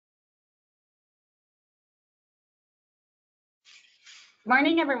Good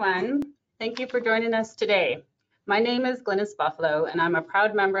morning, everyone. Thank you for joining us today. My name is Glynis Buffalo, and I'm a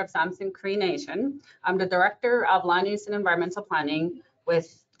proud member of Samson Cree Nation. I'm the Director of Land Use and Environmental Planning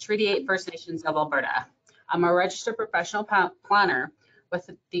with Treaty 8 First Nations of Alberta. I'm a registered professional planner with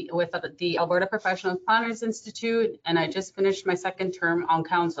the Alberta Professional Planners Institute, and I just finished my second term on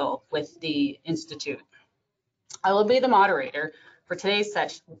council with the Institute. I will be the moderator for today's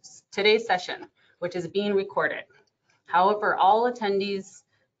session, which is being recorded. However, all attendees'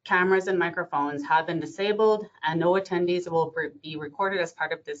 cameras and microphones have been disabled, and no attendees will be recorded as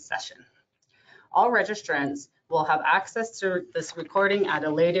part of this session. All registrants will have access to this recording at a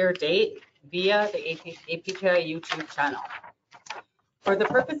later date via the APPI YouTube channel. For the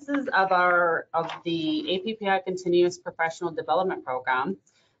purposes of the APPI Continuous Professional Development Program,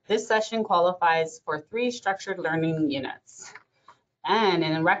 this session qualifies for 3 structured learning units. And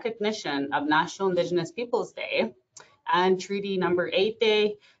in recognition of National Indigenous Peoples Day, and Treaty Number 8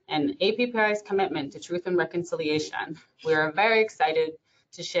 Day and APPI's commitment to truth and reconciliation, we are very excited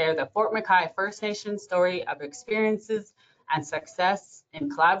to share the Fort McKay First Nation story of experiences and success in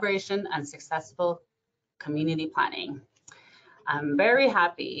collaboration and successful community planning. I'm very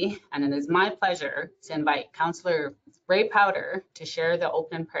happy, and it is my pleasure to invite Councillor Ray Powder to share the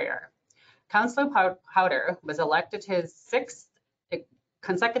open prayer. Councillor Powder was elected to his 6th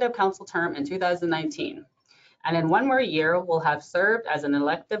consecutive council term in 2019. And in 1 more year will have served as an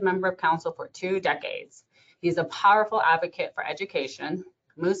elected member of council for 2 decades. He's a powerful advocate for education,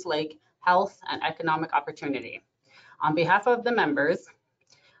 Moose Lake, health, and economic opportunity. On behalf of the members,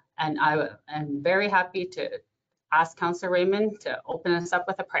 and I am very happy to ask Councillor Raymond to open us up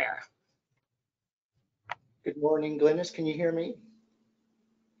with a prayer. Good morning, Glynis. Can you hear me?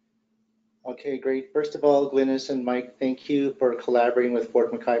 Okay, great. First of all, Glynis and Mike, thank you for collaborating with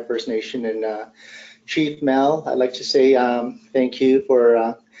Fort McKay First Nation. And Chief Mel, I'd like to say thank you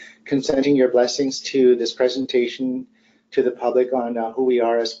for consenting your blessings to this presentation to the public on who we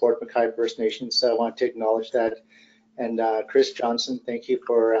are as Fort McKay First Nation. So I want to acknowledge that. And Chris Johnson, thank you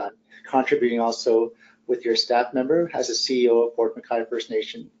for contributing also with your staff member as a CEO of Fort McKay First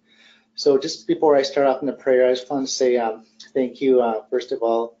Nation. So just before I start off in the prayer, I just want to say thank you, first of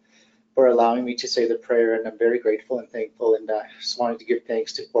all, for allowing me to say the prayer, and I'm very grateful and thankful, and just wanted to give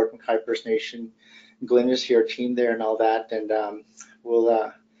thanks to Fort McKay First Nation, Glynis, your team there and all that, and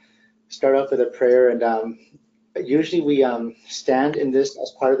we'll start off with a prayer. And usually we stand in this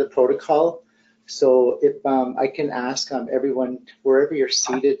as part of the protocol, so if I can ask everyone, wherever you're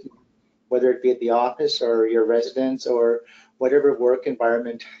seated, whether it be at the office or your residence or whatever work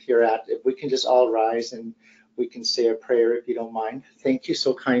environment you're at, if we can just all rise and we can say a prayer if you don't mind. Thank you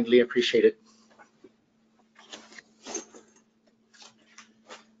so kindly, appreciate it.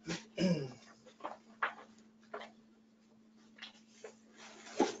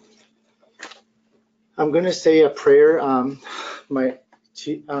 I'm going to say a prayer on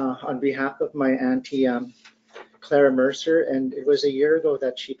behalf of my auntie Clara Mercer, and it was a year ago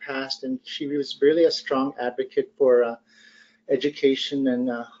that she passed, and she was really a strong advocate for education and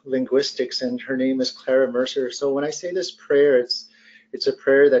linguistics, and her name is Clara Mercer. So when I say this prayer, it's a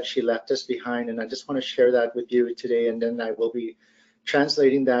prayer that she left us behind, and I just want to share that with you today, and then I will be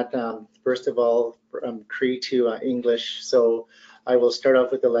translating that first of all from Cree to English. So I will start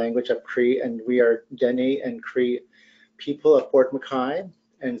off with the language of Cree, and we are Dene and Cree people of Fort McKay,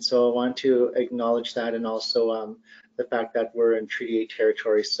 and so I want to acknowledge that, and also the fact that we're in Treaty 8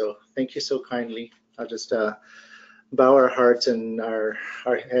 territory. So thank you so kindly. I'll just bow our hearts and our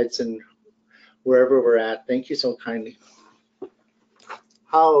heads and wherever we're at. Thank you so kindly.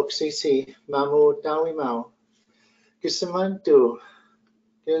 How sisi mamu tawi mau kisamantu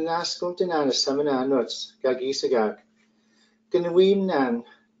kinaskuntinan samana nuts gagisagak kinwimnan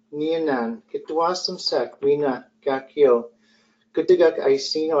nianan kitwasam sak wina gakyo kutigak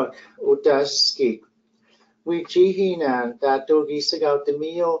aisinok utaski we jihinan dato gisagaw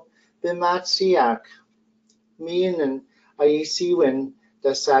demio bimatsiak Mianan ayisiwen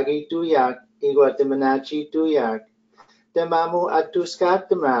da sagi tuyak igwa demanachi tuyak demamu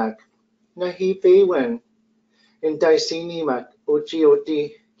atuskatmak nahipewen intaisinimak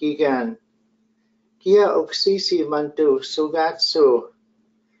uchi gigan kia oksisi mantu sugatsu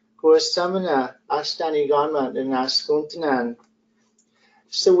kuasamana astani gonman inaskuntanan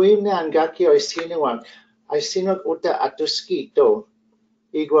sawimnan gakyo aisinok uta atuskito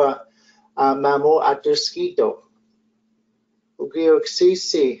igwa Mamo atuskito,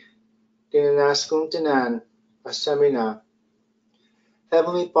 ugioxisi, dinaskuntanan, asamina.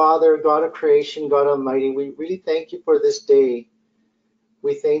 Heavenly Father, God of creation, God Almighty, we really thank you for this day.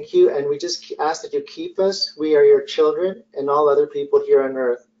 We thank you, and we just ask that you keep us. We are your children and all other people here on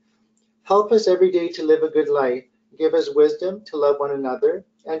earth. Help us every day to live a good life. Give us wisdom to love one another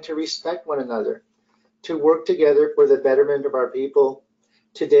and to respect one another, to work together for the betterment of our people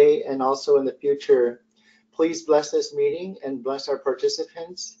today and also in the future. Please bless this meeting and bless our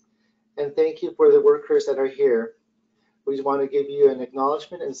participants. And thank you for the workers that are here. We want to give you an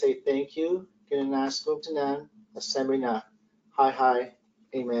acknowledgement and say thank you. Hi, hi.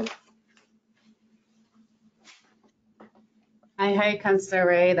 Amen. Hi, Councillor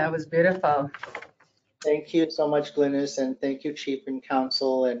Ray. That was beautiful. Thank you so much, Glynis, and thank you, Chief and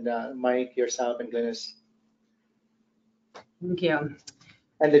Council, and Mike, yourself, and Glynis. Thank you.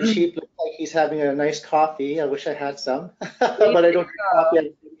 And the Chief looks like he's having a nice coffee. I wish I had some, but I don't drink coffee. I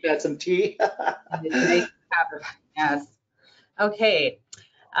wish I had some tea. Nice to have. Yes. Okay.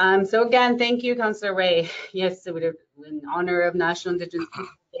 So again, thank you, Councillor Ray. Yes, it would have, in honor of National Indigenous People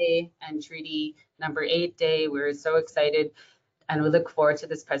Day and Treaty Number 8 Day, we're so excited and we look forward to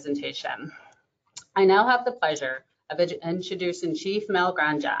this presentation. I now have the pleasure of introducing Chief Mel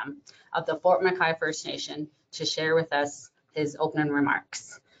Granjam of the Fort McKay First Nation to share with us his opening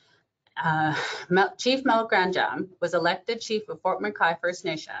remarks. Chief Mel Granjam was elected Chief of Fort McKay First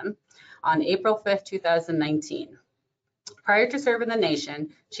Nation on April 5th, 2019. Prior to serving the nation,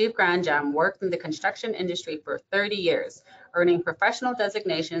 Chief Granjam worked in the construction industry for 30 years, earning professional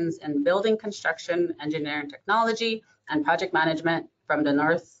designations in building construction, engineering technology, and project management from the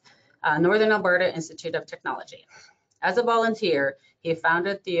Northern Alberta Institute of Technology. As a volunteer, he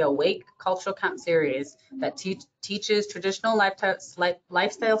founded the Awake Cultural Camp series that teaches traditional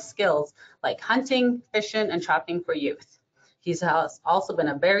lifestyle skills like hunting, fishing, and shopping for youth. He's also been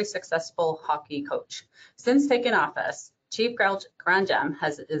a very successful hockey coach. Since taking office, Chief Granjam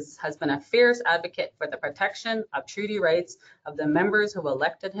has been a fierce advocate for the protection of treaty rights of the members who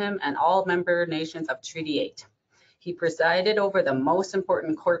elected him and all member nations of Treaty 8. He presided over the most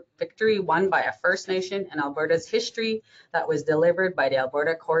important court victory won by a First Nation in Alberta's history that was delivered by the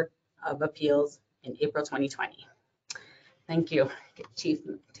Alberta Court of Appeals in April 2020. Thank you, Chief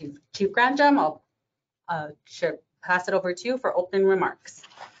Granjam. I'll pass it over to you for opening remarks.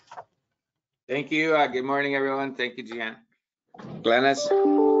 Thank you. Good morning, everyone. Thank you, Jan. Glennis.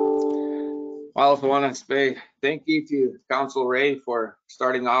 I also want to say thank you to Council Ray for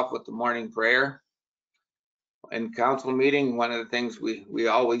starting off with the morning prayer. In council meeting, one of the things we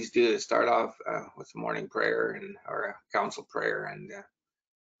always do is start off with morning prayer or council prayer and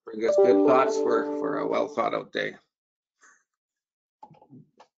bring us good thoughts for a well thought out day.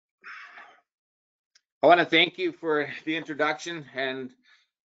 I want to thank you for the introduction and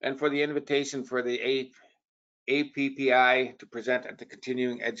for the invitation for the APPI to present at the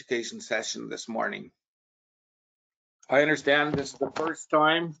continuing education session this morning. I understand this is the first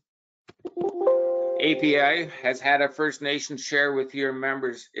time API has had a First Nation share with your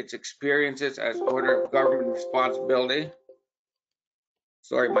members its experiences as order of government responsibility.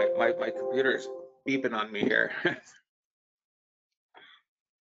 Sorry, my computer's beeping on me here.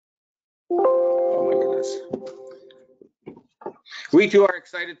 Oh my goodness. We too are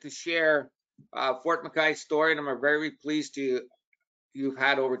excited to share Fort McKay's story, and I'm very pleased you've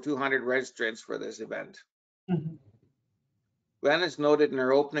had over 200 registrants for this event. Mm-hmm. Glennis noted in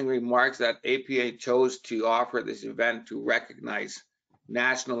her opening remarks that APA chose to offer this event to recognize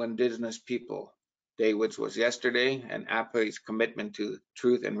National Indigenous People Day, which was yesterday, and APA's commitment to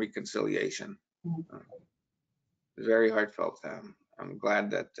truth and reconciliation. Mm-hmm. It's very heartfelt. I'm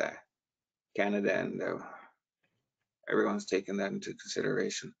glad that Canada and everyone's taken that into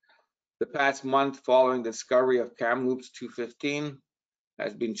consideration. The past month following the discovery of Kamloops 215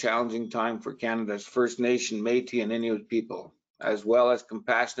 has been a challenging time for Canada's First Nation, Métis, and Inuit people, as well as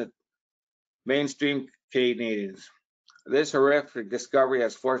compassionate mainstream Canadians. This horrific discovery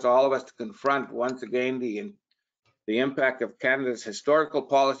has forced all of us to confront once again the impact of Canada's historical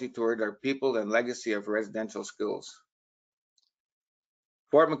policy toward our people and legacy of residential schools.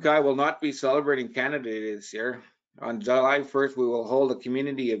 Fort McKay will not be celebrating Canada Day this year. On July 1st, we will hold a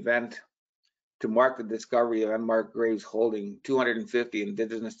community event to mark the discovery of unmarked graves holding 250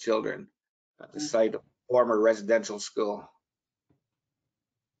 Indigenous children at the site of a former residential school.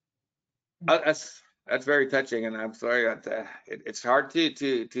 That's very touching, and I'm sorry that it's hard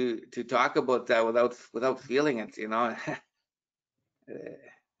to talk about that without feeling it. You know,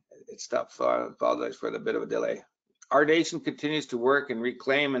 it's tough. So I apologize for the bit of a delay. Our nation continues to work and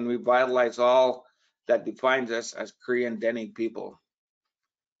reclaim and revitalize all that defines us as Cree and Dene people.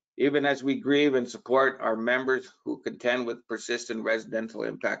 Even as we grieve and support our members who contend with persistent residential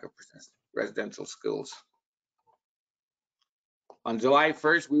impact of residential schools. On July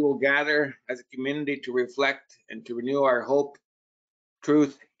 1st, we will gather as a community to reflect and to renew our hope,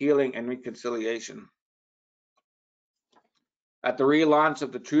 truth, healing, and reconciliation. At the relaunch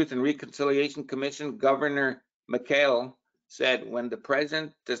of the Truth and Reconciliation Commission, Governor McKay said, when the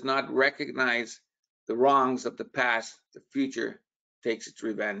president does not recognize the wrongs of the past, the future takes its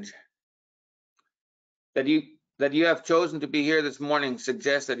revenge. That you have chosen to be here this morning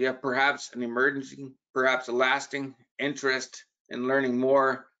suggests that you have perhaps an emergency, perhaps a lasting interest in learning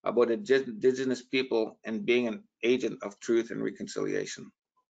more about Indigenous people and being an agent of truth and reconciliation.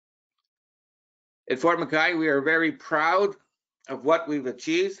 At Fort McKay, we are very proud of what we've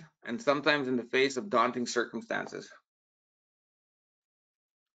achieved, and sometimes in the face of daunting circumstances.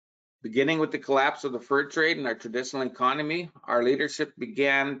 Beginning with the collapse of the fur trade and our traditional economy, our leadership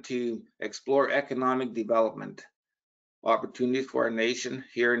began to explore economic development opportunities for our nation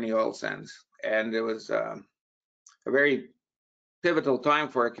here in the oil sands. And it was a very pivotal time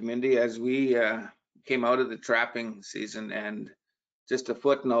for our community as we came out of the trapping season. And just a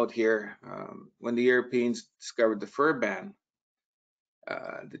footnote here, when the Europeans discovered the fur ban,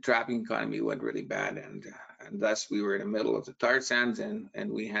 the trapping economy went really bad, and thus we were in the middle of the tar sands,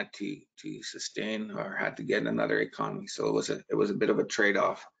 and we had to sustain or had to get another economy. So it was a bit of a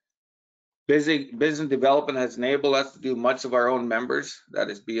trade-off. Business development has enabled us to do much of our own members that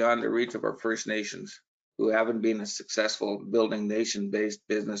is beyond the reach of our First Nations, who haven't been as successful building nation-based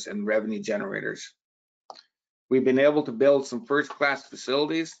business and revenue generators. We've been able to build some first-class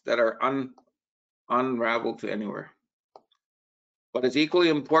facilities that are unraveled to anywhere. But it's equally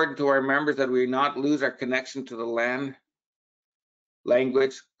important to our members that we not lose our connection to the land,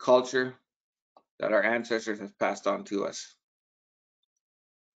 language, culture that our ancestors have passed on to us.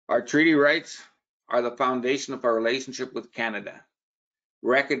 Our treaty rights are the foundation of our relationship with Canada.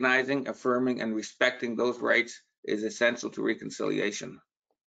 Recognizing, affirming, and respecting those rights is essential to reconciliation.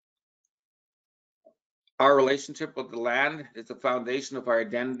 Our relationship with the land is the foundation of our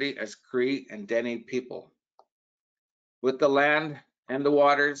identity as Cree and Dene people. With the land and the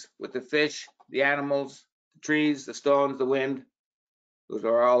waters, with the fish, the animals, the trees, the stones, the wind, those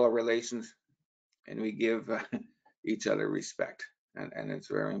are all our relations, and we give each other respect, and it's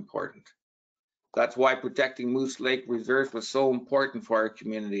very important. That's why protecting Moose Lake Reserve was so important for our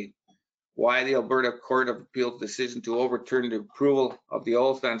community, why the Alberta Court of Appeal's decision to overturn the approval of the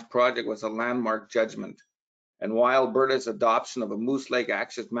oil sands project was a landmark judgment, and why Alberta's adoption of a Moose Lake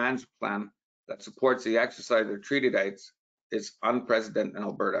Access Management Plan that supports the exercise of treaty rights is unprecedented in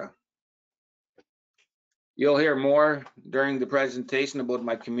Alberta. You'll hear more during the presentation about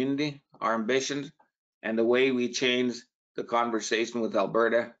my community, our ambitions, and the way we change the conversation with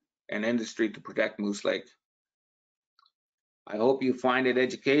Alberta and industry to protect Moose Lake. I hope you find it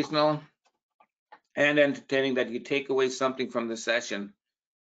educational and entertaining, that you take away something from the session,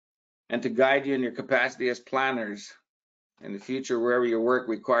 and to guide you in your capacity as planners in the future wherever your work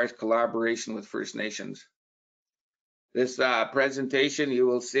requires collaboration with First Nations. This presentation, you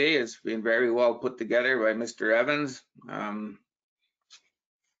will see, has been very well put together by Mr. Evans.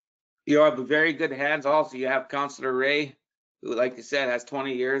 You have very good hands also. You have Councillor Ray, who, like I said, has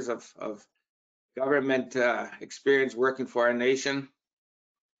 20 years of government experience working for our nation.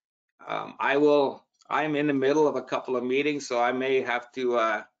 I'm in the middle of a couple of meetings, so I may have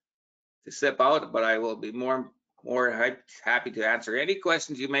to step out, but I will be more happy to answer any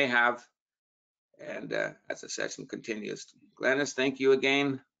questions you may have, and as the session continues. Glennis, thank you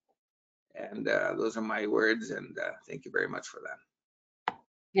again, and those are my words, and thank you very much for that.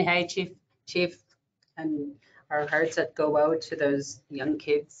 Hey, Chief, and our hearts that go out to those young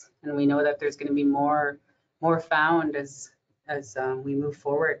kids, and we know that there's going to be more found as we move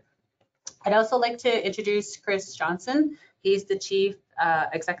forward. I'd also like to introduce Chris Johnson. He's the Chief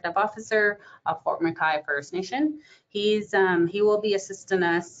Executive Officer of Fort McKay First Nation. He will be assisting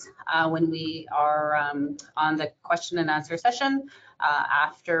us when we are on the question and answer session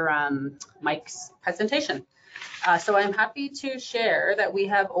after Mike's presentation. So I'm happy to share that we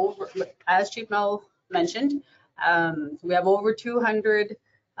have over, as Chief Mel mentioned, we have over 200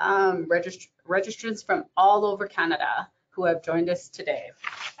 registrants from all over Canada who have joined us today.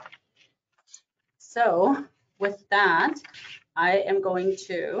 So with that, I am going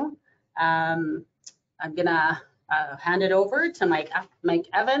to, hand it over to Mike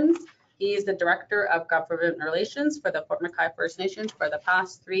Evans. He is the Director of Government Relations for the Fort McKay First Nations for the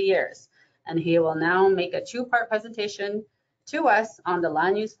past 3 years. And he will now make a two-part presentation to us on the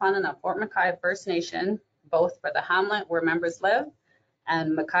land use plan of Fort McKay First Nation, both for the hamlet where members live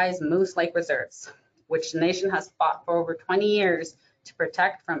and McKay's Moose Lake Reserves, which the nation has fought for over 20 years to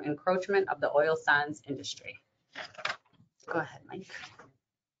protect from encroachment of the oil sands industry. Go ahead, Mike.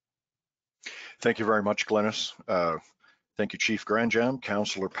 Thank you very much, Glynis. Thank you, Chief Granjam,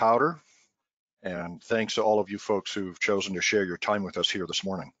 Councillor Powder, and thanks to all of you folks who've chosen to share your time with us here this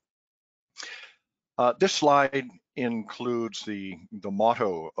morning. This slide includes the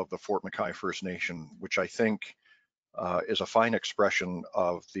motto of the Fort McKay First Nation, which I think is a fine expression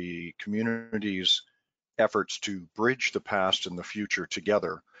of the community's efforts to bridge the past and the future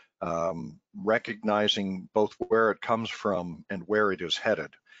together, recognizing both where it comes from and where it is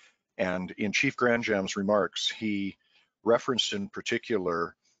headed. And in Chief Granjam's remarks, he referenced in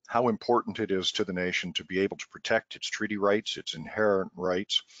particular how important it is to the nation to be able to protect its treaty rights, its inherent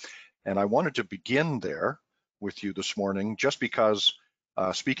rights. And I wanted to begin there with you this morning, just because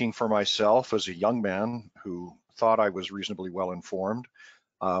speaking for myself as a young man who thought I was reasonably well informed,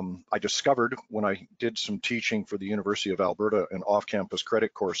 I discovered when I did some teaching for the University of Alberta and off-campus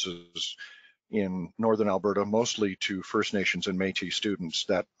credit courses in Northern Alberta, mostly to First Nations and Métis students,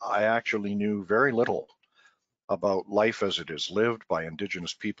 that I actually knew very little about life as it is lived by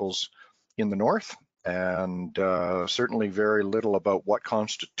Indigenous peoples in the North, and certainly very little about what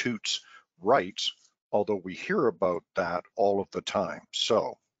constitutes rights, although we hear about that all of the time.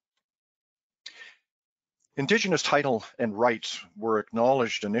 So, Indigenous title and rights were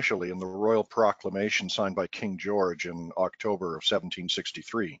acknowledged initially in the Royal Proclamation signed by King George in October of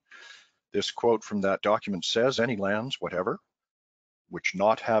 1763. This quote from that document says, "Any lands, whatever, which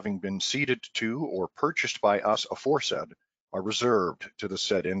not having been ceded to or purchased by us aforesaid, are reserved to the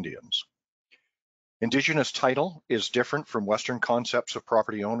said Indians." Indigenous title is different from Western concepts of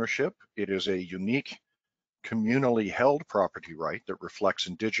property ownership. It is a unique, communally held property right that reflects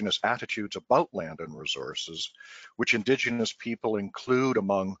Indigenous attitudes about land and resources, which Indigenous people include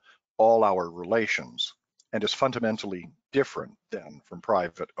among all our relations, and is fundamentally different then from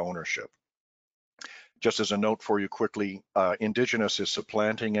private ownership. Just as a note for you quickly, Indigenous is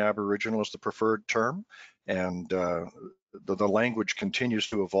supplanting Aboriginal as the preferred term, and the language continues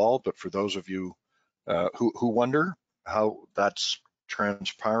to evolve, but for those of you who wonder how that's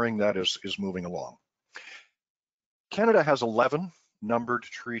transpiring, that is moving along. Canada has 11 numbered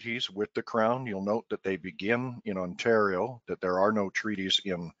treaties with the Crown. You'll note that they begin in Ontario, that there are no treaties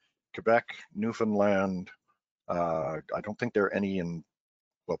in Quebec, Newfoundland. I don't think there are any in,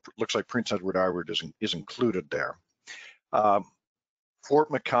 well, looks like Prince Edward Island is included there. Fort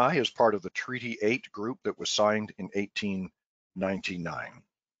McKay is part of the Treaty 8 group that was signed in 1899.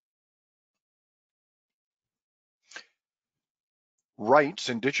 Rights,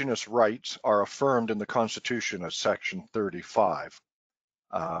 Indigenous rights, are affirmed in the Constitution as Section 35.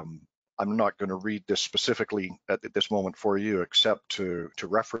 I'm not going to read this specifically at this moment for you, except to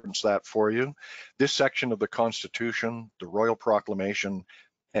reference that for you. This section of the Constitution, the Royal Proclamation,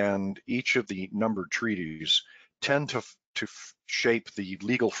 and each of the numbered treaties tend to shape the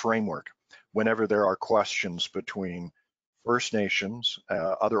legal framework whenever there are questions between First Nations,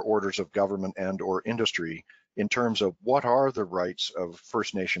 other orders of government and or industry in terms of what are the rights of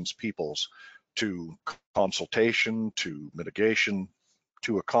First Nations peoples to consultation, to mitigation,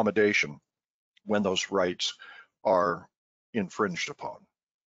 to accommodation when those rights are infringed upon.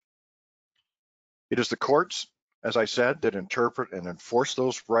 It is the courts, as I said, that interpret and enforce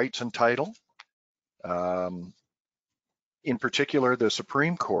those rights and title. In particular, the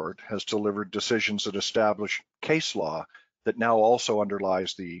Supreme Court has delivered decisions that establish case law that now also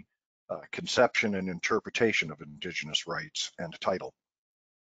underlies the conception and interpretation of Indigenous rights and title.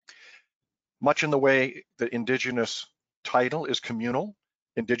 Much in the way that Indigenous title is communal,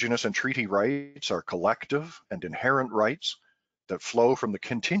 Indigenous and treaty rights are collective and inherent rights that flow from the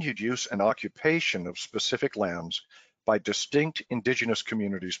continued use and occupation of specific lands by distinct Indigenous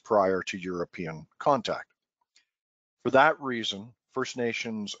communities prior to European contact. For that reason, First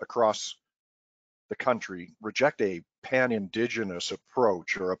Nations across the country reject a pan-Indigenous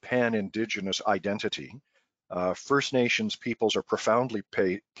approach or a pan-Indigenous identity. First Nations peoples are profoundly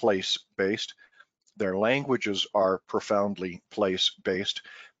place-based. Their languages are profoundly place-based,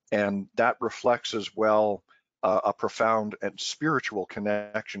 and that reflects as well a profound and spiritual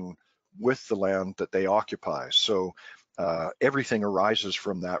connection with the land that they occupy. So everything arises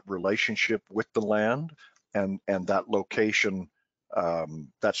from that relationship with the land and that location,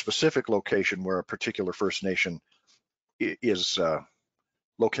 that specific location where a particular First Nation is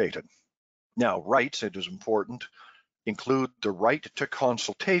located. Now, rights, it is important, include the right to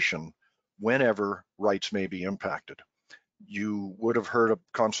consultation whenever rights may be impacted. You would have heard of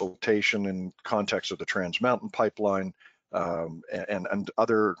consultation in context of the Trans Mountain Pipeline and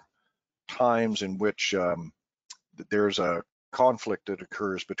other times in which there's a conflict that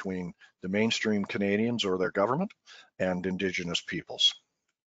occurs between the mainstream Canadians or their government and Indigenous peoples.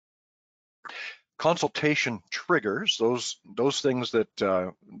 Consultation triggers, those things that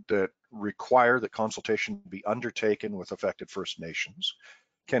that require that consultation be undertaken with affected First Nations,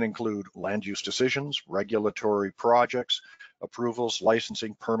 can include land use decisions, regulatory projects, approvals,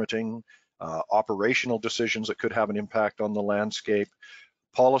 licensing, permitting, operational decisions that could have an impact on the landscape,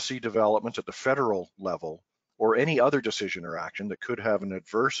 policy development at the federal level, or any other decision or action that could have an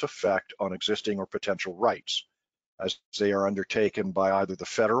adverse effect on existing or potential rights, as they are undertaken by either the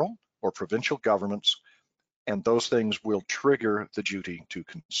federal or provincial governments, and those things will trigger the duty to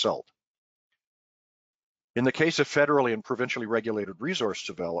consult. In the case of federally and provincially regulated resource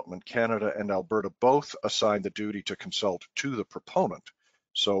development, Canada and Alberta both assign the duty to consult to the proponent.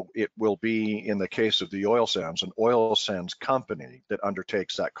 So it will be, in the case of the oil sands, an oil sands company that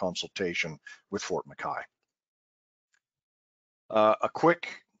undertakes that consultation with Fort McKay. A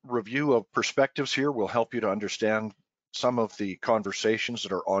quick review of perspectives here will help you to understand some of the conversations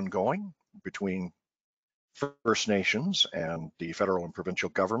that are ongoing between First Nations and the federal and provincial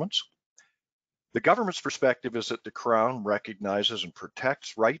governments. The government's perspective is that the Crown recognizes and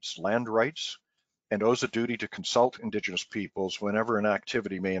protects rights, land rights, and owes a duty to consult Indigenous peoples whenever an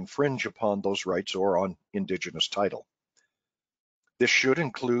activity may infringe upon those rights or on Indigenous title. This should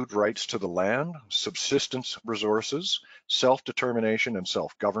include rights to the land, subsistence resources, self-determination and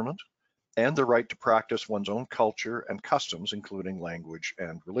self-government, and the right to practice one's own culture and customs, including language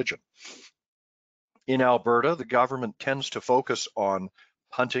and religion. In Alberta, the government tends to focus on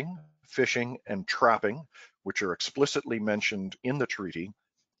hunting, fishing, and trapping, which are explicitly mentioned in the treaty,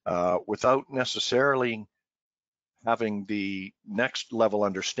 without necessarily having the next level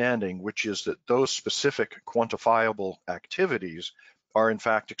understanding, which is that those specific quantifiable activities are in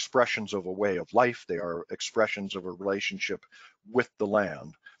fact expressions of a way of life. They are expressions of a relationship with the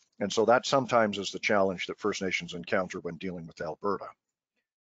land. And so that sometimes is the challenge that First Nations encounter when dealing with Alberta.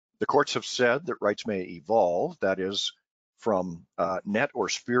 The courts have said that rights may evolve, that is, from net or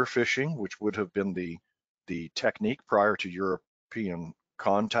spear fishing, which would have been the technique prior to European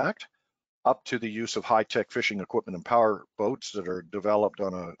contact, up to the use of high-tech fishing equipment and power boats that are developed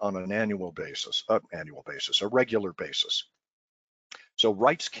on an annual basis, a regular basis. So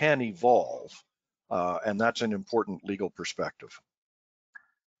rights can evolve, and that's an important legal perspective.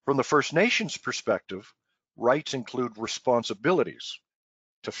 From the First Nations perspective, rights include responsibilities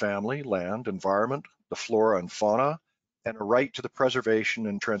to family, land, environment, the flora and fauna, and a right to the preservation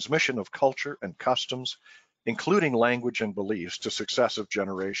and transmission of culture and customs, including language and beliefs, to successive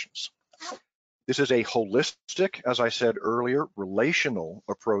generations. This is a holistic, as I said earlier, relational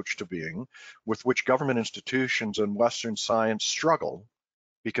approach to being, with which government institutions and Western science struggle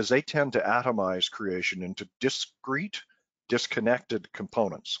because they tend to atomize creation into discrete, disconnected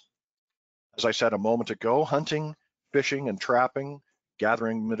components. As I said a moment ago, hunting, fishing, and trapping,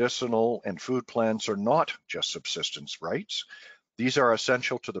 gathering medicinal and food plants are not just subsistence rights. These are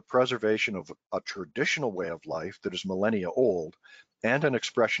essential to the preservation of a traditional way of life that is millennia old and an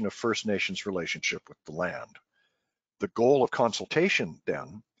expression of First Nations relationship with the land. The goal of consultation,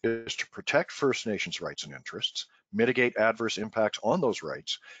 then, is to protect First Nations rights and interests, mitigate adverse impacts on those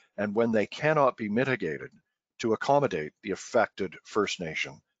rights, and when they cannot be mitigated, to accommodate the affected First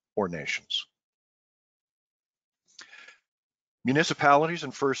Nation or nations. Municipalities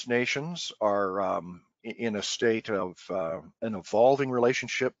and First Nations are in a state of an evolving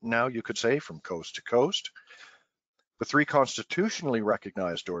relationship now, you could say, from coast to coast. The three constitutionally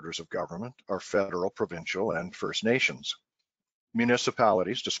recognized orders of government are federal, provincial, and First Nations.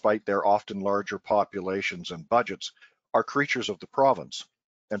 Municipalities, despite their often larger populations and budgets, are creatures of the province.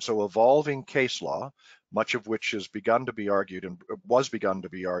 And so evolving case law, much of which has begun to be argued and was begun to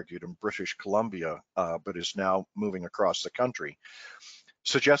be argued in British Columbia, but is now moving across the country,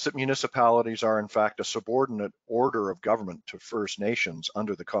 suggests that municipalities are in fact a subordinate order of government to First Nations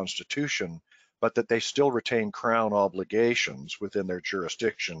under the Constitution, but that they still retain Crown obligations within their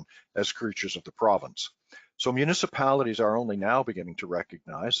jurisdiction as creatures of the province. So municipalities are only now beginning to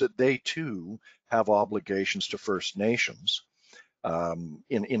recognize that they too have obligations to First Nations.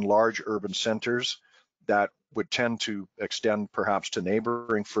 In large urban centers that would tend to extend perhaps to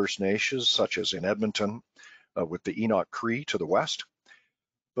neighboring First Nations, such as in Edmonton with the Enoch Cree to the west.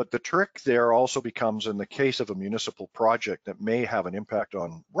 But the trick there also becomes, in the case of a municipal project that may have an impact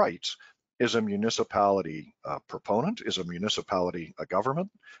on rights, is a municipality a proponent? Is a municipality a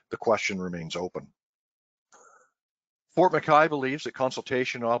government? The question remains open. Fort McKay believes that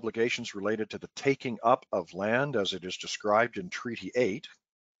consultation obligations related to the taking up of land as it is described in Treaty 8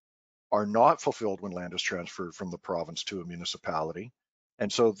 are not fulfilled when land is transferred from the province to a municipality.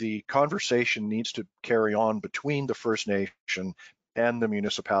 And so the conversation needs to carry on between the First Nation and the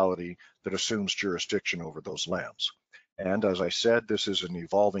municipality that assumes jurisdiction over those lands. And as I said, this is an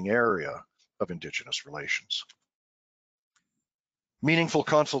evolving area of Indigenous relations. Meaningful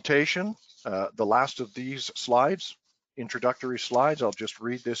consultation, the last of these slides, introductory slides. I'll just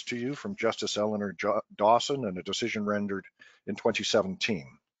read this to you from Justice Eleanor Dawson and a decision rendered in 2017.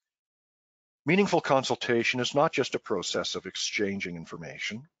 Meaningful consultation is not just a process of exchanging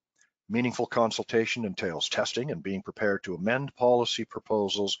information. Meaningful consultation entails testing and being prepared to amend policy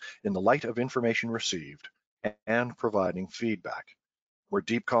proposals in the light of information received and providing feedback. Where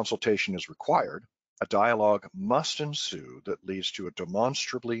deep consultation is required, a dialogue must ensue that leads to a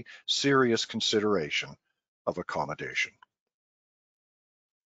demonstrably serious consideration of accommodation.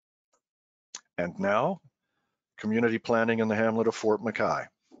 And now, community planning in the hamlet of Fort McKay.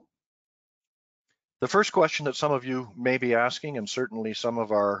 The first question that some of you may be asking, and certainly some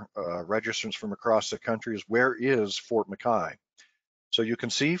of our registrants from across the country, is where is Fort McKay? So you can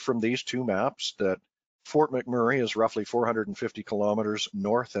see from these two maps that Fort McMurray is roughly 450 kilometers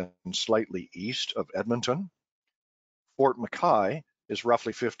north and slightly east of Edmonton. Fort McKay is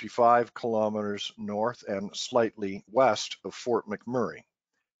roughly 55 kilometers north and slightly west of Fort McMurray.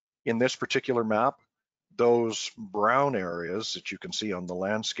 In this particular map, those brown areas that you can see on the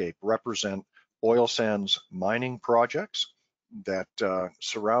landscape represent oil sands mining projects that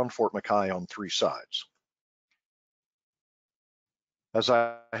surround Fort McKay on three sides. As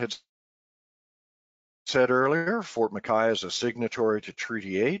I had said earlier, Fort McKay is a signatory to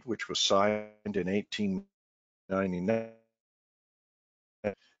Treaty 8, which was signed in 1899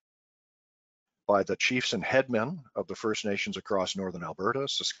 by the chiefs and headmen of the First Nations across northern Alberta,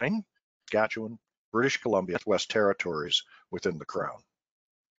 Saskatchewan, British Columbia, West Territories within the Crown.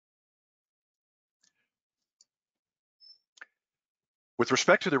 With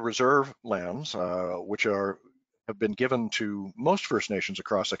respect to the reserve lands, which have been given to most First Nations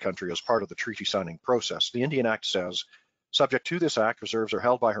across the country as part of the treaty signing process, the Indian Act says, subject to this act, reserves are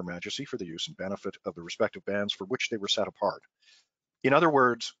held by Her Majesty for the use and benefit of the respective bands for which they were set apart. In other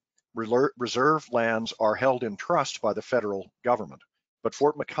words, reserve lands are held in trust by the federal government, but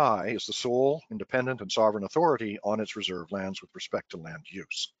Fort McKay is the sole independent and sovereign authority on its reserve lands with respect to land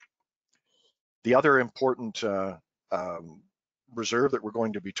use. The other important reserve that we're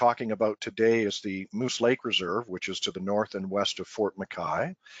going to be talking about today is the Moose Lake Reserve, which is to the north and west of Fort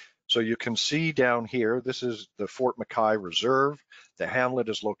McKay. So you can see down here, this is the Fort McKay Reserve. The hamlet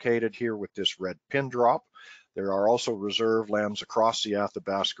is located here with this red pin drop. There are also reserve lands across the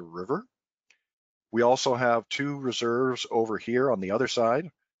Athabasca River. We also have two reserves over here on the other side,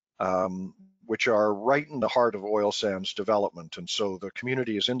 which are right in the heart of oil sands development. And so the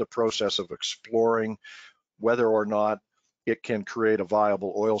community is in the process of exploring whether or not it can create a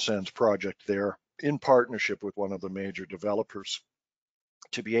viable oil sands project there in partnership with one of the major developers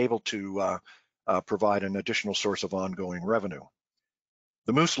to be able to provide an additional source of ongoing revenue.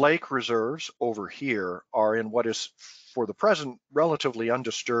 The Moose Lake reserves over here are in what is, for the present, relatively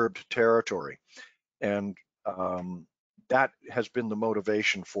undisturbed territory. And that has been the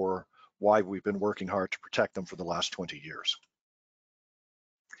motivation for why we've been working hard to protect them for the last 20 years.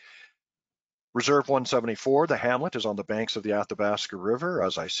 Reserve 174, the hamlet, is on the banks of the Athabasca River,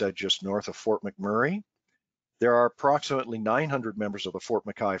 as I said, just north of Fort McMurray. There are approximately 900 members of the Fort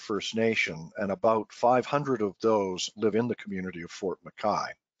McKay First Nation, and about 500 of those live in the community of Fort McKay.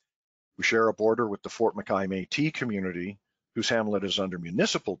 We share a border with the Fort McKay Métis community, whose hamlet is under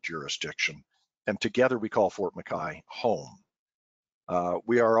municipal jurisdiction, and together we call Fort McKay home.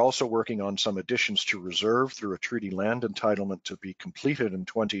 We are also working on some additions to reserve through a treaty land entitlement to be completed in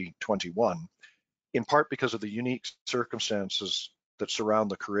 2021, in part because of the unique circumstances that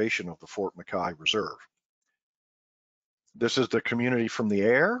surround the creation of the Fort McKay Reserve. This is the community from the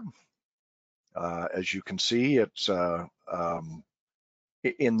air. As you can see, it's in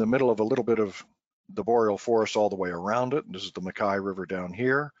the middle of a little bit of the boreal forest all the way around it. This is the McKay River down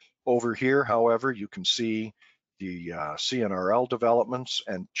here. Over here, however, you can see the CNRL developments,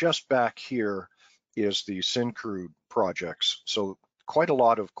 and just back here is the Syncrude projects. So quite a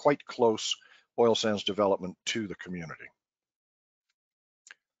lot of quite close oil sands development to the community.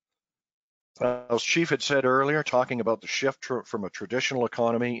 As Chief had said earlier, talking about the shift from a traditional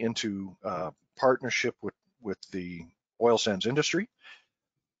economy into partnership with the oil sands industry,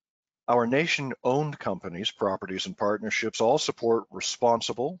 our nation-owned companies, properties, and partnerships all support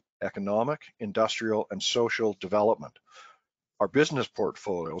responsible economic, industrial, and social development. Our business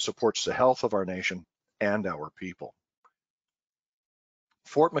portfolio supports the health of our nation and our people.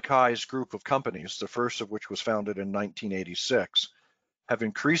 Fort McKay's group of companies, the first of which was founded in 1986, have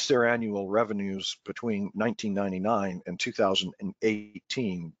increased their annual revenues between 1999 and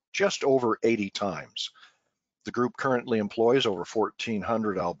 2018 just over 80 times. The group currently employs over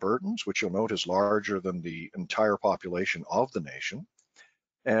 1,400 Albertans, which you'll note is larger than the entire population of the nation.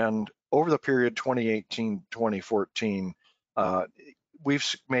 And over the period 2018-2014,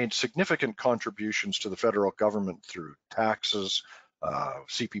 we've made significant contributions to the federal government through taxes,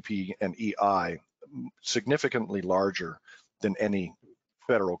 CPP and EI, significantly larger than any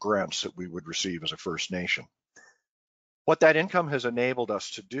federal grants that we would receive as a First Nation. What that income has enabled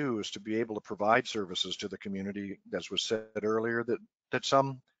us to do is to be able to provide services to the community, as was said earlier, that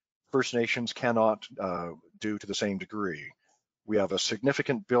some First Nations cannot do to the same degree. We have a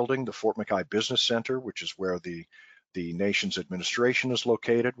significant building, the Fort McKay Business Center, which is where the nation's administration is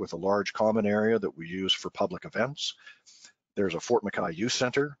located, with a large common area that we use for public events. There's a Fort McKay Youth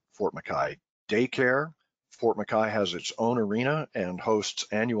Center, Fort McKay Daycare. Fort McKay has its own arena and hosts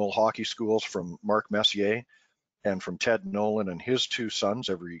annual hockey schools from Mark Messier and from Ted Nolan and his two sons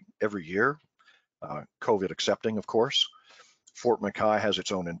every year, COVID accepting, of course. Fort McKay has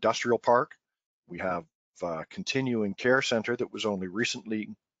its own industrial park. We have a continuing care center that was only recently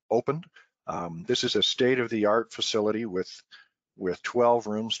opened. This is a state-of-the-art facility with 12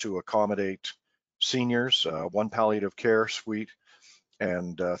 rooms to accommodate seniors, one palliative care suite,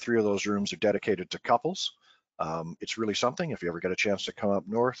 and 3 of those rooms are dedicated to couples. It's really something. If you ever get a chance to come up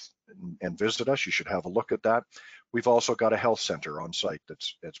north and visit us, you should have a look at that. We've also got a health center on site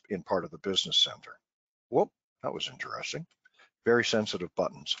that's in part of the business center. Whoop, that was interesting. Very sensitive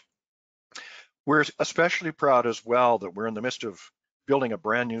buttons. We're especially proud as well that we're in the midst of building a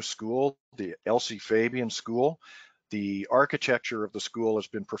brand new school, the Elsie Fabian School. The architecture of the school has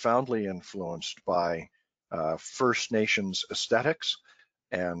been profoundly influenced by First Nations aesthetics,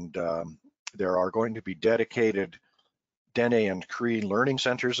 and there are going to be dedicated Dene and Cree learning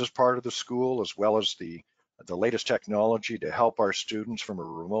centers as part of the school, as well as the latest technology to help our students from a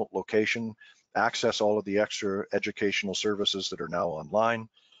remote location access all of the extra educational services that are now online.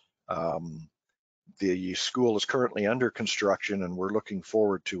 The school is currently under construction, and we're looking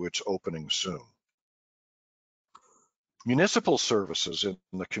forward to its opening soon. Municipal services in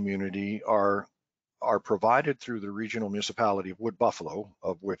the community are provided through the regional municipality of Wood Buffalo,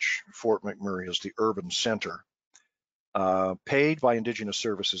 of which Fort McMurray is the urban center, paid by Indigenous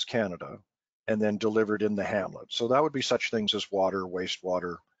Services Canada, and then delivered in the hamlet. So that would be such things as water,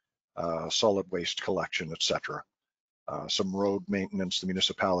 wastewater, solid waste collection, etc. Some road maintenance. The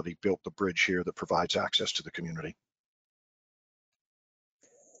municipality built the bridge here that provides access to the community.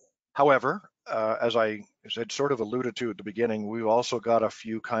 However, as I had sort of alluded to at the beginning, we've also got a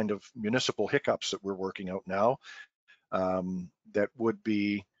few kind of municipal hiccups that we're working out now that would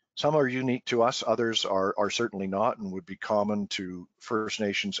be, some are unique to us, others are certainly not and would be common to First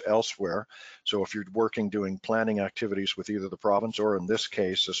Nations elsewhere. So if you're doing planning activities with either the province or in this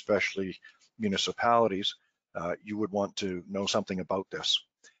case, especially municipalities, you would want to know something about this.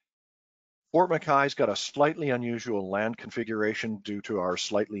 Fort McKay's got a slightly unusual land configuration due to our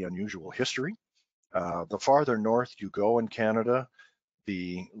slightly unusual history. The farther north you go in Canada,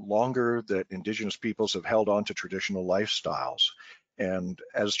 the longer that Indigenous peoples have held on to traditional lifestyles. And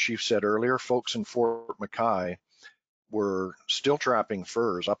as Chief said earlier, folks in Fort McKay were still trapping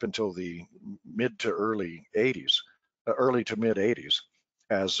furs up until the mid to mid 80s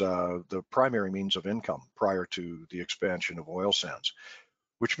as the primary means of income prior to the expansion of oil sands,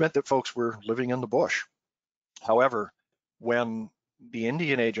 which meant that folks were living in the bush. However, when the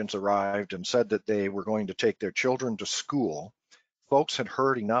Indian agents arrived and said that they were going to take their children to school, folks had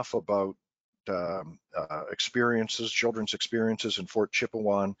heard enough about children's experiences in Fort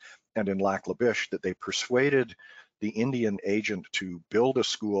Chipewyan and in Lac La Biche that they persuaded the Indian agent to build a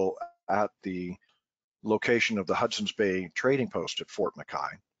school at the location of the Hudson's Bay Trading Post at Fort McKay.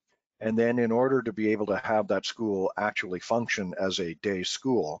 And then in order to be able to have that school actually function as a day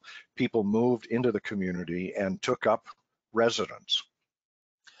school, people moved into the community and took up residence.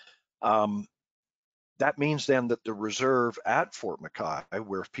 That means then that the reserve at Fort McKay,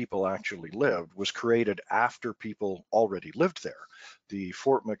 where people actually lived, was created after people already lived there. The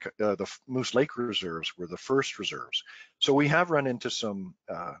Moose Lake reserves were the first reserves. So we have run into some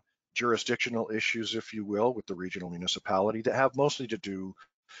jurisdictional issues, if you will, with the regional municipality that have mostly to do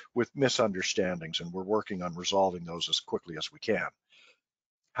with misunderstandings, and we're working on resolving those as quickly as we can.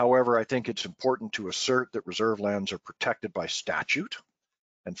 However, I think it's important to assert that reserve lands are protected by statute,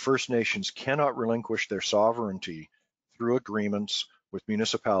 and First Nations cannot relinquish their sovereignty through agreements with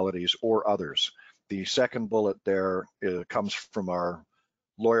municipalities or others. The second bullet there comes from our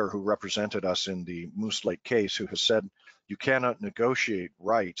lawyer who represented us in the Moose Lake case, who has said you cannot negotiate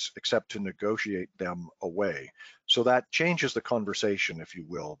rights except to negotiate them away. So that changes the conversation, if you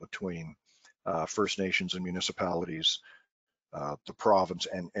will, between First Nations and municipalities, the province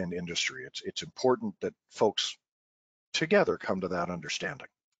and industry. It's important that folks together come to that understanding.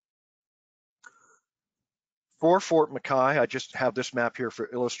 For Fort McKay, I just have this map here for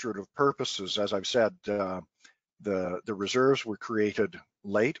illustrative purposes. As I've said, the reserves were created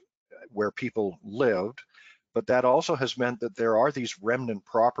late where people lived, but that also has meant that there are these remnant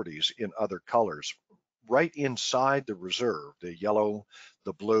properties in other colors right inside the reserve, the yellow,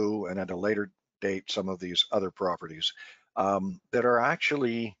 the blue, and at a later date, some of these other properties that are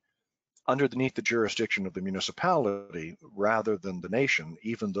actually underneath the jurisdiction of the municipality rather than the nation,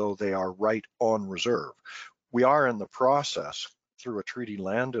 even though they are right on reserve. We are in the process through a treaty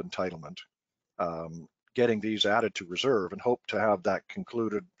land entitlement getting these added to reserve and hope to have that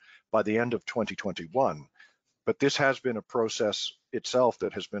concluded by the end of 2021. But this has been a process itself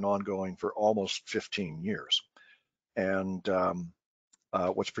that has been ongoing for almost 15 years. And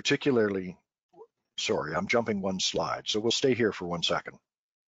what's particularly, sorry, I'm jumping one slide, so we'll stay here for 1 second.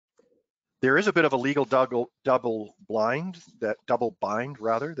 There is a bit of a legal double bind that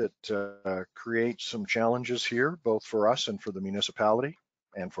creates some challenges here, both for us and for the municipality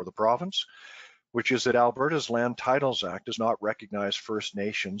and for the province, which is that Alberta's Land Titles Act does not recognize First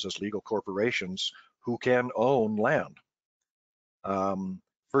Nations as legal corporations who can own land.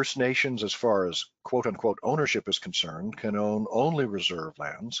 First Nations, as far as quote unquote ownership is concerned, can own only reserve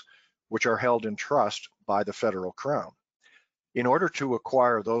lands, which are held in trust by the federal crown. In order to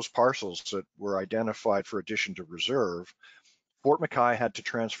acquire those parcels that were identified for addition to reserve, Fort McKay had to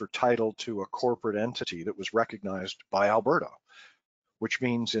transfer title to a corporate entity that was recognized by Alberta, which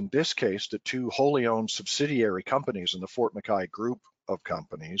means in this case, the two wholly owned subsidiary companies in the Fort McKay group of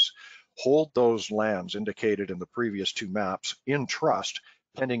companies hold those lands indicated in the previous two maps in trust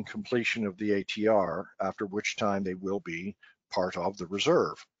pending completion of the ATR, after which time they will be part of the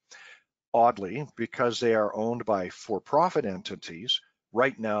reserve. Oddly, because they are owned by for-profit entities,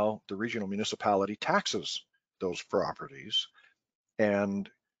 right now the regional municipality taxes those properties, and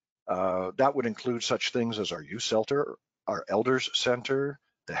that would include such things as our youth shelter, our elders center,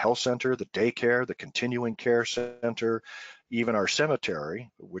 the health center, the daycare, the continuing care center, even our cemetery,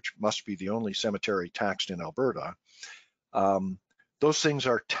 which must be the only cemetery taxed in Alberta. Those things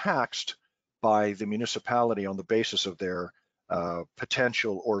are taxed by the municipality on the basis of their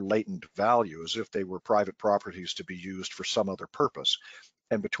potential or latent value, as if they were private properties to be used for some other purpose.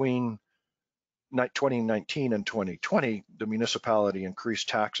 And between 2019 and 2020, the municipality increased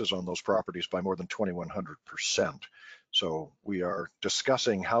taxes on those properties by more than 2,100%. So we are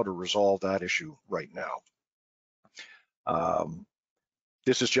discussing how to resolve that issue right now.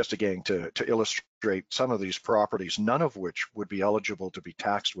 This is just again to illustrate some of these properties, none of which would be eligible to be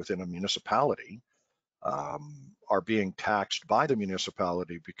taxed within a municipality, are being taxed by the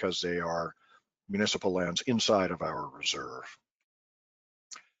municipality because they are municipal lands inside of our reserve.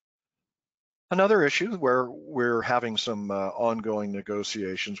 Another issue where we're having some ongoing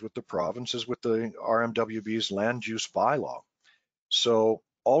negotiations with the province is with the RMWB's land use bylaw. So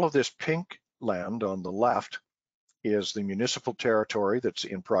all of this pink land on the left is the municipal territory that's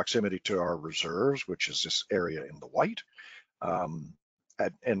in proximity to our reserves, which is this area in the white. And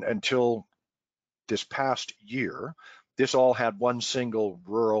until this past year, this all had one single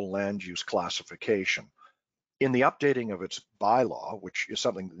rural land use classification. In the updating of its bylaw, which is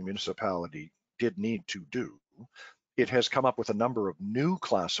something that the municipality did need to do, it has come up with a number of new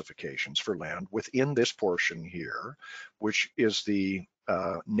classifications for land within this portion here, which is the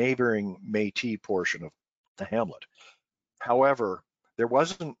neighboring Métis portion of the hamlet. However, there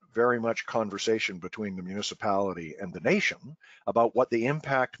wasn't very much conversation between the municipality and the nation about what the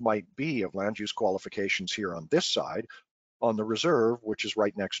impact might be of land use qualifications here on this side, on the reserve, which is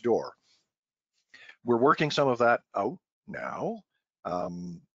right next door. We're working some of that out now,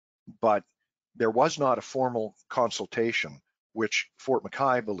 but there was not a formal consultation, which Fort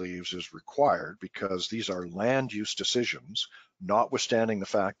McKay believes is required because these are land use decisions, notwithstanding the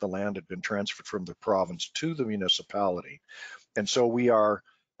fact the land had been transferred from the province to the municipality. And so we are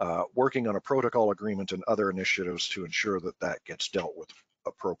working on a protocol agreement and other initiatives to ensure that that gets dealt with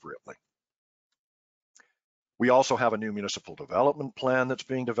appropriately. We also have a new municipal development plan that's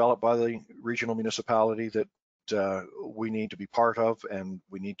being developed by the regional municipality that we need to be part of, and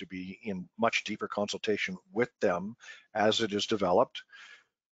we need to be in much deeper consultation with them as it is developed.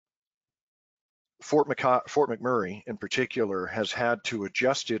 Fort McMurray in particular has had to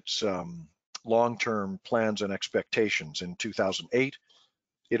adjust its long-term plans and expectations. In 2008,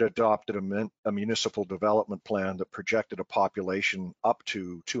 it adopted a municipal development plan that projected a population up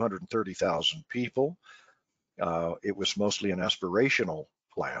to 230,000 people. It was mostly an aspirational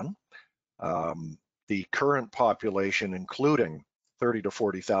plan. The current population, including 30 to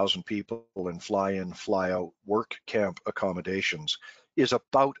 40,000 people in fly-in, fly-out work camp accommodations, is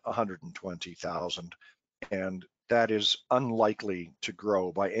about 120,000, and that is unlikely to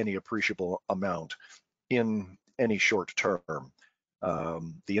grow by any appreciable amount in any short term.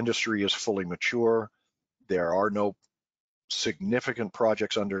 The industry is fully mature. There are no significant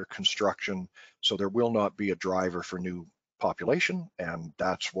projects under construction, so there will not be a driver for new population, and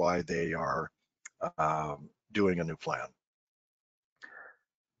that's why they are doing a new plan.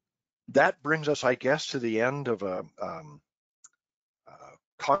 That brings us, I guess, to the end of a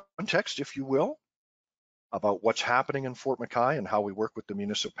context, if you will, about what's happening in Fort McKay and how we work with the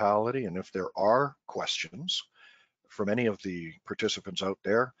municipality. And if there are questions from any of the participants out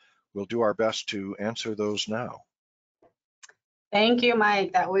there, we'll do our best to answer those now. Thank you,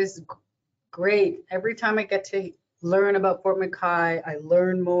 Mike. That was great. Every time I get to learn about Fort McKay, I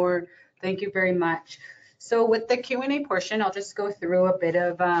learn more. Thank you very much. So with the Q&A portion, I'll just go through a bit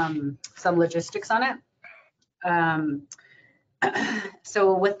of some logistics on it.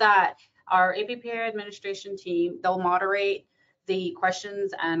 So with that, our APPI administration team, they'll moderate the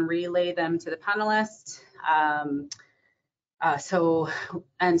questions and relay them to the panelists. So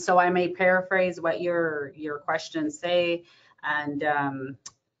I may paraphrase what your questions say, but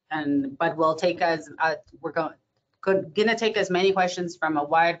we'll take we're gonna take as many questions from a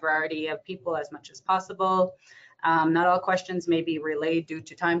wide variety of people as much as possible. Not all questions may be relayed due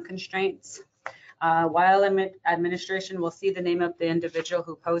to time constraints. While administration will see the name of the individual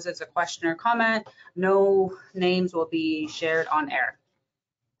who poses a question or comment, no names will be shared on air.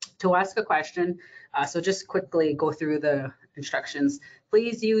 To ask a question, so just quickly go through the instructions.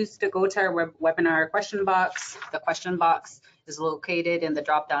 Please use the GoToWebinar webinar question box. The question box is located in the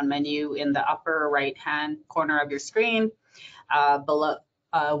drop-down menu in the upper right-hand corner of your screen. Below,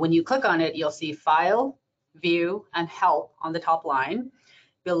 when you click on it, you'll see File, View, and Help on the top line.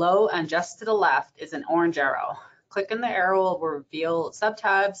 Below and just to the left is an orange arrow. Click in the arrow will reveal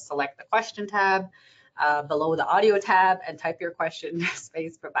sub-tabs, select the question tab, below the audio tab, and type your question in the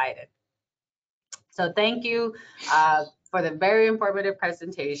space provided. So thank you for the very informative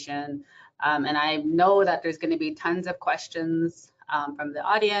presentation. And I know that there's going to be tons of questions from the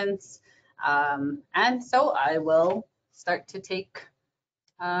audience. And so I will start to take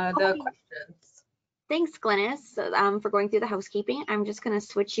the questions. Thanks, Glynis, for going through the housekeeping. I'm just going to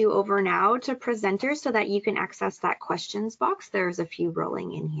switch you over now to presenters so that you can access that questions box. There's a few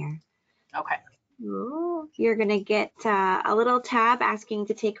rolling in here. Okay. Ooh, you're going to get a little tab asking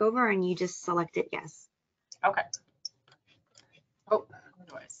to take over, and you just select it yes. Okay. Oh, how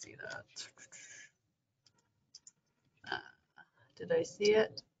do I see that? Did I see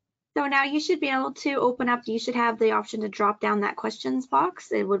it? So now you should be able to open up, you should have the option to drop down that questions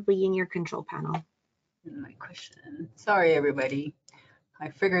box. It would be in your control panel. My question. Sorry, everybody. I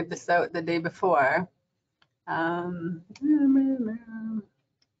figured this out the day before.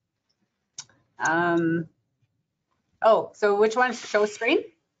 Oh, so which one? Show screen?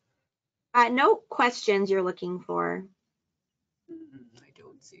 No questions you're looking for. I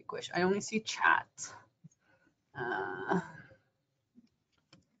don't see question. I only see chat.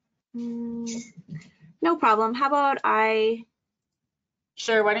 No problem. How about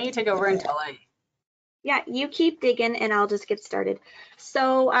Sure, why don't you take over until Yeah, you keep digging and I'll just get started.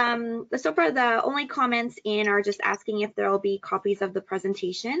 So so far the only comments in are just asking if there will be copies of the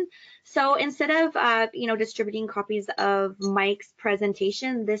presentation. So instead of distributing copies of Mike's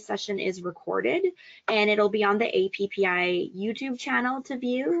presentation, this session is recorded and it'll be on the APPI YouTube channel to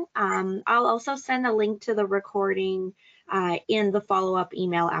view. I'll also send a link to the recording in the follow-up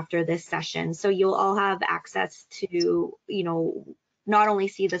email after this session. So you'll all have access to, not only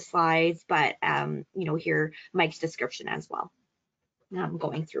see the slides, but hear Mike's description as well. I'm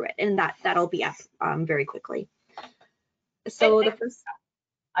going through it, and that'll be up very quickly. So the first,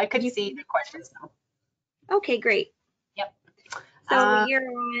 I could see the questions now. Okay, great. Yep. So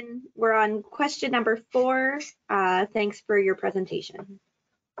we're on question number 4. Thanks for your presentation.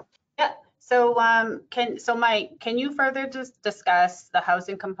 Yeah. So Mike, can you further just discuss the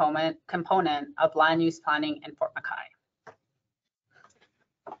housing component of land use planning in Fort McKay?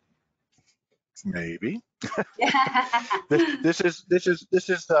 Maybe. This is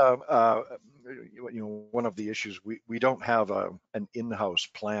one of the issues. We don't have an in-house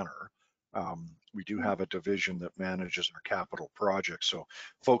planner. We do have a division that manages our capital projects. So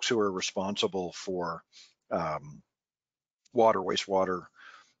folks who are responsible for water, wastewater,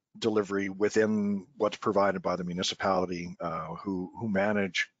 delivery within what's provided by the municipality, who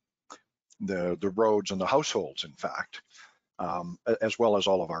manage the roads and the households, in fact, as well as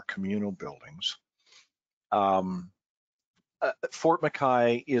all of our communal buildings. Fort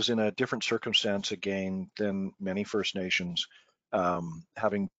McKay is in a different circumstance again than many First Nations,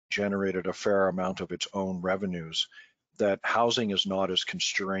 having generated a fair amount of its own revenues, that housing is not as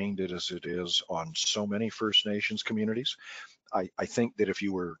constrained as it is on so many First Nations communities. I think that if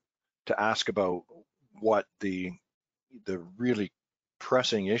you were to ask about what the really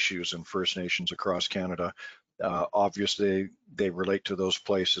pressing issues in First Nations across Canada, obviously they relate to those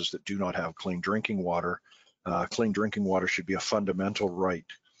places that do not have clean drinking water. Clean drinking water should be a fundamental right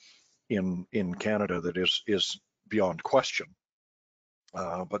in Canada that is beyond question.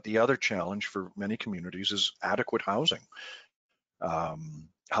 But the other challenge for many communities is adequate housing.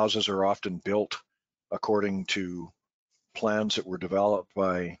 Houses are often built according to plans that were developed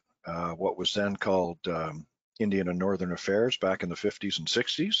by what was then called Indian and Northern Affairs back in the 50s and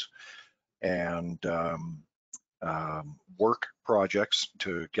 60s, and work projects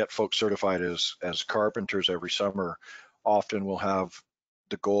to get folks certified as carpenters every summer often will have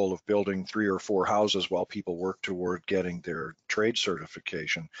the goal of building 3 or 4 houses while people work toward getting their trade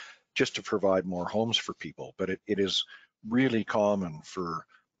certification, just to provide more homes for people. But it is really common for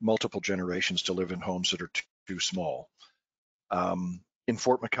multiple generations to live in homes that are too small. In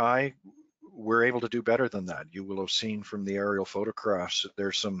Fort McKay, we're able to do better than that. You will have seen from the aerial photographs that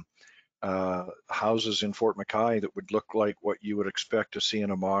there's some houses in Fort McKay that would look like what you would expect to see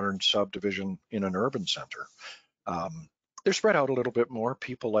in a modern subdivision in an urban center. They're spread out a little bit more.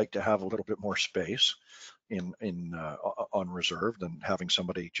 People like to have a little bit more space on reserve than having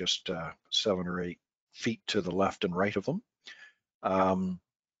somebody just 7 or 8 feet to the left and right of them.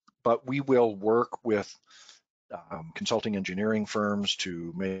 But we will work with consulting engineering firms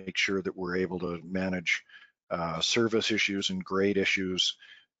to make sure that we're able to manage service issues and grade issues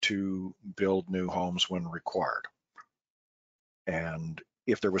to build new homes when required. And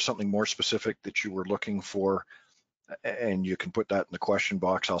if there was something more specific that you were looking for, and you can put that in the question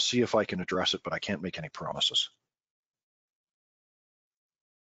box, I'll see if I can address it, but I can't make any promises.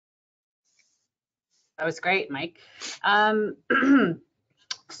 That was great, Mike.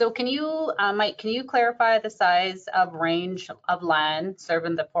 So can you, Mike, can you clarify the size of range of land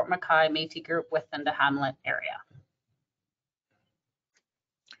serving the Fort McKay Métis group within the Hamlet area?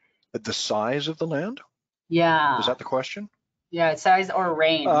 The size of the land? Yeah. Is that the question? Yeah, size or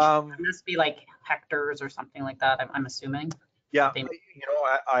range. It must be like hectares or something like that, I'm assuming. Yeah, you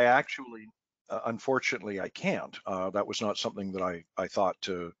know, I actually, unfortunately, I can't. That was not something that I thought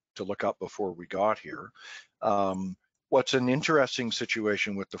to look up before we got here. What's an interesting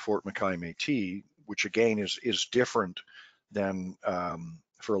situation with the Fort McKay Métis, which again is different than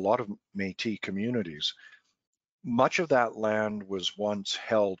for a lot of Métis communities. Much of that land was once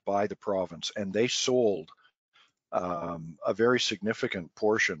held by the province, and they sold a very significant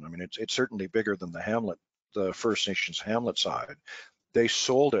portion. I mean, it's certainly bigger than the First Nations Hamlet side. They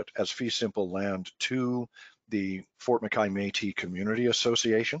sold it as fee simple land to the Fort McKay Métis Community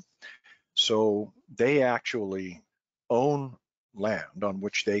Association. So they actually own land on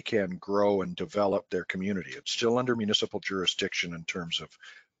which they can grow and develop their community. It's still under municipal jurisdiction in terms of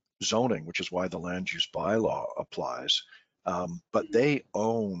zoning, which is why the land use bylaw applies. But they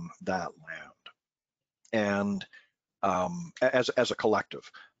own that land. And as a collective,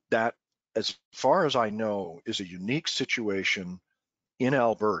 that, as far as I know, is a unique situation in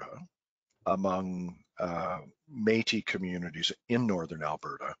Alberta among Métis communities in northern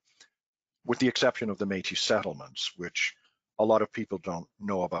Alberta, with the exception of the Métis settlements, which a lot of people don't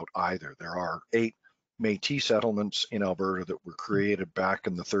know about either. There are 8 Métis settlements in Alberta that were created back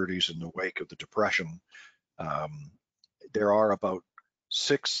in the 30s in the wake of the Depression. There are about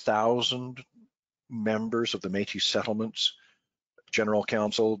 6,000 members of the Métis Settlements General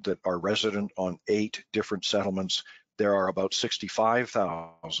Council that are resident on 8 different settlements. There are about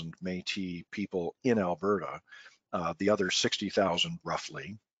 65,000 Métis people in Alberta. The other 60,000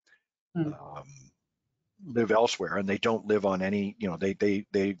 roughly live elsewhere, and they don't live on any, you know,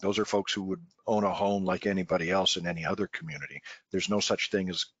 those are folks who would own a home like anybody else in any other community. There's no such thing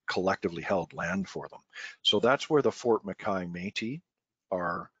as collectively held land for them. So that's where the Fort McKay Métis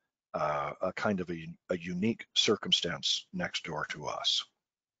are a kind of a unique circumstance next door to us.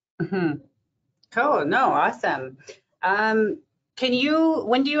 Mm-hmm. Cool. No, awesome. When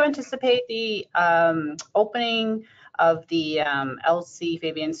do you anticipate the opening of the LC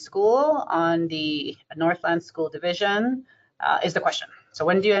Fabian School on the Northland School Division is the question. So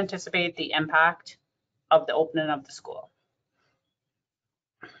when do you anticipate the impact of the opening of the school?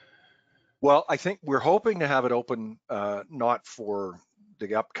 Well, I think we're hoping to have it open not for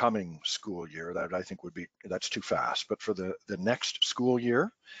the upcoming school year. That I think that's too fast, but for the next school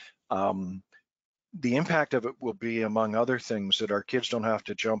year. The impact of it will be, among other things, that our kids don't have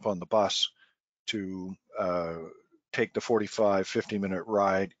to jump on the bus to take the 45, 50-minute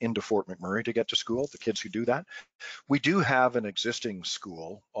ride into Fort McMurray to get to school, the kids who do that. We do have an existing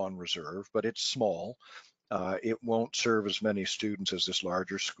school on reserve, but it's small. It won't serve as many students as this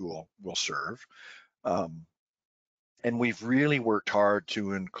larger school will serve. And we've really worked hard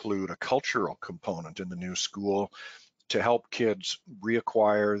to include a cultural component in the new school to help kids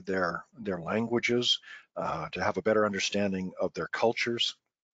reacquire their languages, to have a better understanding of their cultures,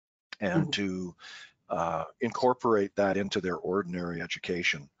 and to incorporate that into their ordinary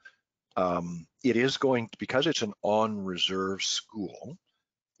education. It is going to, because it's an on-reserve school,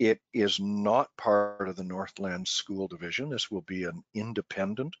 it is not part of the Northland School Division. This will be an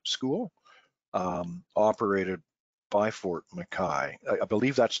independent school operated by Fort McKay. I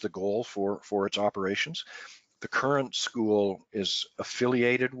believe that's the goal for its operations. The current school is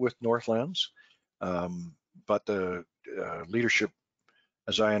affiliated with Northlands, but the leadership,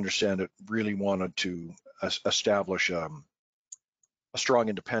 as I understand it, really wanted to establish a strong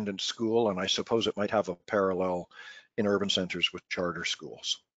independent school, and I suppose it might have a parallel in urban centers with charter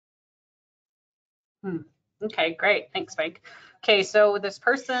schools. Okay, great. Thanks, Mike. Okay, so this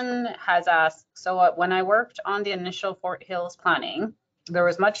person has asked, so when I worked on the initial Fort Hills planning, there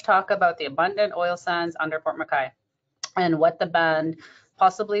was much talk about the abundant oil sands under Fort McKay and what the band,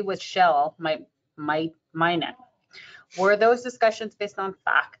 possibly with Shell, might mine it. Were those discussions based on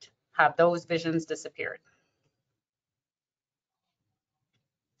fact? Have those visions disappeared?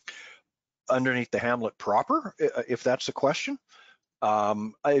 Underneath the hamlet proper, if that's the question.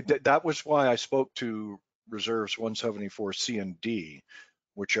 That was why I spoke to reserves 174C and D,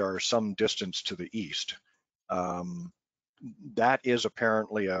 which are some distance to the east. That is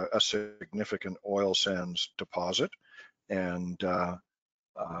apparently a significant oil sands deposit, and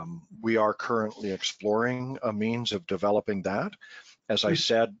we are currently exploring a means of developing that. As I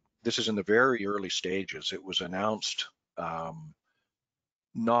said, this is in the very early stages. It was announced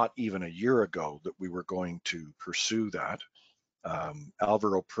not even a year ago that we were going to pursue that.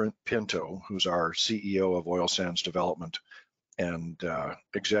 Alvaro Pinto, who's our CEO of Oil Sands Development and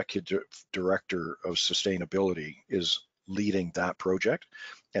Executive Director of Sustainability, is leading that project.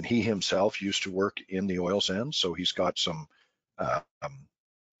 And he himself used to work in the oil sands, so he's got some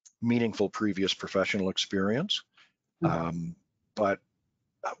meaningful previous professional experience. But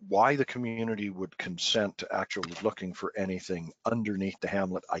why the community would consent to actually looking for anything underneath the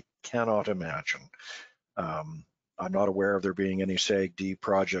hamlet, I cannot imagine. I'm not aware of there being any SAGD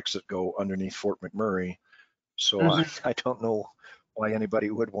projects that go underneath Fort McMurray, so I don't know why anybody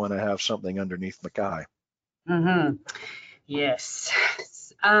would want to have something underneath McKay. Yes.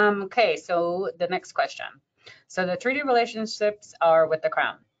 Okay, so the next question. So the treaty relationships are with the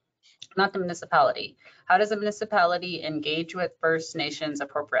Crown, not the municipality. How does the municipality engage with First Nations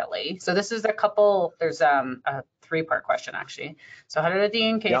appropriately? So this is there's a three-part question actually. So how do they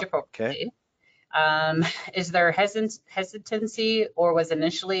engage appropriately? Okay. Is there hesitancy, or was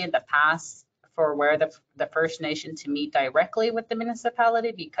initially in the past for where the First Nation to meet directly with the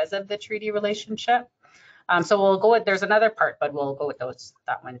municipality because of the treaty relationship? So we'll go with, there's another part, but we'll go with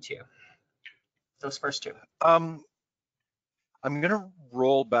that one too. Those first two. I'm going to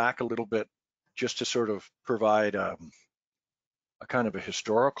roll back a little bit just to sort of provide a kind of a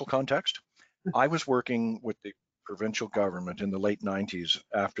historical context. I was working with the provincial government in the late 90s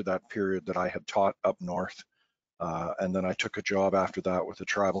after that period that I had taught up north. And then I took a job after that with the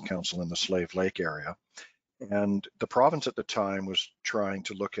tribal council in the Slave Lake area. And the province at the time was trying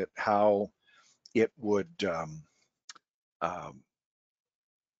to look at how it would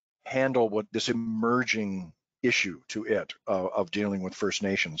handle what this emerging issue to it of dealing with First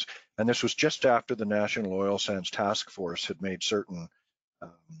Nations. And this was just after the National Oil Sands Task Force had made certain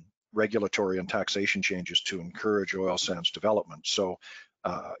regulatory and taxation changes to encourage oil sands development. So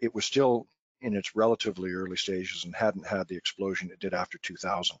it was still in its relatively early stages and hadn't had the explosion it did after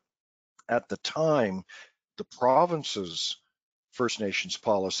 2000. At the time, the province's First Nations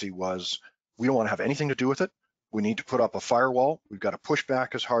policy was, we don't want to have anything to do with it. We need to put up a firewall. We've got to push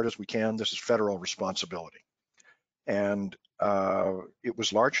back as hard as we can. This is federal responsibility. And it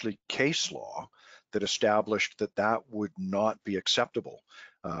was largely case law that established that that would not be acceptable.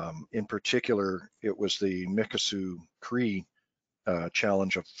 In particular, it was the Mikisew Cree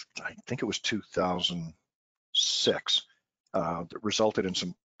challenge of, I think it was 2006, that resulted in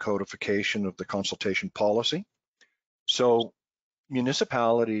some codification of the consultation policy. So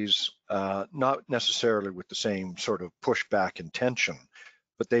municipalities, not necessarily with the same sort of pushback intention,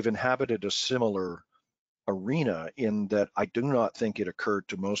 but they've inhabited a similar arena in that I do not think it occurred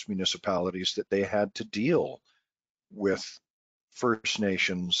to most municipalities that they had to deal with First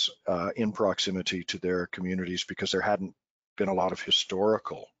Nations in proximity to their communities because there hadn't been a lot of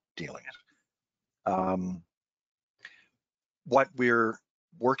historical dealings. What we're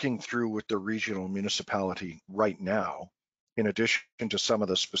working through with the regional municipality right now, in addition to some of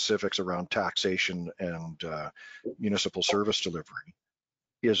the specifics around taxation and municipal service delivery,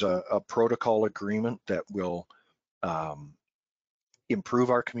 is a protocol agreement that will improve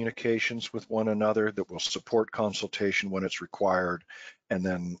our communications with one another, that will support consultation when it's required, and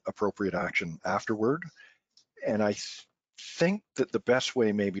then appropriate action afterward. And I think that the best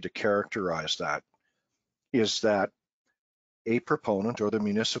way maybe to characterize that is that a proponent or the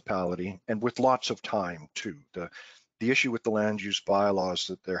municipality, and with lots of time too, the issue with the land use bylaws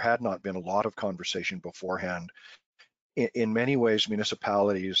that there had not been a lot of conversation beforehand. In many ways,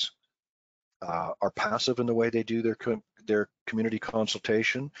 municipalities are passive in the way they do their community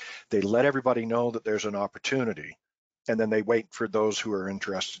consultation. They let everybody know that there's an opportunity, and then they wait for those who are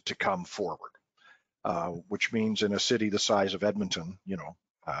interested to come forward, which means in a city the size of Edmonton,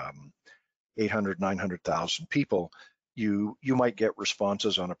 800, 900,000 people, you might get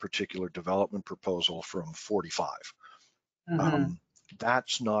responses on a particular development proposal from 45.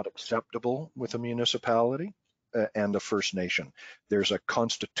 That's not acceptable with a municipality and a First Nation. There's a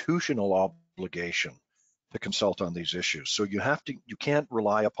constitutional obligation to consult on these issues. So you can't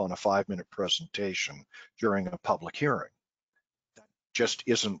rely upon a 5-minute presentation during a public hearing. That just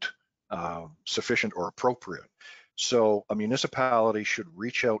isn't sufficient or appropriate. So a municipality should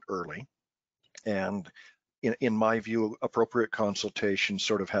reach out early, and in my view, appropriate consultation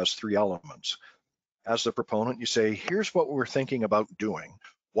sort of has 3 elements. As the proponent, you say, here's what we're thinking about doing.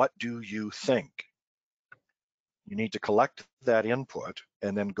 What do you think? You need to collect that input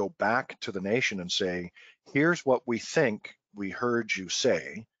and then go back to the nation and say, here's what we think we heard you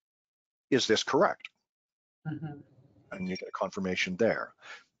say. Is this correct? And you get a confirmation there.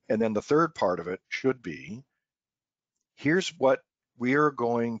 And then the third part of it should be, here's what we are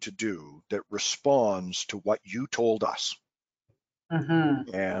going to do that responds to what you told us.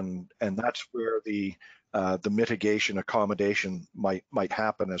 And that's where the mitigation accommodation might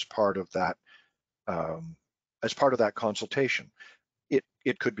happen as part of that consultation.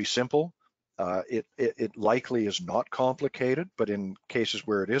 It could be simple. It likely is not complicated, but in cases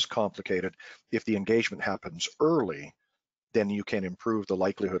where it is complicated, if the engagement happens early, then you can improve the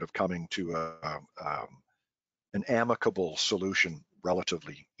likelihood of coming to an amicable solution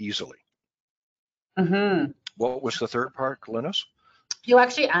relatively easily. What was the third part, Glynis? You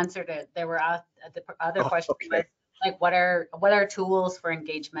actually answered it. There were the other question was like, what are tools for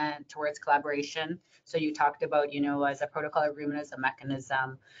engagement towards collaboration? So you talked about, as a protocol agreement, as a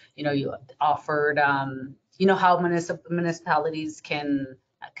mechanism, you offered, how municipalities can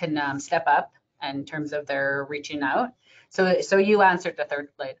step up in terms of their reaching out. So you answered the third,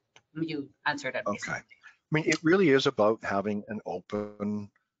 you answered it. Basically. Okay. I mean, it really is about having an open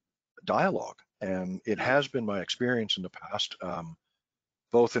dialogue, and it has been my experience in the past,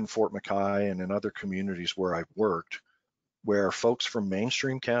 both in Fort McKay and in other communities where I've worked, where folks from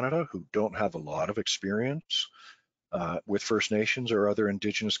mainstream Canada who don't have a lot of experience with First Nations or other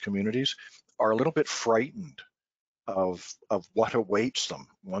Indigenous communities are a little bit frightened of what awaits them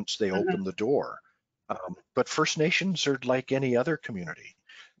once they open the door. But First Nations are like any other community.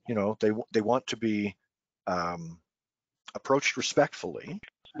 They want to be approached respectfully.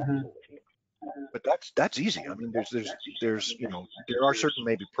 But that's easy. I mean, there's there are certain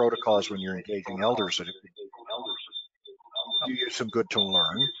maybe protocols when you're engaging elders that do you some good to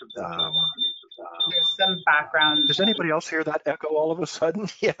learn. There's some background. Does anybody else hear that echo all of a sudden?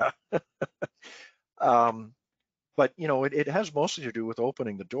 Yeah. But it has mostly to do with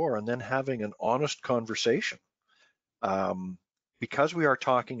opening the door and then having an honest conversation. Because we are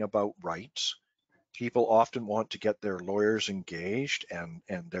talking about rights, people often want to get their lawyers engaged, and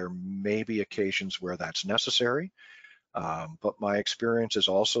there may be occasions where that's necessary. But my experience is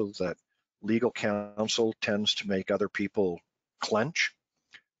also that legal counsel tends to make other people clench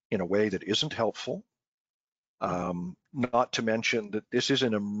in a way that isn't helpful. Not to mention that this is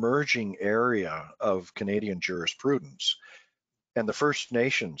an emerging area of Canadian jurisprudence. And the First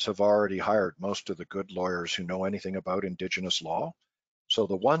Nations have already hired most of the good lawyers who know anything about Indigenous law. So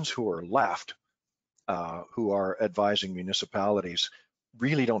the ones who are left, who are advising municipalities,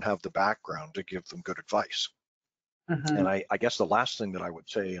 really don't have the background to give them good advice. And I guess the last thing that I would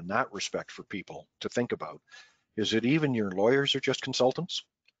say in that respect for people to think about is that even your lawyers are just consultants.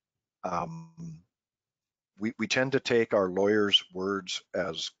 We tend to take our lawyers' words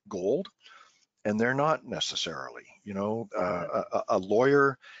as gold, and they're not necessarily. You know, a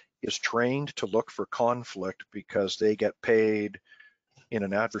lawyer is trained to look for conflict because they get paid in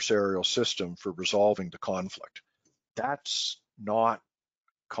an adversarial system for resolving the conflict. That's not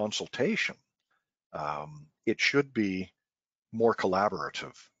consultation. It should be more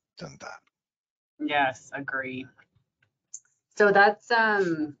collaborative than that. Yes, agree. So that's,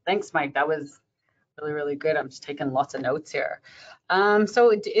 thanks, Mike. That was really, really good. I'm just taking lots of notes here.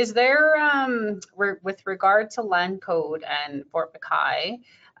 So is there, with regard to land code and Fort McKay,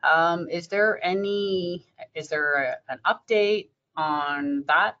 is there an update on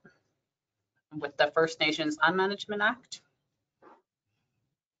that with the First Nations Land Management Act?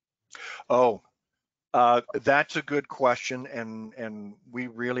 Oh, that's a good question, and we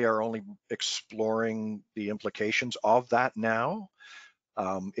really are only exploring the implications of that now.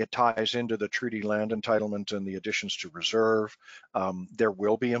 It ties into the treaty land entitlement and the additions to reserve. There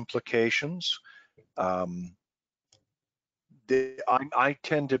will be implications. I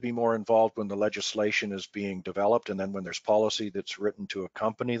tend to be more involved when the legislation is being developed, and then when there's policy that's written to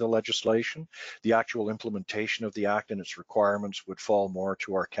accompany the legislation. The actual implementation of the act and its requirements would fall more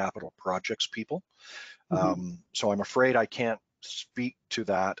to our capital projects people. So I'm afraid I can't speak to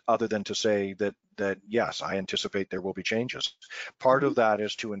that other than to say that yes, I anticipate there will be changes. Part of that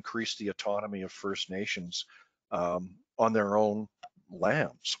is to increase the autonomy of First Nations on their own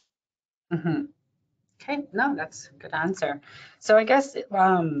lands. Okay, no, that's a good answer. So I guess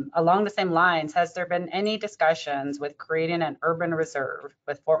along the same lines, has there been any discussions with creating an urban reserve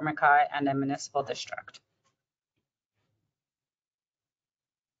with Fort McKay and a municipal district?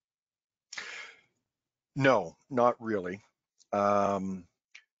 No, not really.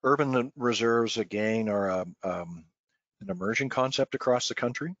 Urban reserves, again, are an emerging concept across the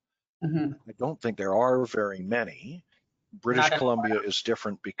country. I don't think there are very many. British Columbia is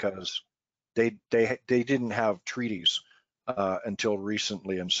different because they didn't have treaties until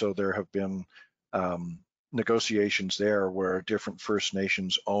recently, and so there have been negotiations there where different First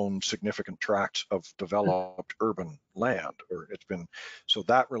Nations own significant tracts of developed urban land, or it's been, so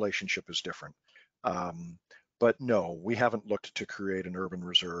that relationship is different. But no, we haven't looked to create an urban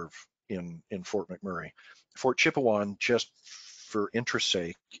reserve in Fort McMurray. Fort Chipewyan, just for interest's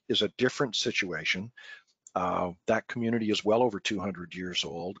sake, is a different situation. That community is well over 200 years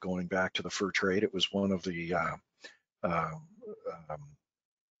old, going back to the fur trade. It was one of the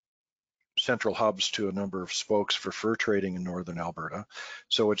central hubs to a number of spokes for fur trading in northern Alberta.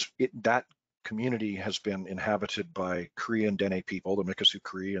 So that community has been inhabited by Cree and Dene people, the Mikisew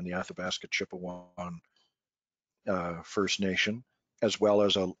Cree and the Athabasca Chipewyan First Nation, as well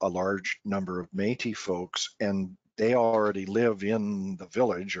as a large number of Métis folks, and they already live in the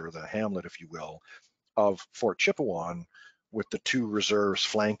village, or the hamlet, if you will, of Fort Chipewyan, with the two reserves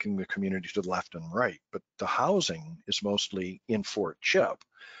flanking the community to the left and right. But the housing is mostly in Fort Chip.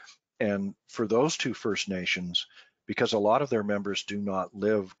 And for those two First Nations, because a lot of their members do not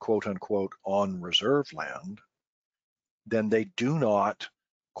live, quote unquote, on reserve land, then they do not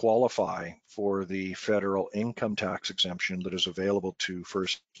qualify for the federal income tax exemption that is available to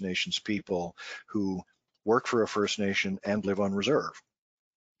First Nations people who work for a First Nation and live on reserve.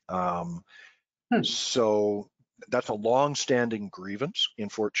 So that's a long-standing grievance in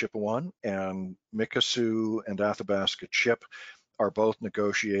Fort Chipewyan, and Mikisew and Athabasca Chip are both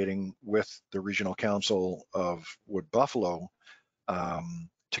negotiating with the Regional Council of Wood Buffalo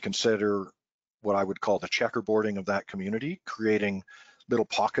to consider what I would call the checkerboarding of that community, creating little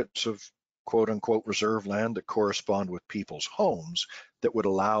pockets of quote unquote reserve land that correspond with people's homes that would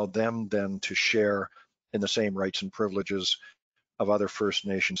allow them then to share in the same rights and privileges of other First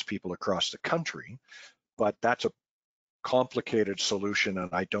Nations people across the country. But that's a complicated solution, and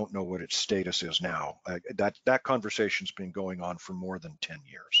I don't know what its status is now. That conversation's been going on for more than 10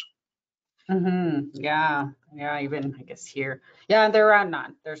 years. Yeah, even I guess here. Yeah, there are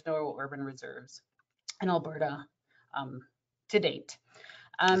none. There's no urban reserves in Alberta to date.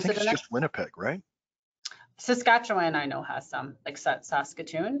 I think it's just Winnipeg, right? Saskatchewan, I know, has some, like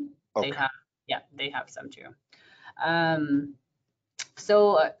Saskatoon. Okay. They have some too.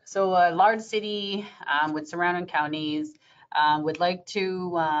 So a large city with surrounding counties would like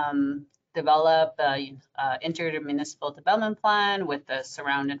to develop a intermunicipal development plan with the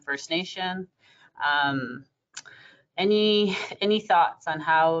surrounding First Nation. Any thoughts on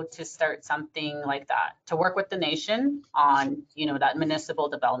how to start something like that, to work with the nation on, that municipal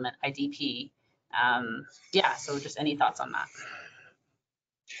development IDP? So just any thoughts on that?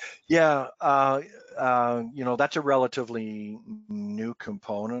 Yeah, that's a relatively new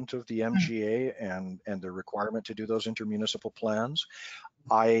component of the MGA and the requirement to do those intermunicipal plans.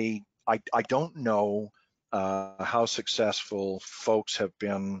 I don't know how successful folks have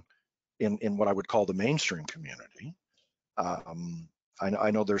been in what I would call the mainstream community.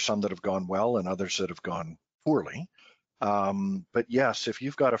 I know there's some that have gone well and others that have gone poorly. But yes, if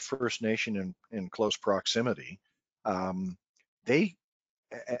you've got a First Nation in close proximity, they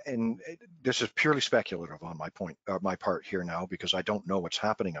and this is purely speculative on my part here now, because I don't know what's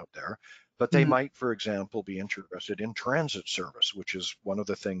happening out there, but they might, for example, be interested in transit service, which is one of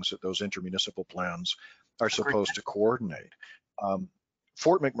the things that those intermunicipal plans are supposed to coordinate.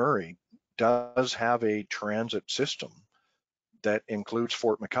 Fort McMurray does have a transit system that includes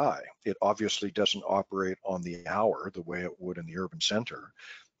Fort McKay. It obviously doesn't operate on the hour the way it would in the urban center,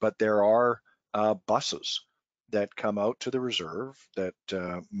 but there are buses that come out to the reserve that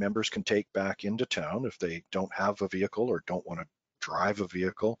members can take back into town if they don't have a vehicle or don't want to drive a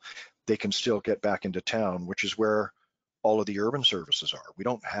vehicle. They can still get back into town, which is where all of the urban services are. We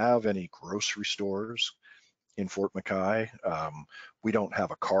don't have any grocery stores in Fort McKay. We don't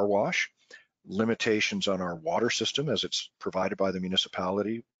have a car wash. Limitations on our water system as it's provided by the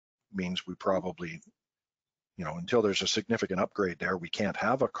municipality means we probably, until there's a significant upgrade there, we can't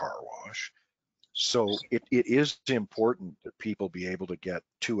have a car wash. So it is important that people be able to get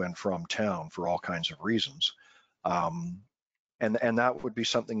to and from town for all kinds of reasons. And that would be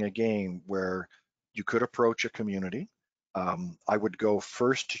something, again, where you could approach a community. I would go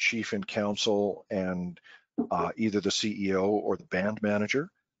first to chief and council and either the CEO or the band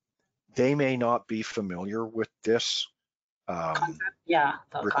manager. They may not be familiar with this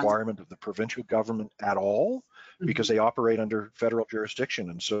requirement of the provincial government at all, because they operate under federal jurisdiction.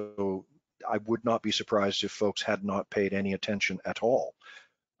 And so I would not be surprised if folks had not paid any attention at all.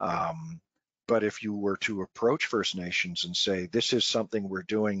 But if you were to approach First Nations and say, this is something we're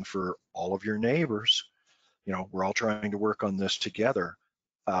doing for all of your neighbors, we're all trying to work on this together,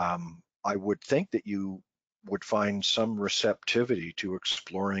 I would think that you would find some receptivity to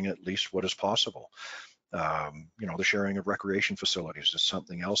exploring at least what is possible. The sharing of recreation facilities is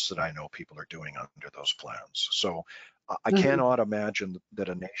something else that I know people are doing under those plans. So I cannot imagine that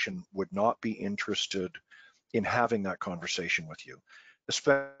a nation would not be interested in having that conversation with you,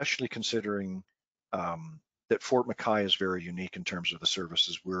 especially considering that Fort McKay is very unique in terms of the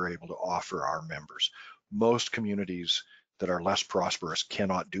services we're able to offer our members. Most communities that are less prosperous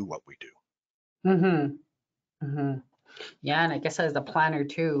cannot do what we do. Yeah, and I guess as a planner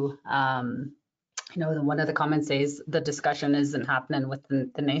too, one of the comments says the discussion isn't happening with the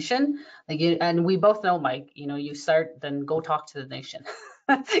nation. And we both know, Mike, you start, then go talk to the nation.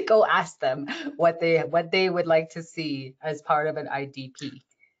 Go ask them what they would like to see as part of an IDP,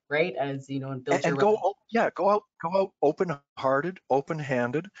 right? As build and go out open-hearted,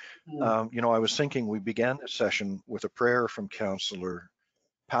 open-handed. I was thinking we began this session with a prayer from Councillor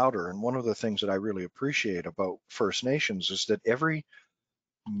Powder, and one of the things that I really appreciate about First Nations is that every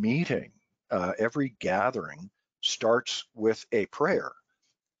meeting, every gathering starts with a prayer.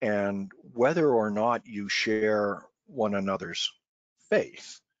 And whether or not you share one another's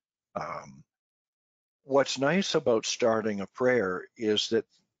faith, what's nice about starting a prayer is that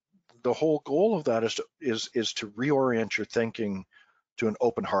the whole goal of that is to reorient your thinking to an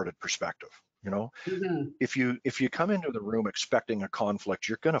open-hearted perspective. If you come into the room expecting a conflict,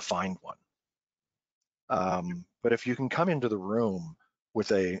 you're going to find one. But if you can come into the room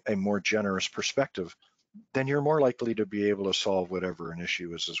with a more generous perspective, then you're more likely to be able to solve whatever an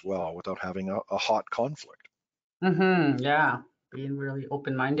issue is as well without having a hot conflict. Yeah, being really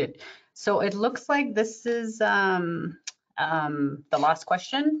open-minded. So it looks like this is the last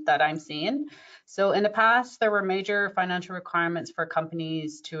question that I'm seeing. So in the past, there were major financial requirements for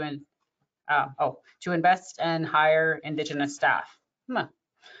companies to invest and hire Indigenous staff.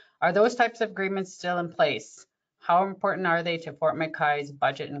 Are those types of agreements still in place? How important are they to Fort McKay's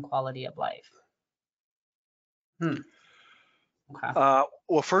budget and quality of life? Okay.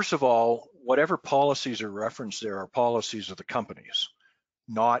 Well, first of all, whatever policies are referenced there are policies of the companies,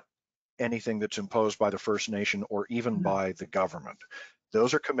 not anything that's imposed by the First Nation or even by the government.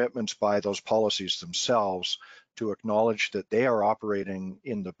 Those are commitments by those policies themselves to acknowledge that they are operating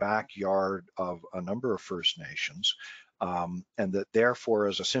in the backyard of a number of First Nations, and that therefore,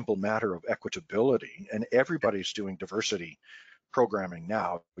 as a simple matter of equitability, and everybody's doing diversity programming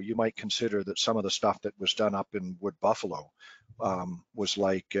now, you might consider that some of the stuff that was done up in Wood Buffalo was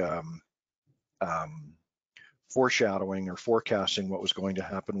like foreshadowing or forecasting what was going to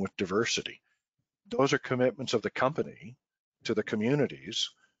happen with diversity. Those are commitments of the company to the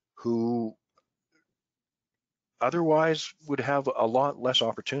communities who otherwise would have a lot less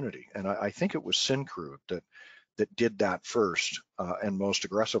opportunity. And I think it was Syncrude that did that first and most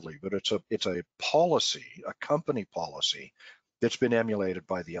aggressively, but it's a policy, a company policy that's been emulated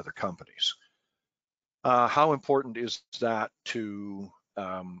by the other companies. How important is that to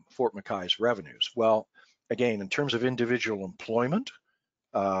Fort McKay's revenues? Well, again, in terms of individual employment,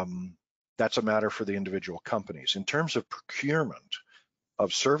 that's a matter for the individual companies. In terms of procurement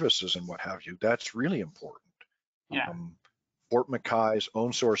of services and what have you, that's really important. Yeah. Fort McKay's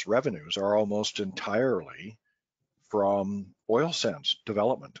own source revenues are almost entirely from oil sands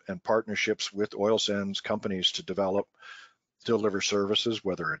development and partnerships with oil sands companies to deliver services,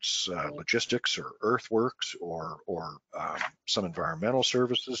 whether it's logistics or earthworks or some environmental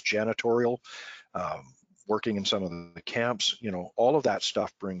services, janitorial, working in some of the camps. You know, all of that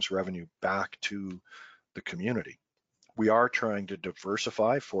stuff brings revenue back to the community. We are trying to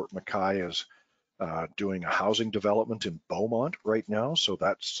diversify. Fort McKay is doing a housing development in Beaumont right now, so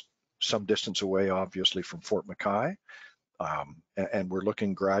that's some distance away, obviously, from Fort McKay. And we're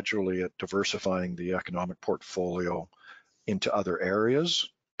looking gradually at diversifying the economic portfolio into other areas.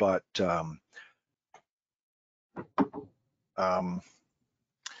 But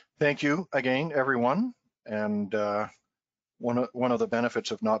thank you again, everyone. And one of the benefits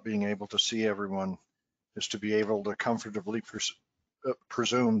of not being able to see everyone is to be able to comfortably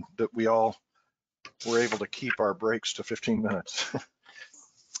presume that we all were able to keep our breaks to 15 minutes.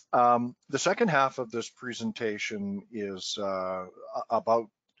 The second half of this presentation is about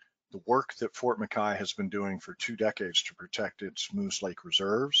the work that Fort McKay has been doing for 2 decades to protect its Moose Lake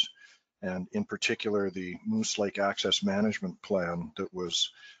reserves, and in particular, the Moose Lake Access Management Plan that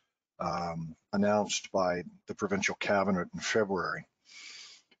was announced by the Provincial Cabinet in February.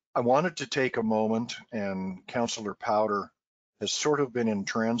 I wanted to take a moment, and Councillor Powder has sort of been in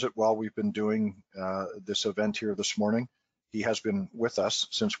transit while we've been doing this event here this morning. He has been with us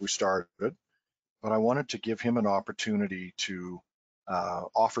since we started, but I wanted to give him an opportunity to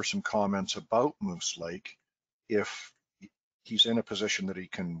offer some comments about Moose Lake if he's in a position that he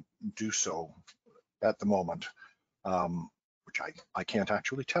can do so at the moment, which I can't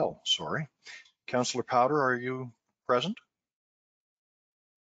actually tell, sorry. Councillor Powder, are you present?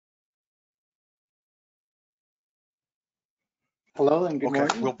 Hello and good Okay,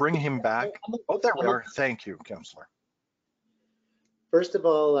 morning. we'll bring him back. Oh, there we are. Thank you, Councillor. First of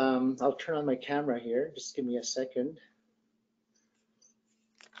all, I'll turn on my camera here. Just give me a second.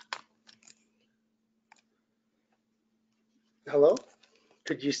 Hello,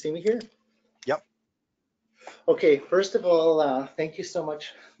 could you see me here? Yep. Okay, first of all, thank you so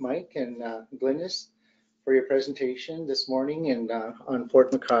much, Mike and Glynis, for your presentation this morning and on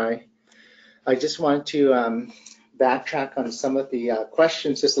Fort McKay. I just want to backtrack on some of the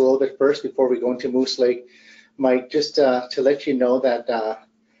questions just a little bit first before we go into Moose Lake. Mike, just to let you know that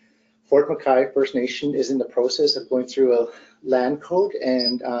Fort McKay First Nation is in the process of going through a land code,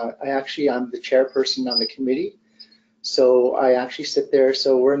 and I'm the chairperson on the committee. So I actually sit there.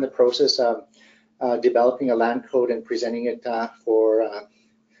 So we're in the process of developing a land code and presenting it for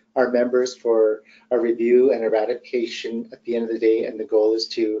our members for a review and a ratification at the end of the day. And the goal is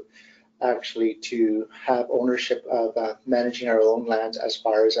to actually to have ownership of managing our own lands, as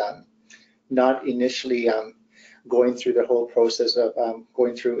far as not initially going through the whole process of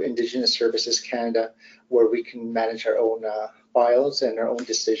going through Indigenous Services Canada, where we can manage our own files and our own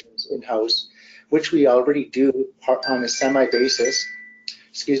decisions in-house, which we already do on a semi-basis.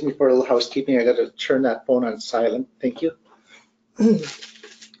 Excuse me for a little housekeeping. I got to turn that phone on silent. Thank you.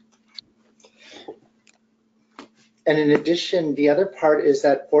 And in addition, the other part is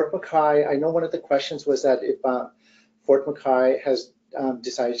that Fort McKay, I know one of the questions was that if Fort McKay has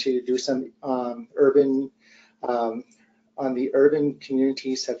decided to do some urban, on the urban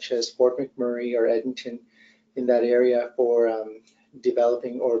communities such as Fort McMurray or Edmonton in that area for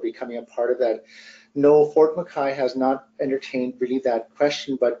developing or becoming a part of that. No, Fort McKay has not entertained really that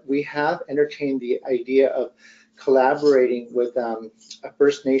question, but we have entertained the idea of collaborating with a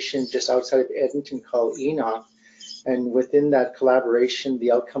First Nation just outside of Edmonton called Enoch. And within that collaboration,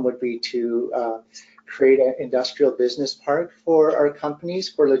 the outcome would be to create an industrial business park for our companies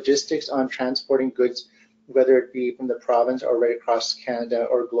for logistics on transporting goods, whether it be from the province or right across Canada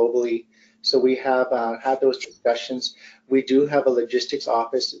or globally. So we have had those discussions. We do have a logistics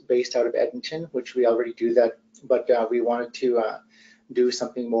office based out of Edmonton, which we already do that, but we wanted to do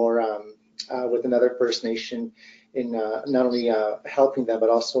something more with another First Nation in not only helping them, but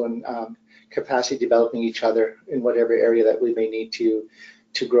also in capacity developing each other in whatever area that we may need to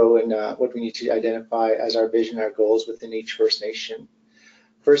grow and what we need to identify as our vision, our goals within each First Nation.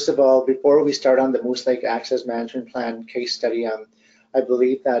 First of all, before we start on the Moose Lake Access Management Plan case study, I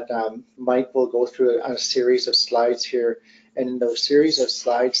believe that Mike will go through a series of slides here, and in those series of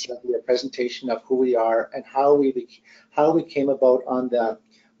slides, there'll be a presentation of who we are and how we came about on the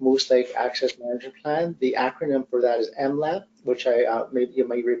Moose Lake Access Management Plan. The acronym for that is MLAP, which maybe you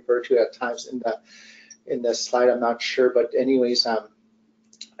may refer to at times in the slide. I'm not sure, but anyways,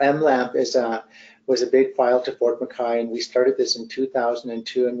 MLAP was a big file to Fort McKay, and we started this in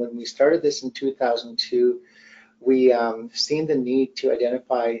 2002. And when we started this in 2002, we seen the need to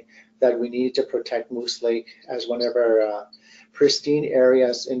identify that we needed to protect Moose Lake as one of our pristine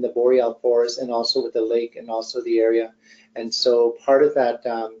areas in the boreal forest, and also with the lake and also the area. And so part of that,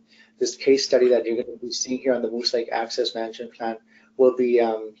 this case study that you're going to be seeing here on the Moose Lake Access Management Plan will be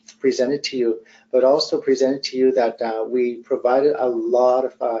presented to you, but also presented to you that we provided a lot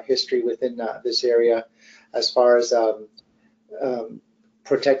of history within this area as far as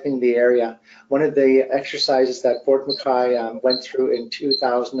protecting the area. One of the exercises that Fort McKay went through in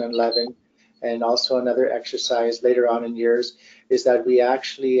 2011, and also another exercise later on in years, is that we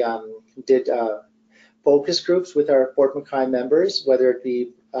actually did focus groups with our Fort McKay members, whether it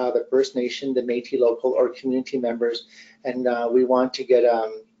be the First Nation, the Métis local, or community members, and we want to get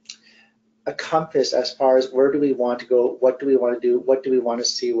a compass as far as where do we want to go, what do we want to do, what do we want to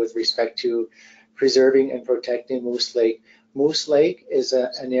see with respect to preserving and protecting Moose Lake. Moose Lake is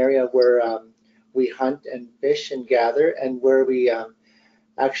an area where we hunt and fish and gather, and where we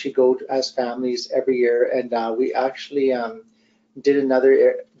actually go as families every year. And we actually did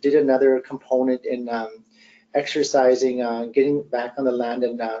another component in exercising, getting back on the land,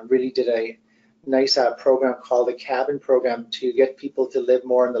 and really did a nice program called the Cabin Program to get people to live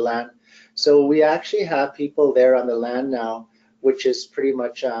more on the land. So we actually have people there on the land now, which is pretty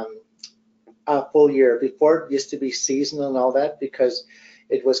much a full year. Before it used to be seasonal and all that, because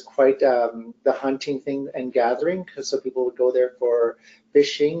it was quite the hunting thing and gathering, because so people would go there for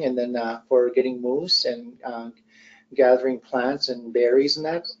fishing, and then for getting moose and gathering plants and berries and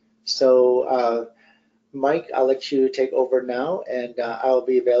that. So Mike, I'll let you take over now, and I'll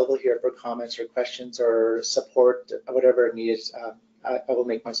be available here for comments or questions or support, whatever needed. I will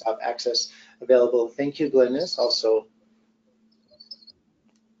make myself access available. Thank you, Glynis, also.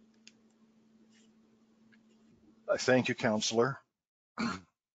 Thank you, Councillor.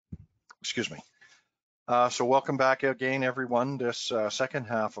 Excuse me. So welcome back again, everyone. This second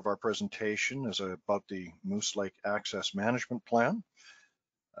half of our presentation is about the Moose Lake Access Management Plan,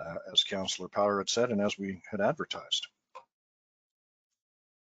 as Councillor Power had said, and as we had advertised.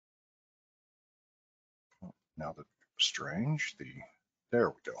 Now the strange, there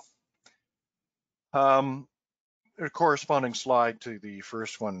we go. A corresponding slide to the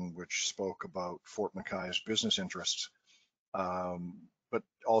first one, which spoke about Fort McKay's business interests, but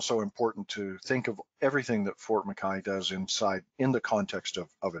also important to think of everything that Fort McKay does in the context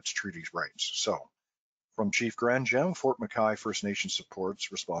of its treaties rights. So from Chief Grand Gem, Fort McKay First Nation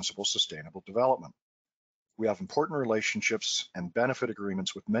supports responsible, sustainable development. We have important relationships and benefit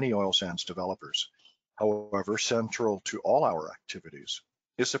agreements with many oil sands developers. However, central to all our activities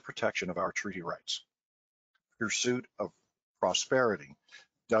is the protection of our treaty rights. Pursuit of prosperity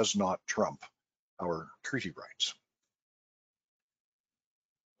does not trump our treaty rights.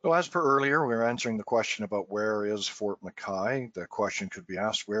 So as per earlier, we were answering the question about where is Fort McKay. The question could be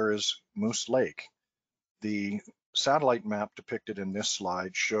asked, where is Moose Lake? The satellite map depicted in this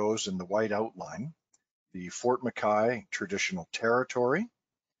slide shows in the white outline the Fort McKay traditional territory.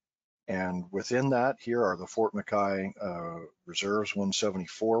 And within that, here are the Fort McKay reserves,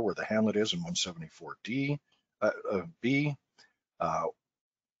 174, where the hamlet is, and 174D. B,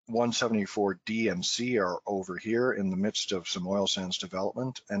 174D and C are over here in the midst of some oil sands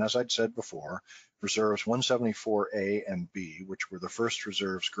development. And as I'd said before, reserves 174A and B, which were the first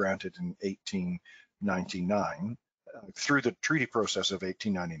reserves granted in 1899, through the treaty process of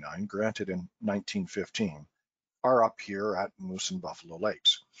 1899, granted in 1915, are up here at Moose and Buffalo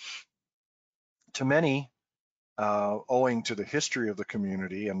Lakes. To many, owing to the history of the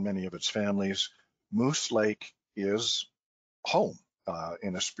community and many of its families, Moose Lake is home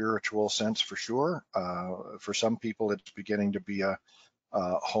in a spiritual sense, for sure. For some people, it's beginning to be a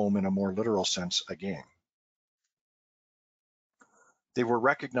home in a more literal sense again. They were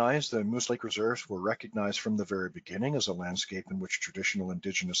recognized, the Moose Lake Reserves were recognized from the very beginning as a landscape in which traditional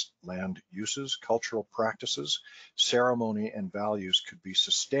Indigenous land uses, cultural practices, ceremony, and values could be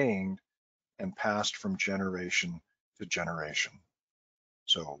sustained and passed from generation to generation.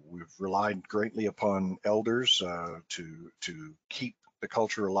 So we've relied greatly upon elders to keep the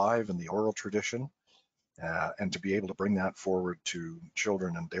culture alive in the oral tradition. and to be able to bring that forward to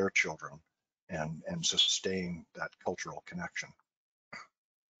children and their children and sustain that cultural connection.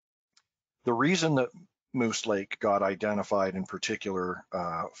 The reason that Moose Lake got identified in particular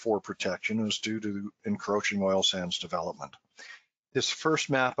for protection was due to encroaching oil sands development. This first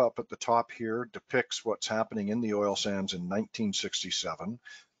map up at the top here depicts what's happening in the oil sands in 1967,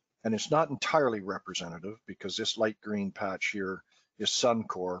 and it's not entirely representative because this light green patch here is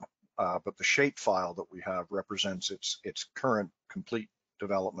Suncor, but the shape file that we have represents its current complete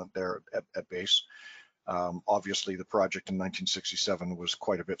development there at base. Obviously, the project in 1967 was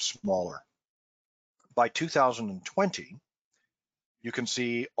quite a bit smaller. By 2020, you can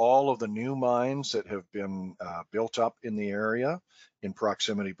see all of the new mines that have been built up in the area in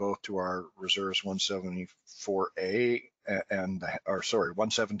proximity both to our reserves 174A and,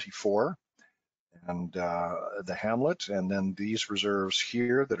 174 and the hamlet, and then these reserves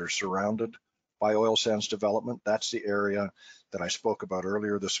here that are surrounded by oil sands development. That's the area that I spoke about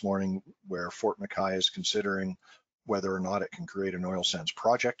earlier this morning where Fort McKay is considering whether or not it can create an oil sands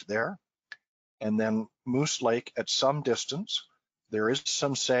project there. And then Moose Lake at some distance, there is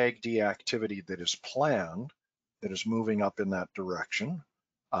some SAGD activity that is planned that is moving up in that direction.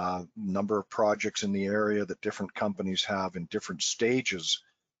 Number of projects in the area that different companies have in different stages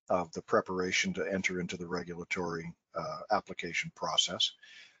of the preparation to enter into the regulatory application process.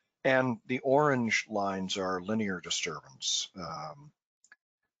 And the orange lines are linear disturbance,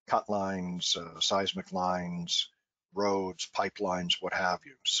 cut lines, seismic lines, roads, pipelines, what have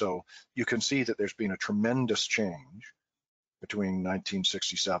you. So you can see that there's been a tremendous change between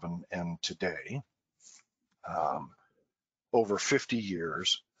 1967 and today, over 50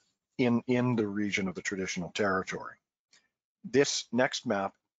 years in the region of the traditional territory. This next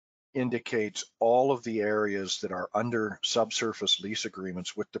map indicates all of the areas that are under subsurface lease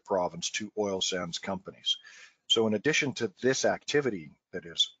agreements with the province to oil sands companies. So in addition to this activity that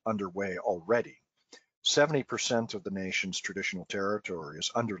is underway already, 70% of the nation's traditional territory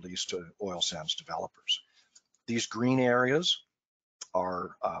is under lease to oil sands developers. These green areas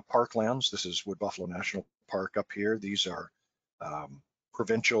are parklands. This is Wood Buffalo National Park up here. These are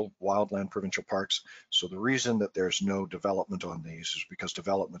provincial wildland provincial parks. So the reason that there's no development on these is because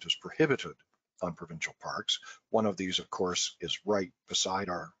development is prohibited on provincial parks. One of these, of course, is right beside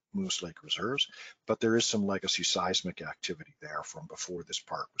our Moose Lake reserves, but there is some legacy seismic activity there from before this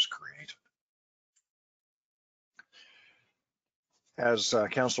park was created. As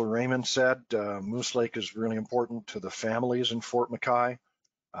Councillor Raymond said, Moose Lake is really important to the families in Fort McKay.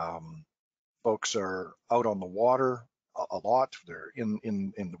 Folks are out on the water a lot. They're in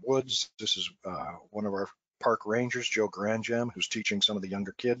the woods. This is one of our park rangers, Joe Granjam, who's teaching some of the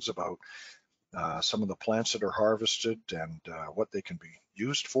younger kids about some of the plants that are harvested and what they can be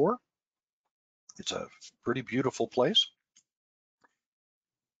used for. It's a pretty beautiful place.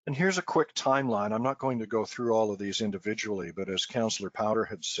 And here's a quick timeline. I'm not going to go through all of these individually, but as Councillor Powder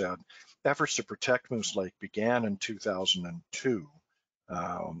had said, efforts to protect Moose Lake began in 2002,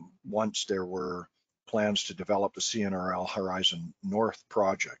 once there were plans to develop the CNRL Horizon North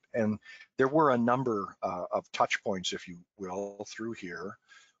project. And there were a number of touch points, if you will, through here,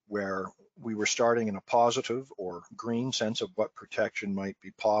 where we were starting in a positive or green sense of what protection might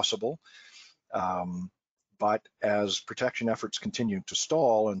be possible. But as protection efforts continued to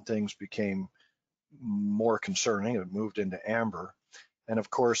stall and things became more concerning, it moved into amber. And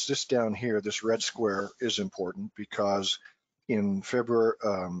of course, this down here, this red square is important because in February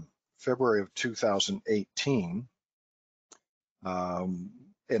of 2018, an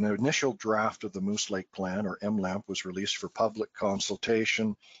initial draft of the Moose Lake Plan, or MLAMP, was released for public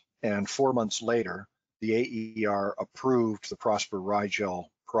consultation. And 4 months later, the AER approved the Prosper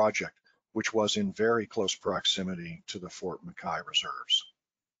Rigel project, which was in very close proximity to the Fort McKay reserves.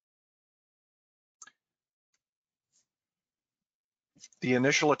 The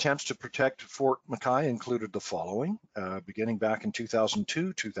initial attempts to protect Fort McKay included the following. Beginning back in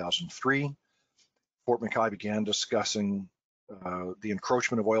 2002, 2003, Fort McKay began discussing the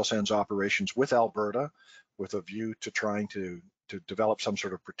encroachment of oil sands operations with Alberta with a view to trying to develop some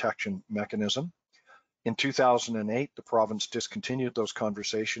sort of protection mechanism. In 2008, the province discontinued those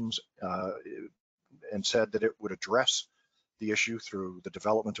conversations and said that it would address the issue through the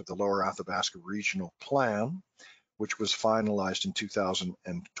development of the Lower Athabasca Regional Plan, which was finalized in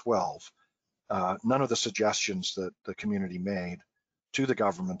 2012. None of the suggestions that the community made to the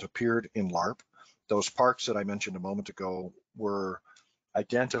government appeared in LARP. Those parks that I mentioned a moment ago were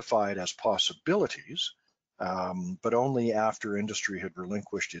identified as possibilities, but only after industry had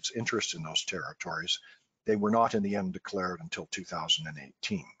relinquished its interest in those territories. They were not in the end declared until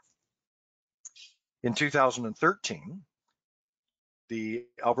 2018. In 2013, the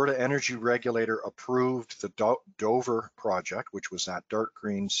Alberta Energy Regulator approved the Dover project, which was that dark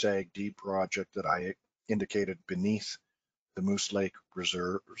green SAGD project that I indicated beneath the Moose Lake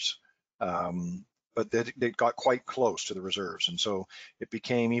reserves. But they got quite close to the reserves. And so it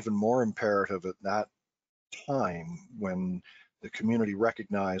became even more imperative at that time when the community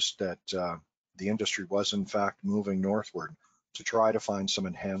recognized that the industry was in fact moving northward to try to find some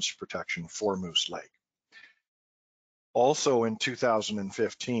enhanced protection for Moose Lake. Also in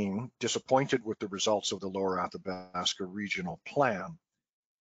 2015, disappointed with the results of the Lower Athabasca Regional Plan,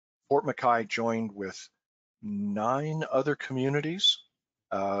 Fort McKay joined with 9 other communities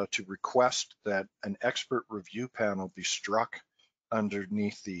to request that an expert review panel be struck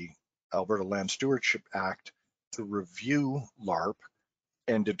underneath the Alberta Land Stewardship Act to review LARP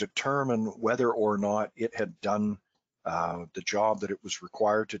and to determine whether or not it had done the job that it was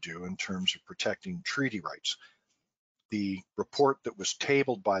required to do in terms of protecting treaty rights. The report that was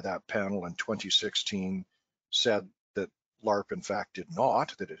tabled by that panel in 2016 said that LARP in fact did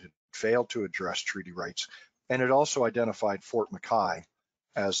not, that it had failed to address treaty rights, and it also identified Fort McKay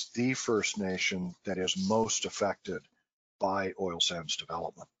as the First Nation that is most affected by oil sands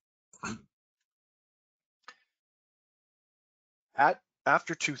development.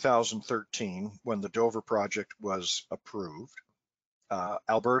 After 2013, when the Dover project was approved,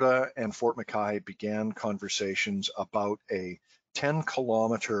 Alberta and Fort McKay began conversations about a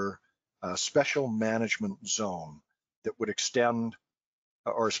 10-kilometer special management zone that would extend,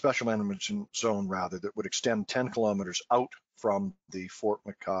 or a special management zone rather, that would extend 10 kilometers out from the Fort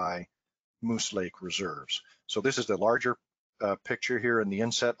McKay Moose Lake reserves. So this is the larger picture here in the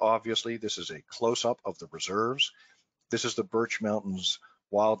inset. Obviously, this is a close-up of the reserves. This is the Birch Mountains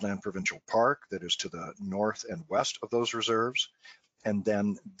Wildland Provincial Park that is to the north and west of those reserves. And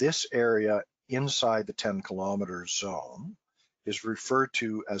then this area inside the 10-kilometer zone is referred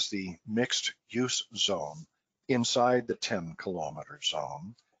to as the mixed use zone inside the 10-kilometer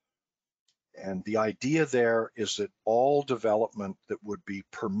zone. And the idea there is that all development that would be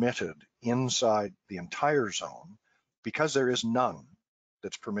permitted inside the entire zone, because there is none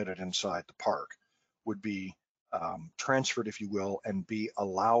that's permitted inside the park, would be transferred, if you will, and be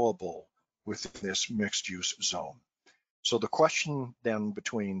allowable within this mixed use zone. So the question then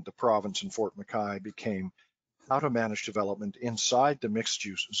between the province and Fort McKay became how to manage development inside the mixed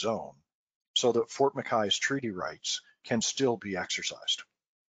use zone so that Fort McKay's treaty rights can still be exercised.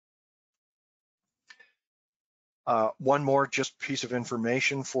 One more just piece of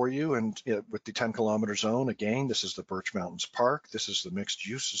information for you, and with the 10-kilometer zone, again, this is the Birch Mountains Park. This is the mixed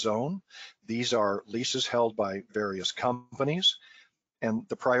use zone. These are leases held by various companies. And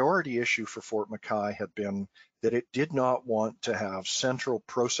the priority issue for Fort McKay had been that it did not want to have central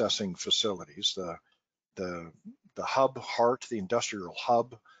processing facilities, the hub heart, the industrial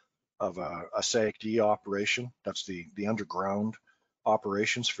hub of a SAGD operation. That's the underground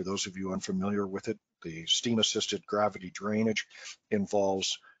operations. For those of you unfamiliar with it, the steam-assisted gravity drainage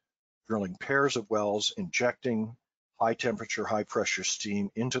involves drilling pairs of wells, injecting high temperature, high pressure steam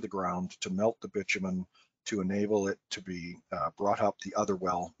into the ground to melt the bitumen to enable it to be brought up the other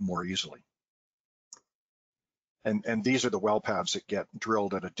well more easily. And these are the well pads that get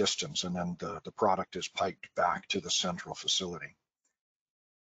drilled at a distance, and then the product is piped back to the central facility.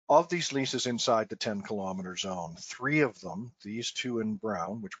 Of these leases inside the 10-kilometer zone, 3 of them, these 2 in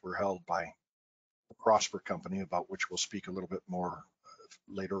brown, which were held by the Prosper Company, about which we'll speak a little bit more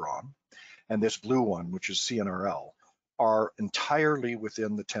later on, and this blue one, which is CNRL, are entirely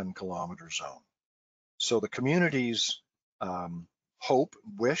within the 10-kilometer zone. So the community's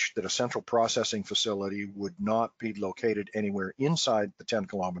wish that a central processing facility would not be located anywhere inside the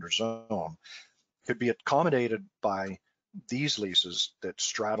 10-kilometer zone could be accommodated by these leases that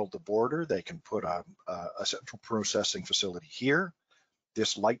straddle the border. They can put a central processing facility here.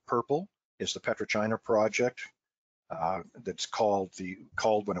 This light purple is the PetroChina project that's called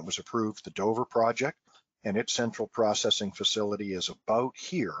when it was approved, the Dover project, and its central processing facility is about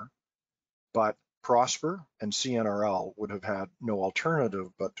here, but Prosper and CNRL would have had no alternative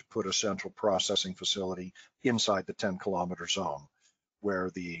but to put a central processing facility inside the 10-kilometer zone,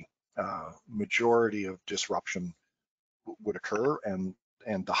 where the majority of disruption would occur and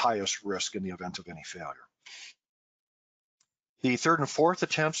the highest risk in the event of any failure. The 3rd and 4th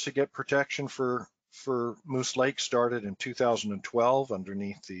attempts to get protection for Moose Lake started in 2012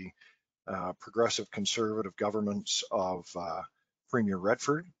 underneath the progressive conservative governments of Premier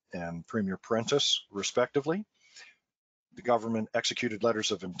Redford and Premier Prentice, respectively. The government executed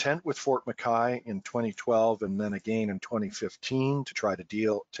letters of intent with Fort McKay in 2012 and then again in 2015 to try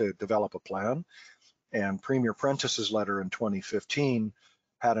to develop a plan. And Premier Prentice's letter in 2015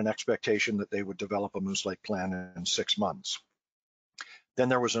 had an expectation that they would develop a Moose Lake plan in 6 months. Then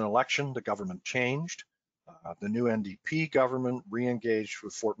there was an election, the government changed. The new NDP government re-engaged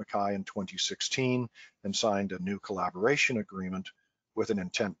with Fort McKay in 2016 and signed a new collaboration agreement with an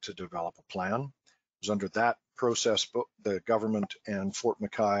intent to develop a plan. It was under that process, the government and Fort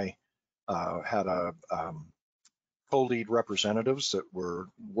McKay had a co-lead representatives that were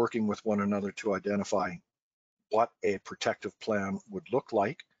working with one another to identify what a protective plan would look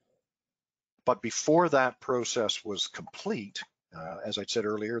like. But before that process was complete, as I said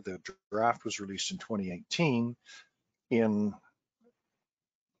earlier, the draft was released in 2018.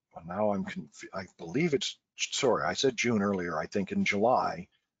 I believe it's, sorry, I said June earlier, I think in July,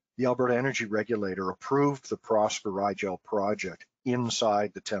 the Alberta Energy Regulator approved the Prosper Rigel project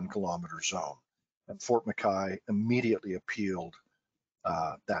inside the 10-kilometer zone. And Fort McKay immediately appealed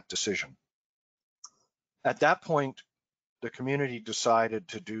that decision. At that point, the community decided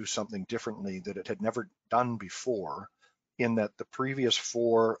to do something differently that it had never done before, in that the previous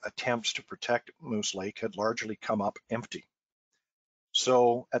 4 attempts to protect Moose Lake had largely come up empty.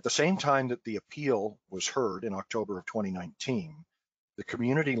 So at the same time that the appeal was heard in October of 2019, the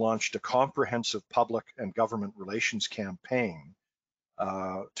community launched a comprehensive public and government relations campaign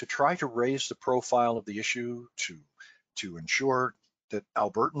to try to raise the profile of the issue, to ensure that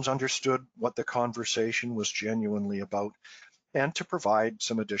Albertans understood what the conversation was genuinely about, and to provide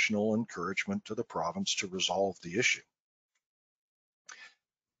some additional encouragement to the province to resolve the issue.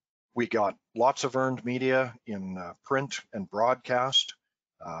 We got lots of earned media in print and broadcast.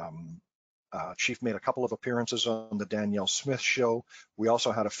 Chief made a couple of appearances on the Danielle Smith show. We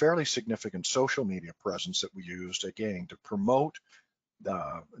also had a fairly significant social media presence that we used, again, to promote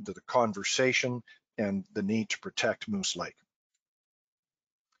the conversation and the need to protect Moose Lake.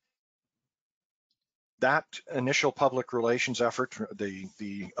 That initial public relations effort,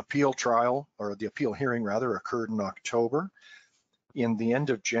 the appeal trial, or the appeal hearing rather, occurred in October. In the end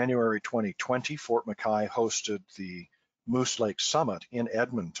of January 2020, Fort McKay hosted the Moose Lake Summit in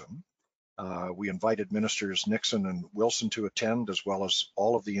Edmonton. We invited Ministers Nixon and Wilson to attend, as well as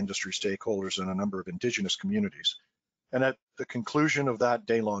all of the industry stakeholders and a number of Indigenous communities. And at the conclusion of that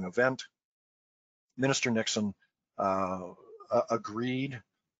day-long event, Minister Nixon agreed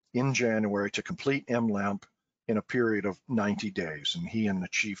in January to complete MLAMP in a period of 90 days. And he and the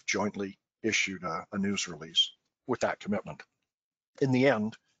chief jointly issued a news release with that commitment. In the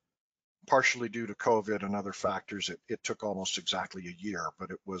end, partially due to COVID and other factors, it took almost exactly a year,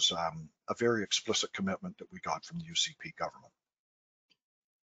 but it was a very explicit commitment that we got from the UCP government.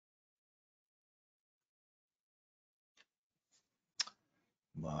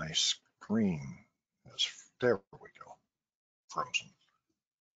 My screen is, there we go, frozen.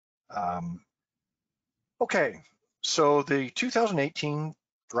 Okay, so the 2018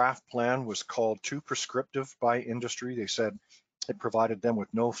 draft plan was called too prescriptive by industry. They said it provided them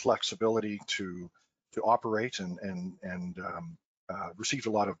with no flexibility to operate, and received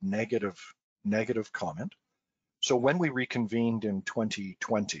a lot of negative comment. So when we reconvened in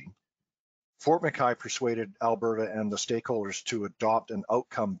 2020, Fort McKay persuaded Alberta and the stakeholders to adopt an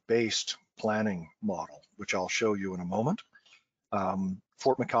outcome-based planning model, which I'll show you in a moment.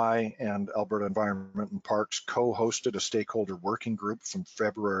 Fort McKay and Alberta Environment and Parks co-hosted a stakeholder working group from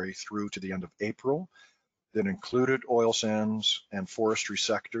February through to the end of April that included oil sands and forestry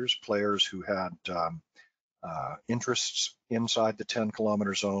sectors, players who had interests inside the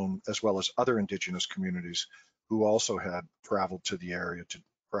 10-kilometer zone, as well as other Indigenous communities who also had traveled to the area to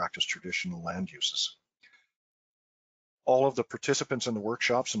practice traditional land uses. All of the participants in the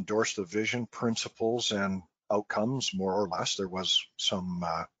workshops endorsed the vision, principles, and outcomes, more or less. There was some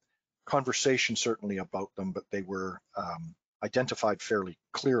conversation certainly about them, but they were identified fairly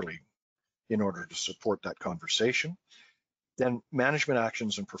clearly in order to support that conversation. Then management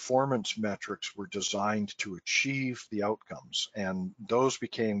actions and performance metrics were designed to achieve the outcomes, and those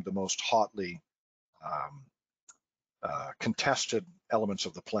became the most hotly contested elements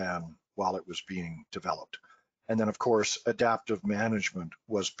of the plan while it was being developed. And then, of course, adaptive management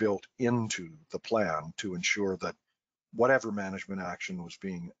was built into the plan to ensure that whatever management action was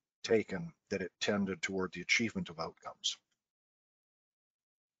being taken, that it tended toward the achievement of outcomes.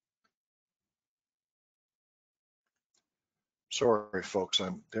 Sorry, folks,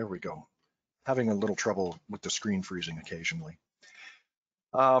 there we go. Having a little trouble with the screen freezing occasionally.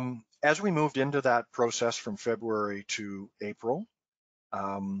 As we moved into that process from February to April,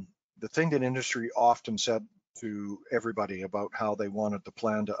 the thing that industry often said to everybody about how they wanted the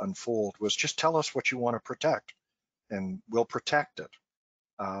plan to unfold was, just tell us what you want to protect and we'll protect it.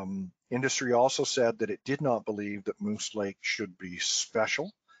 Industry also said that it did not believe that Moose Lake should be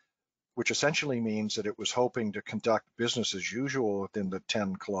special, which essentially means that it was hoping to conduct business as usual within the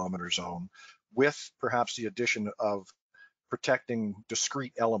 10-kilometer zone, with perhaps the addition of protecting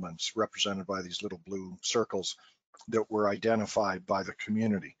discrete elements represented by these little blue circles that were identified by the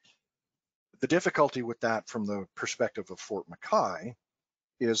community. The difficulty with that from the perspective of Fort McKay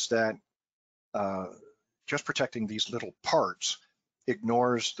is that just protecting these little parts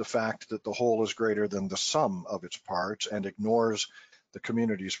ignores the fact that the whole is greater than the sum of its parts and ignores the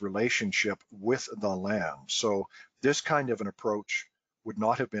community's relationship with the land. So this kind of an approach would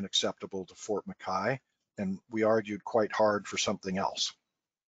not have been acceptable to Fort McKay, and we argued quite hard for something else.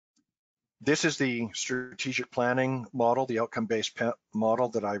 This is the strategic planning model, the outcome-based model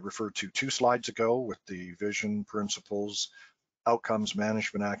that I referred to 2 slides ago, with the vision, principles, outcomes,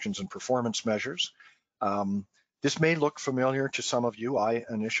 management actions, and performance measures. This may look familiar to some of you. I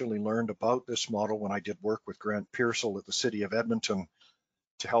initially learned about this model when I did work with Grant Pearsall at the City of Edmonton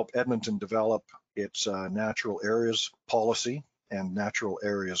to help Edmonton develop its natural areas policy and natural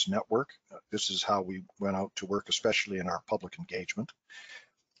areas network. This is how we went out to work, especially in our public engagement.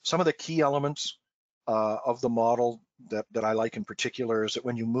 Some of the key elements of the model that I like in particular is that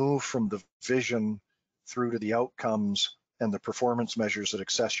when you move from the vision through to the outcomes and the performance measures that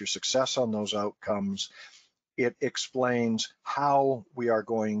assess your success on those outcomes, it explains how we are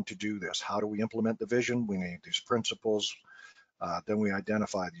going to do this. How do we implement the vision? We need these principles. Then we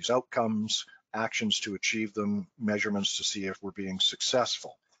identify these outcomes, actions to achieve them, measurements to see if we're being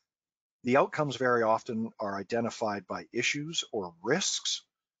successful. The outcomes very often are identified by issues or risks,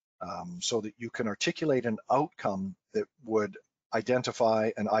 so that you can articulate an outcome that would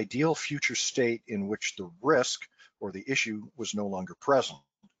identify an ideal future state in which the risk or the issue was no longer present.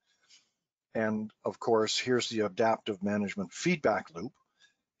 And of course, here's the adaptive management feedback loop.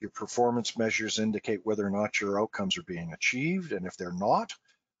 Your performance measures indicate whether or not your outcomes are being achieved, and if they're not,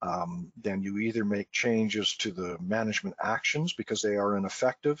 then you either make changes to the management actions because they are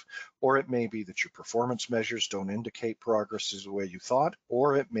ineffective, or it may be that your performance measures don't indicate progress is the way you thought,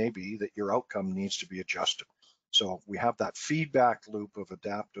 or it may be that your outcome needs to be adjusted. So we have that feedback loop of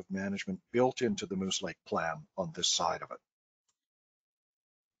adaptive management built into the Moose Lake plan on this side of it.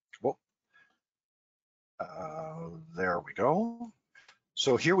 Well, there we go.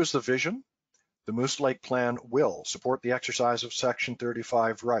 So here was the vision. The Moose Lake Plan will support the exercise of Section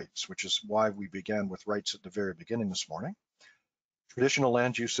 35 rights, which is why we began with rights at the very beginning this morning, traditional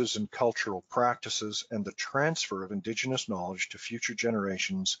land uses and cultural practices, and the transfer of Indigenous knowledge to future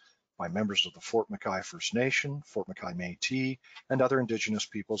generations by members of the Fort McKay First Nation, Fort McKay Métis, and other Indigenous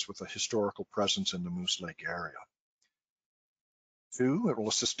peoples with a historical presence in the Moose Lake area. 2, it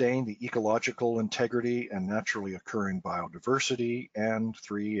will sustain the ecological integrity and naturally occurring biodiversity. And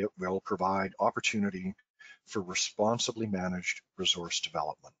 3, it will provide opportunity for responsibly managed resource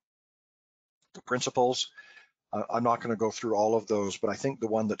development. The principles, I'm not going to go through all of those, but I think the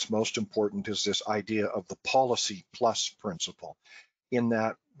one that's most important is this idea of the policy plus principle, in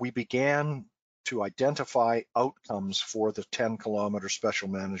that we began to identify outcomes for the 10-kilometer special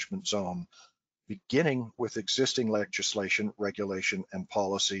management zone, beginning with existing legislation, regulation, and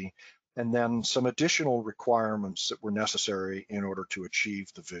policy, and then some additional requirements that were necessary in order to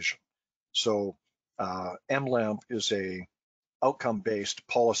achieve the vision. So MLAMP is a outcome-based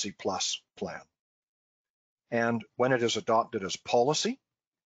policy plus plan. And when it is adopted as policy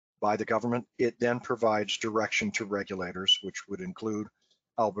by the government, it then provides direction to regulators, which would include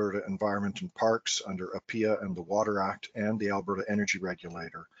Alberta Environment and Parks under APIA and the Water Act, and the Alberta Energy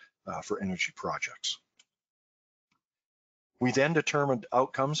Regulator for energy projects. We then determined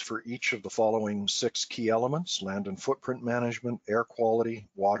outcomes for each of the following 6 key elements: land and footprint management, air quality,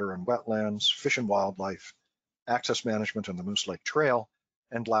 water and wetlands, fish and wildlife, access management and the Moose Lake Trail,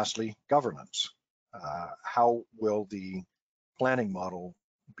 and lastly, governance. How will the planning model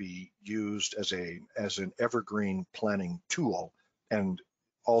be used as an evergreen planning tool, and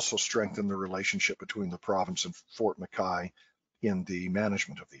also strengthen the relationship between the province and Fort McKay in the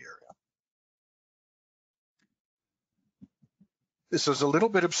management of the area. This is a little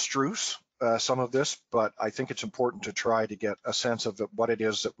bit abstruse, some of this, but I think it's important to try to get a sense of what it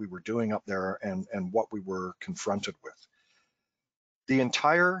is that we were doing up there and what we were confronted with. The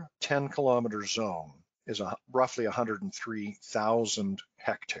entire 10-kilometer zone is roughly 103,000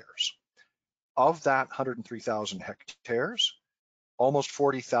 hectares. Of that 103,000 hectares, almost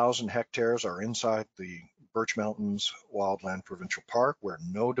 40,000 hectares are inside the Birch Mountains Wildland Provincial Park, where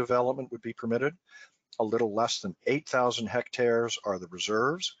no development would be permitted. A little less than 8,000 hectares are the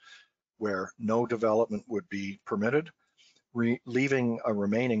reserves, where no development would be permitted. leaving a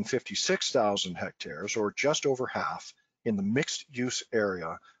remaining 56,000 hectares, or just over half, in the mixed use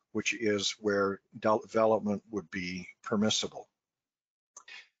area, which is where development would be permissible.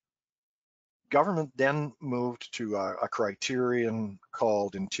 Government then moved to a criterion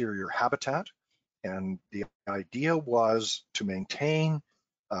called interior habitat, and the idea was to maintain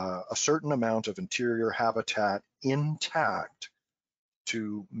a certain amount of interior habitat intact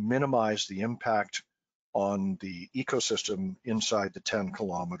to minimize the impact on the ecosystem inside the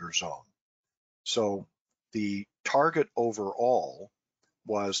 10-kilometer zone. So the target overall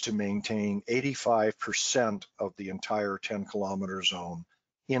was to maintain 85% of the entire 10-kilometer zone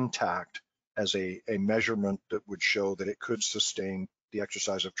intact as a measurement that would show that it could sustain the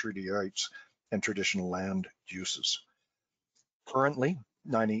exercise of treaty rights and traditional land uses. Currently,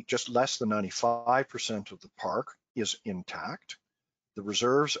 just less than 95% of the park is intact. The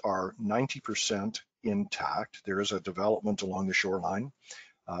reserves are 90% intact. There is a development along the shoreline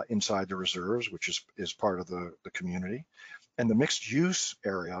inside the reserves, which is part of the community. And the mixed use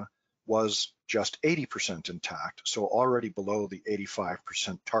area was just 80% intact, so already below the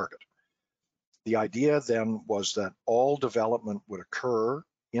 85% target. The idea then was that all development would occur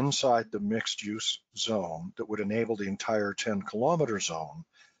inside the mixed use zone that would enable the entire 10-kilometer zone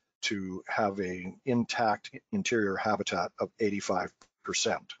to have an intact interior habitat of 85%.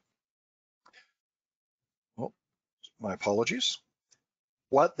 Well, my apologies.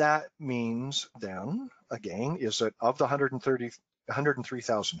 What that means then, again, is that of the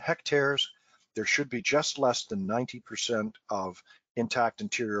 103,000 hectares, there should be just less than 90% of intact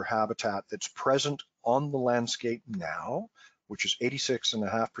interior habitat that's present on the landscape now, which is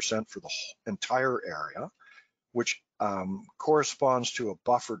 86.5% for the entire area, which corresponds to a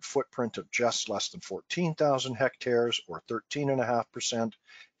buffered footprint of just less than 14,000 hectares, or 13.5%.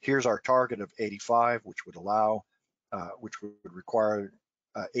 Here's our target of 85, which would allow, which would require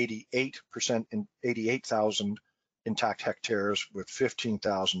 88% in 88,000 intact hectares with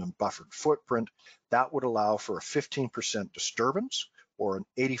 15,000 in buffered footprint. That would allow for a 15% disturbance, or an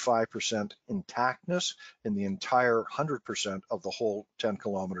 85% intactness in the entire 100% of the whole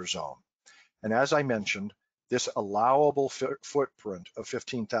 10-kilometer zone. And as I mentioned, this allowable footprint of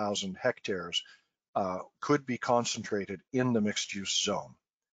 15,000 hectares could be concentrated in the mixed use zone.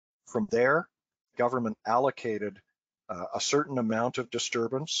 From there, government allocated a certain amount of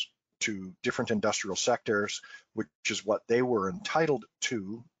disturbance to different industrial sectors, which is what they were entitled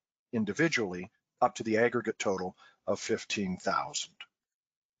to individually, up to the aggregate total of 15,000.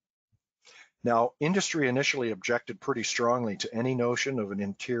 Now, industry initially objected pretty strongly to any notion of an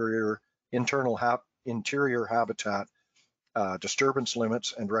interior habitat disturbance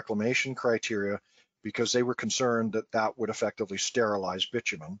limits and reclamation criteria, because they were concerned that that would effectively sterilize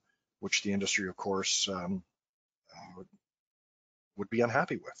bitumen, which the industry, of course, would be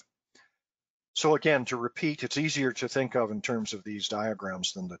unhappy with. So again, to repeat, it's easier to think of in terms of these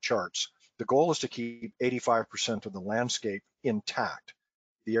diagrams than the charts. The goal is to keep 85% of the landscape intact.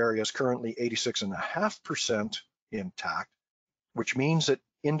 The area is currently 86.5% intact, which means that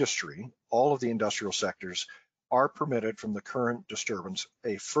industry, all of the industrial sectors, are permitted from the current disturbance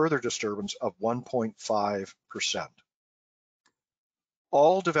a further disturbance of 1.5%.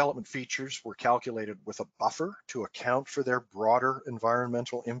 All development features were calculated with a buffer to account for their broader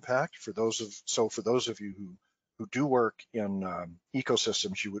environmental impact. For those of you who do work in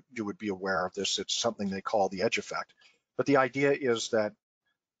ecosystems, you would be aware of this. It's something they call the edge effect. But the idea is that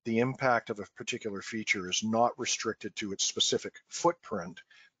the impact of a particular feature is not restricted to its specific footprint,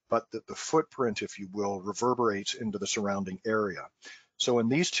 but that the footprint, if you will, reverberates into the surrounding area. So in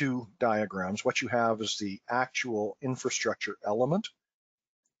these two diagrams, what you have is the actual infrastructure element,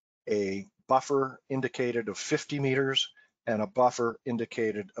 a buffer indicated of 50 meters and a buffer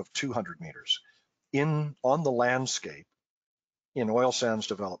indicated of 200 meters. On the landscape, in oil sands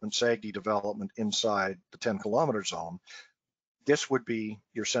development, SAGD development inside the 10-kilometer zone, this would be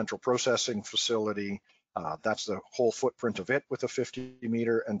your central processing facility. That's the whole footprint of it with a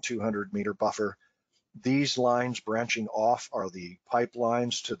 50-meter and 200-meter buffer. These lines branching off are the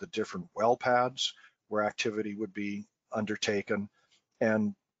pipelines to the different well pads where activity would be undertaken.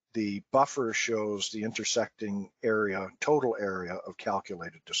 And the buffer shows the intersecting area, total area of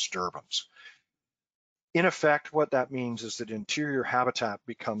calculated disturbance. In effect, what that means is that interior habitat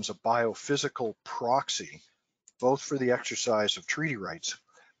becomes a biophysical proxy, both for the exercise of treaty rights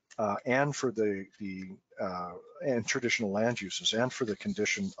and for and traditional land uses, and for the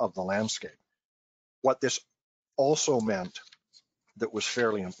condition of the landscape. What this also meant that was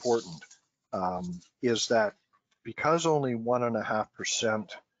fairly important is that because only 1.5%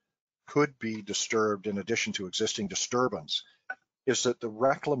 could be disturbed in addition to existing disturbance is that the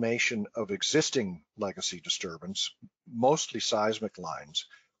reclamation of existing legacy disturbance, mostly seismic lines,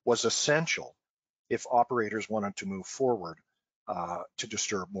 was essential if operators wanted to move forward to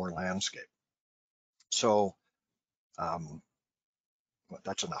disturb more landscape. So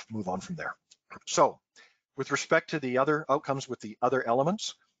that's enough, move on from there. So with respect to the other outcomes with the other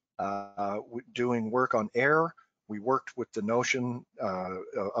elements, doing work on air, we worked with the notion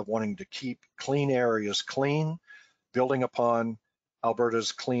of wanting to keep clean areas clean, building upon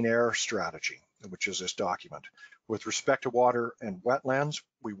Alberta's clean air strategy, which is this document. With respect to water and wetlands,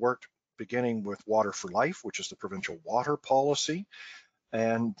 we worked beginning with Water for Life, which is the provincial water policy,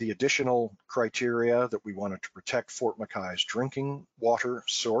 and the additional criteria that we wanted to protect Fort McKay's drinking water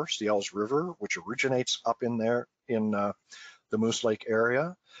source, the Ells River, which originates up in there in the Moose Lake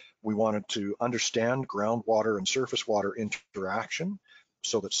area. We wanted to understand groundwater and surface water interaction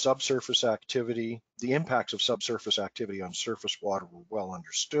so that subsurface activity, the impacts of subsurface activity on surface water were well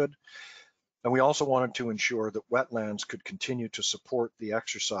understood. And we also wanted to ensure that wetlands could continue to support the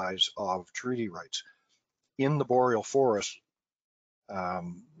exercise of treaty rights. In the boreal forest,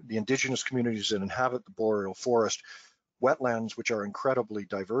 the indigenous communities that inhabit the boreal forest, wetlands, which are incredibly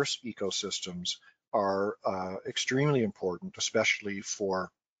diverse ecosystems, are extremely important, especially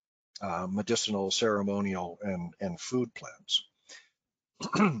for medicinal, ceremonial, and food plants.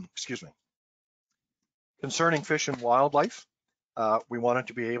 Excuse me. Concerning fish and wildlife, we wanted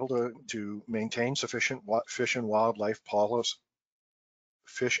to be able to maintain sufficient fish and wildlife populations,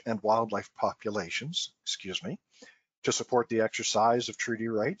 to support the exercise of treaty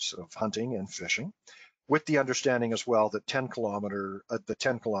rights of hunting and fishing, with the understanding as well that the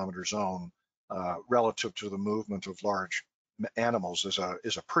 10 kilometer zone relative to the movement of large animals is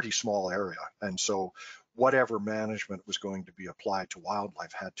a pretty small area. And so whatever management was going to be applied to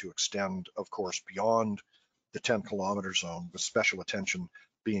wildlife had to extend, of course, beyond the 10 kilometer zone, with special attention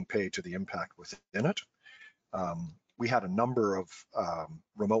being paid to the impact within it. We had a number of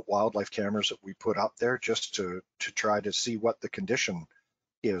remote wildlife cameras that we put up there just to try to see what the condition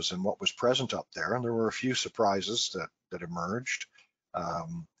is and what was present up there. And there were a few surprises that emerged.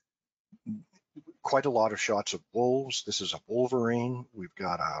 Quite a lot of shots of wolves. This is a wolverine. We've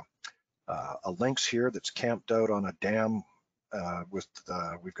got a lynx here that's camped out on a dam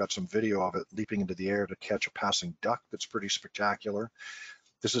we've got some video of it leaping into the air to catch a passing duck that's pretty spectacular.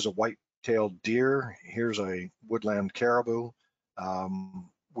 This is a white-tailed deer. Here's a woodland caribou.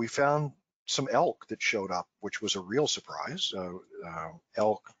 We found some elk that showed up, which was a real surprise.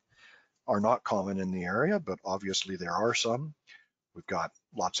 Elk are not common in the area, but obviously there are some. We've got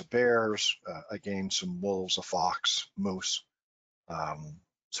lots of bears, again, some wolves, a fox, moose.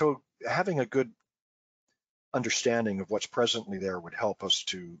 So having a good understanding of what's presently there would help us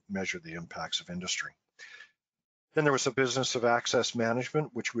to measure the impacts of industry. Then there was the business of access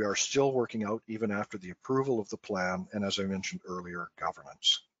management, which we are still working out even after the approval of the plan, and as I mentioned earlier,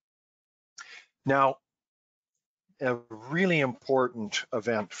 governance. Now, a really important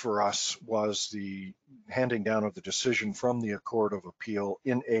event for us was the handing down of the decision from the Court of Appeal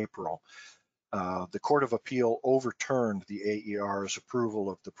in April. The Court of Appeal overturned the AER's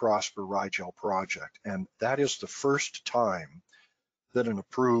approval of the Prosper Rigel project, and that is the first time that an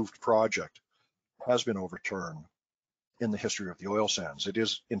approved project has been overturned in the history of the oil sands. It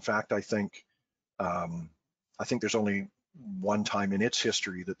is, in fact, I think there's only one time in its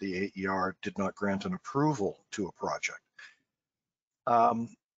history that the AER did not grant an approval to a project. The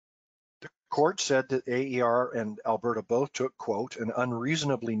court said that AER and Alberta both took, quote, an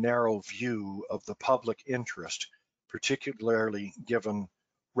unreasonably narrow view of the public interest, particularly given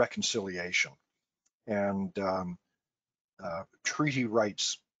reconciliation. And treaty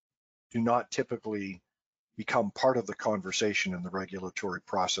rights do not typically become part of the conversation in the regulatory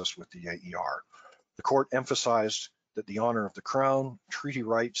process with the AER. The court emphasized that the honor of the Crown, treaty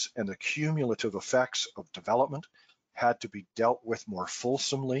rights, and the cumulative effects of development had to be dealt with more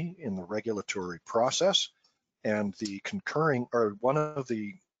fulsomely in the regulatory process, and the concurring, or one of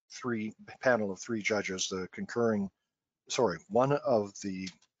the panel of three judges, one of the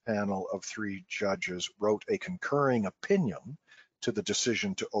panel of three judges wrote a concurring opinion to the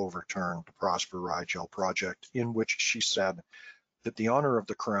decision to overturn the Prosper Rigel project, in which she said that the honor of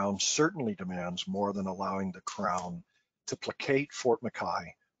the Crown certainly demands more than allowing the Crown to placate Fort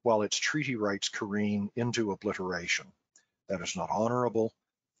McKay while its treaty rights careen into obliteration. That is not honorable,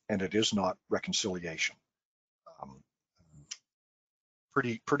 and it is not reconciliation.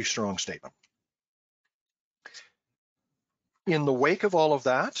 Pretty strong statement. In the wake of all of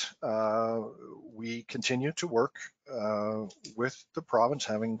that, we continue to work with the province,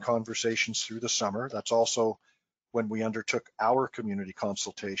 having conversations through the summer. That's also when we undertook our community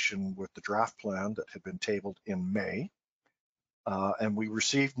consultation with the draft plan that had been tabled in May. And we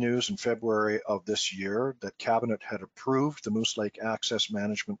received news in February of this year that Cabinet had approved the Moose Lake Access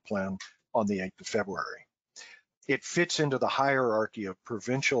Management Plan on the 8th of February. It fits into the hierarchy of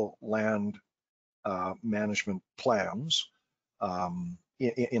provincial land management plans.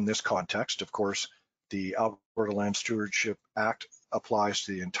 In this context, of course, the Alberta Land Stewardship Act applies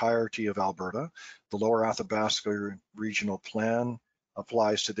to the entirety of Alberta. The Lower Athabasca Regional Plan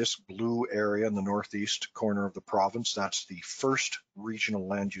applies to this blue area in the northeast corner of the province. That's the first regional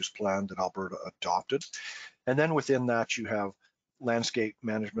land use plan that Alberta adopted. And then within that, you have landscape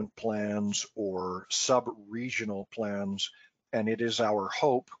management plans or sub-regional plans. And it is our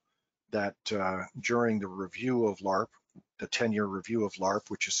hope that during the review of LARP, the 10-year review of LARP,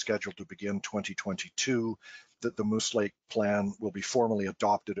 which is scheduled to begin 2022, that the Moose Lake Plan will be formally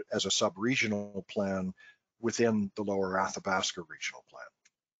adopted as a sub-regional plan within the Lower Athabasca Regional Plan.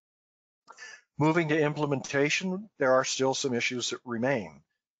 Moving to implementation, there are still some issues that remain.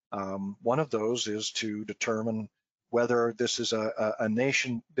 One of those is to determine whether this is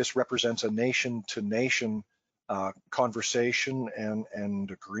this represents a nation-to-nation conversation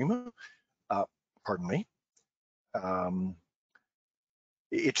and agreement. Pardon me.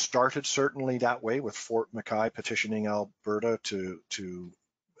 It started certainly that way with Fort McKay petitioning Alberta to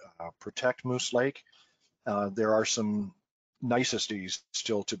protect Moose Lake. There are some niceties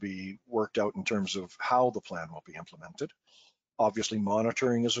still to be worked out in terms of how the plan will be implemented. Obviously,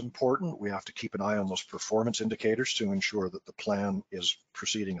 monitoring is important. We have to keep an eye on those performance indicators to ensure that the plan is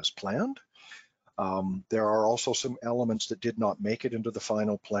proceeding as planned. There are also some elements that did not make it into the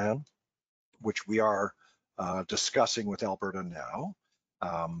final plan, which we are discussing with Alberta now.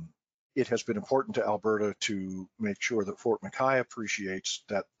 It has been important to Alberta to make sure that Fort McKay appreciates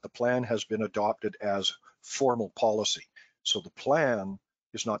that the plan has been adopted as formal policy. So the plan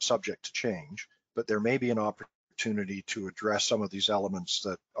is not subject to change, but there may be an opportunity to address some of these elements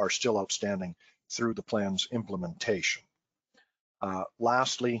that are still outstanding through the plan's implementation.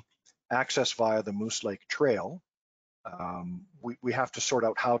 Lastly, access via the Moose Lake Trail. We have to sort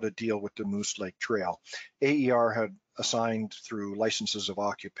out how to deal with the Moose Lake Trail. AER had assigned through licenses of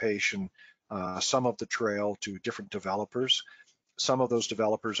occupation some of the trail to different developers. Some of those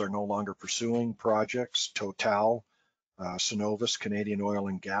developers are no longer pursuing projects, Total, Cenovus, Canadian Oil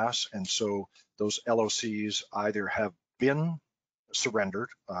and Gas, and so those LOCs either have been surrendered.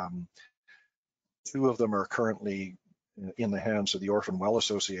 Two of them are currently in the hands of the Orphan Well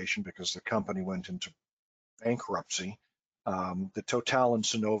Association because the company went into bankruptcy. The Total and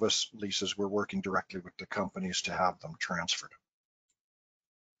Cenovus leases, we're working directly with the companies to have them transferred.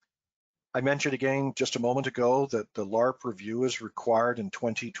 I mentioned again just a moment ago that the LARP review is required in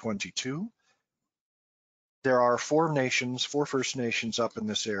 2022. There are four First Nations up in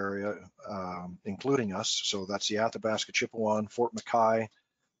this area, including us. So that's the Athabasca Chipewyan, Fort McKay,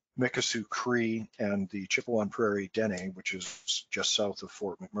 Mikisew Cree, and the Chipewyan Prairie Dene, which is just south of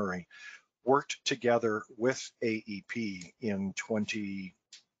Fort McMurray, worked together with AEP in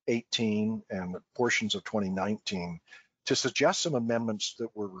 2018 and portions of 2019 to suggest some amendments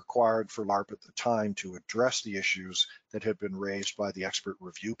that were required for LARP at the time to address the issues that had been raised by the expert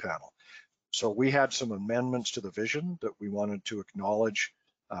review panel. So we had some amendments to the vision that we wanted to acknowledge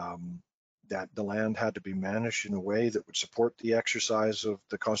that the land had to be managed in a way that would support the exercise of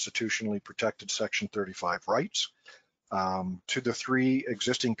the constitutionally protected Section 35 rights. To the three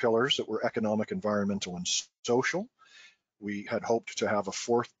existing pillars that were economic, environmental, and social. We had hoped to have a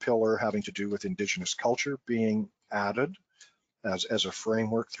fourth pillar having to do with Indigenous culture being added as a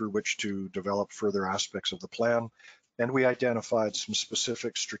framework through which to develop further aspects of the plan. And we identified some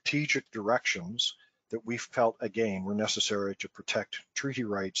specific strategic directions that we felt, again, were necessary to protect treaty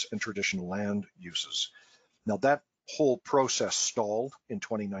rights and traditional land uses. Now, that whole process stalled in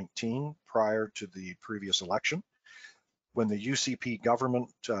 2019 prior to the previous election. When the UCP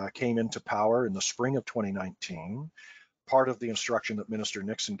government came into power in the spring of 2019, part of the instruction that Minister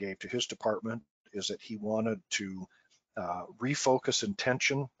Nixon gave to his department is that he wanted to refocus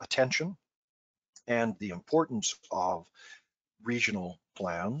attention and the importance of regional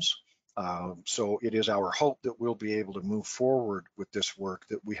plans. So it is our hope that we'll be able to move forward with this work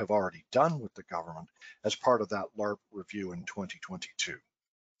that we have already done with the government as part of that LARP review in 2022.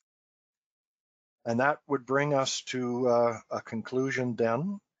 And that would bring us to a conclusion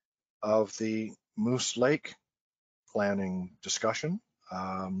then of the Moose Lake planning discussion.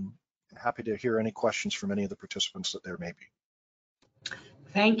 Happy to hear any questions from any of the participants that there may be.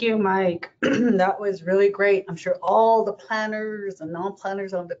 Thank you, Mike. That was really great. I'm sure all the planners and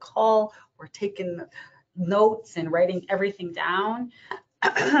non-planners on the call were taking notes and writing everything down.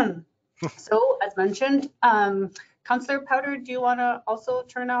 So as mentioned, Councillor Powder, do you want to also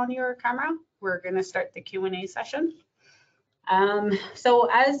turn on your camera? We're going to start the Q&A session. So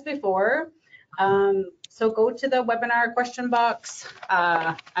as before, so go to the webinar question box,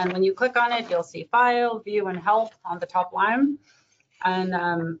 and when you click on it, you'll see File, View, and Help on the top line.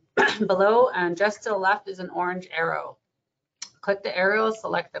 And below and just to the left is an orange arrow. Click the arrow,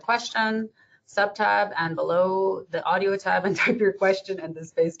 select the question, sub-tab, and below the audio tab, and type your question in the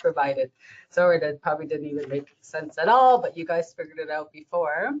space provided. Sorry, that probably didn't even make sense at all, but you guys figured it out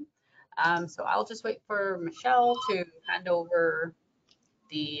before. So I'll just wait for Michelle to hand over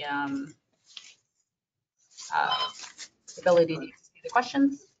the ability to see the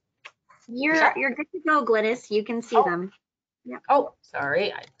questions. You're good to go, Glynis. You can see them. Yeah. Oh,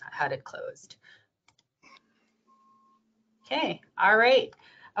 sorry, I had it closed. Okay, all right,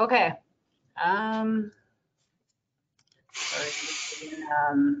 okay. Sorry,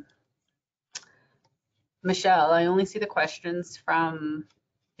 Michelle, I only see the questions from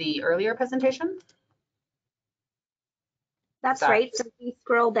the earlier presentation. That's right. So if you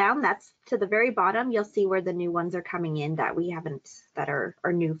scroll down, that's to the very bottom. You'll see where the new ones are coming in that we haven't, that are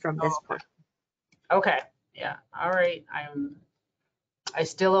new from this portion. Okay, yeah, all right. I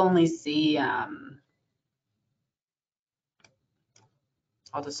still only see, I'll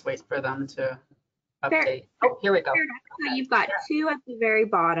just wait for them to update. Oh, here we go. So you've got two at the very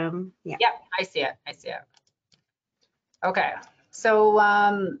bottom. Yeah. Yep, I see it. I see it. Okay, so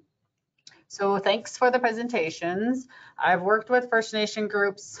so thanks for the presentations. I've worked with First Nation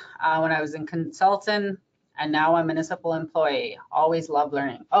groups when I was in consultant, and now I'm a municipal employee. Always love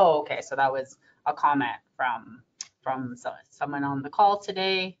learning. Oh, okay, so that was a comment from someone on the call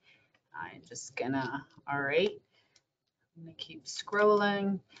today. I'm just gonna, all right, I'm gonna keep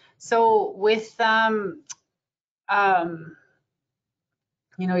scrolling. So with you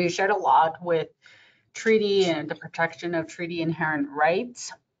know, you shared a lot with treaty and the protection of treaty inherent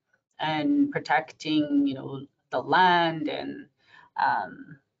rights and protecting, you know, the land and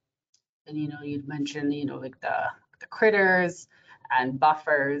you know, you'd mentioned, you know, like the critters and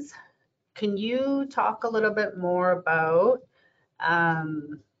buffers. Can you talk a little bit more about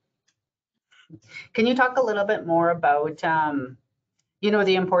you know,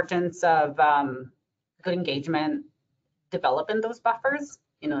 the importance of good engagement developing those buffers?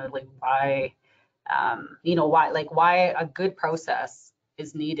 You know, like why you know, why a good process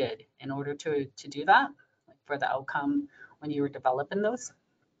is needed in order to do that, like for the outcome when you were developing those?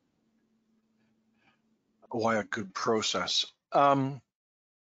 Why a good process?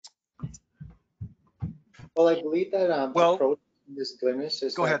 Well, I believe that Well, this Glynis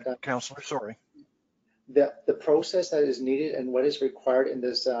is go that, ahead, Councillor. Sorry. the process that is needed and what is required in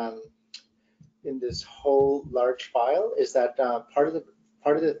this whole large file is that part of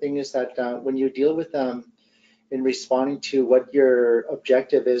the thing is that when you deal with in responding to what your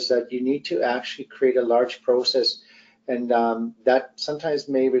objective is, that you need to actually create a large process, and that sometimes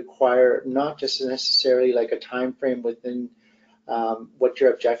may require not just necessarily like a time frame within what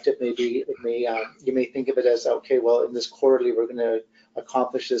your objective may be. It may you may think of it as, okay, well, in this quarterly we're going to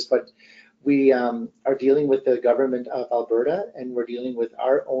accomplish this, but we are dealing with the government of Alberta, and we're dealing with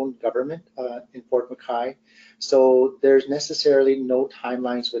our own government in Fort McKay. So there's necessarily no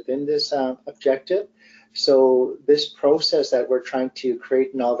timelines within this objective. So this process that we're trying to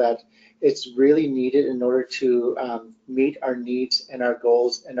create and all that, it's really needed in order to meet our needs and our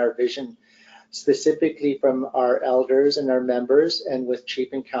goals and our vision, specifically from our elders and our members and with Chief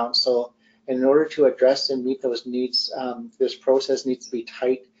and Council. And in order to address and meet those needs, this process needs to be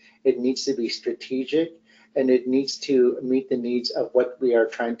tight. It needs to be strategic, and it needs to meet the needs of what we are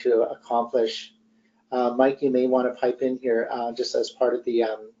trying to accomplish. Mike, you may want to pipe in here just as part of the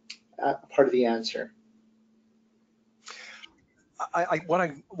answer. What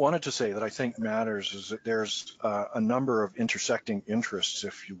I wanted to say that I think matters is that there's a number of intersecting interests,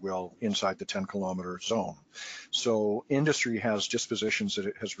 if you will, inside the 10-kilometer zone. So industry has dispositions that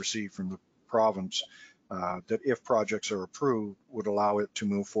it has received from the province that, if projects are approved, would allow it to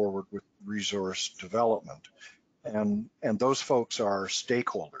move forward with resource development. And those folks are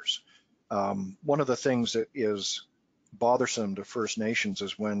stakeholders. One of the things that is bothersome to First Nations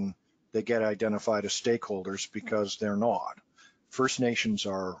is when they get identified as stakeholders, because they're not. First Nations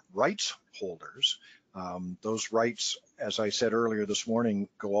are rights holders. Those rights, as I said earlier this morning,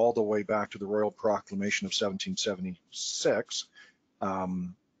 go all the way back to the Royal Proclamation of 1776.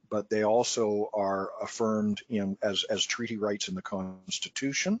 but they also are affirmed as treaty rights in the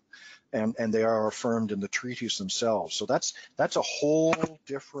Constitution, and they are affirmed in the treaties themselves. So that's a whole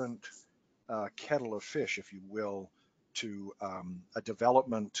different kettle of fish, if you will, to a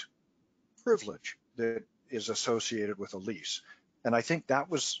development privilege that is associated with a lease. And I think that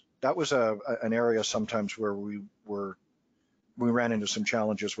was an area sometimes where we ran into some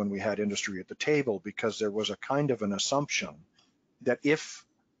challenges when we had industry at the table, because there was a kind of an assumption that if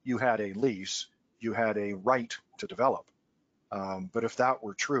you had a lease, you had a right to develop. But if that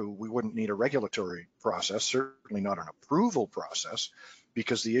were true, we wouldn't need a regulatory process, certainly not an approval process,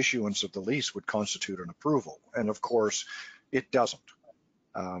 because the issuance of the lease would constitute an approval. And of course, it doesn't.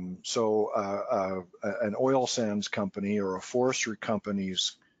 So an oil sands company or a forestry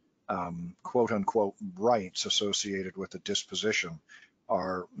company's quote unquote rights associated with the disposition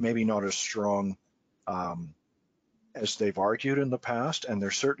are maybe not as strong as they've argued in the past, and they're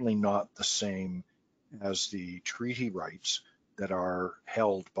certainly not the same as the treaty rights that are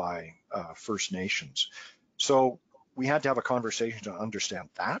held by First Nations. So we had to have a conversation to understand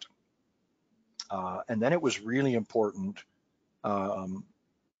that. And then it was really important,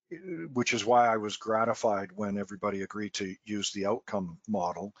 which is why I was gratified when everybody agreed to use the outcome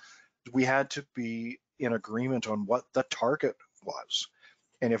model. We had to be in agreement on what the target was.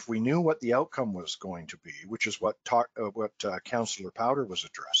 And if we knew what the outcome was going to be, which is what Councillor Powder was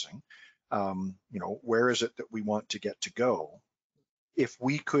addressing, where is it that we want to get to go? If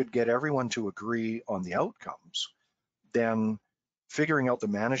we could get everyone to agree on the outcomes, then figuring out the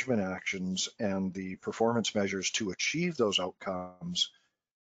management actions and the performance measures to achieve those outcomes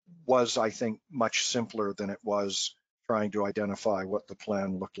was, I think, much simpler than it was trying to identify what the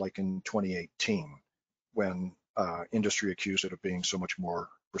plan looked like in 2018, when industry accused it of being so much more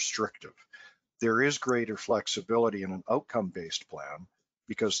restrictive. There is greater flexibility in an outcome-based plan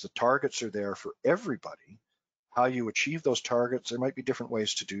because the targets are there for everybody. How you achieve those targets, there might be different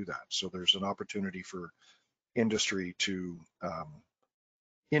ways to do that. So there's an opportunity for industry to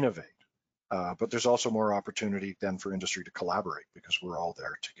innovate, but there's also more opportunity then for industry to collaborate because we're all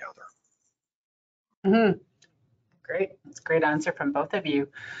there together. Mm-hmm. Great, that's a great answer from both of you.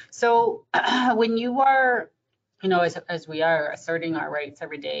 So when you are, as we are asserting our rights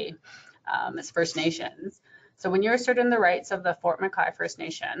every day as First Nations, so when you're asserting the rights of the Fort McKay First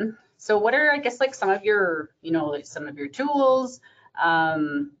Nation, so what are, I guess, like some of your, like some of your tools,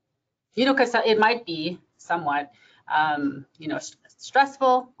 because it might be somewhat,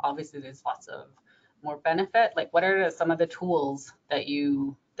 stressful. Obviously, there's lots of more benefit. Like, what are some of the tools that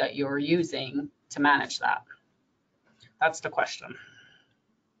you're using to manage that? That's the question.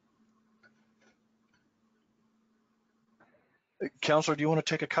 Councillor, do you want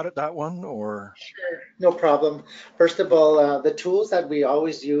to take a cut at that one, or? Sure, no problem. First of all, the tools that we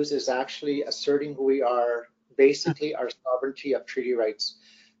always use is actually asserting who we are, basically our sovereignty of treaty rights.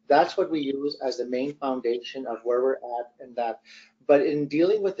 That's what we use as the main foundation of where we're at and that. But in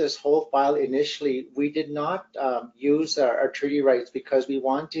dealing with this whole file initially, we did not use our treaty rights because we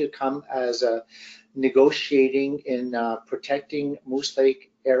want to come as a negotiating in protecting Moose Lake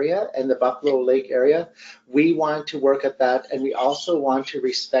area and the Buffalo Lake area. We want to work at that, and we also want to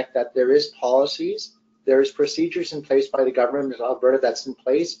respect that there is policies, there is procedures in place by the government of Alberta that's in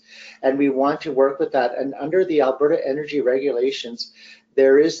place, and we want to work with that. And under the Alberta Energy Regulations,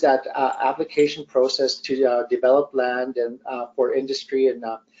 there is that application process to develop land and for industry, and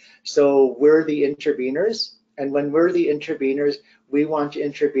so we're the interveners. And when we're the interveners, we want to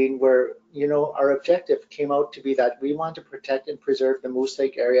intervene where, our objective came out to be that we want to protect and preserve the Moose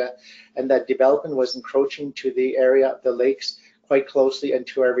Lake area, and that development was encroaching to the area of the lakes quite closely and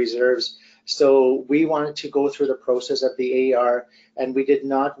to our reserves. So we wanted to go through the process of the AER, and we did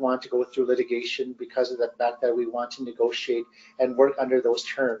not want to go through litigation because of the fact that we want to negotiate and work under those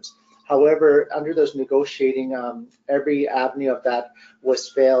terms. However, under those negotiating, every avenue of that was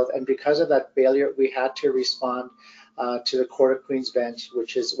failed, and because of that failure, we had to respond to the Court of Queen's Bench,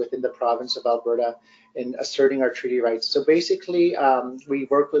 which is within the province of Alberta, in asserting our treaty rights. So basically, we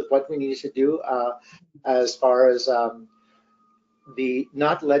worked with what we needed to do as far as the,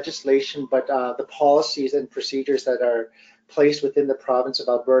 not legislation, but the policies and procedures that are placed within the province of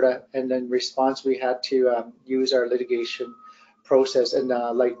Alberta. And in response, we had to use our litigation process. And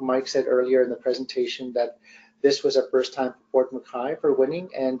like Mike said earlier in the presentation, that this was a first time for Fort McKay for winning.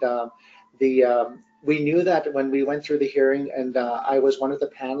 And we knew that when we went through the hearing, and I was one of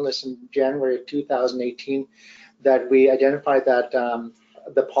the panelists in January of 2018, that we identified that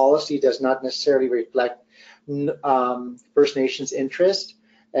the policy does not necessarily reflect First Nations interest,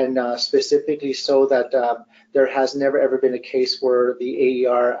 and specifically so that there has never ever been a case where the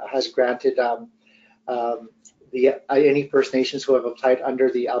AER has granted any First Nations who have applied under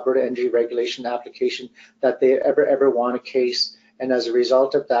the Alberta Energy Regulation application that they ever won a case, and as a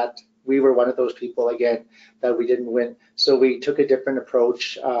result of that, we were one of those people again that we didn't win. So we took a different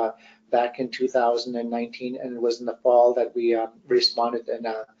approach back in 2019, and it was in the fall that we responded and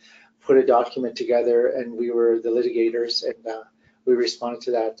put a document together, and we were the litigators, and we responded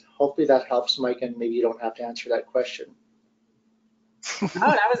to that. Hopefully that helps, Mike, and maybe you don't have to answer that question. Oh,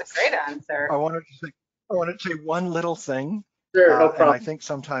 that was a great answer. I wanted to say one little thing. Sure, no problem. And I think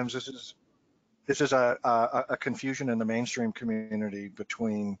sometimes this is a confusion in the mainstream community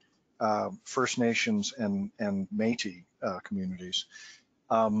between First Nations and Métis communities.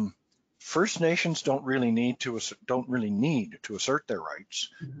 First Nations don't really need to assert their rights.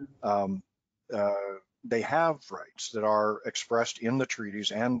 They have rights that are expressed in the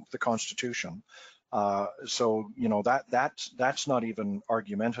treaties and the Constitution. So you know that's not even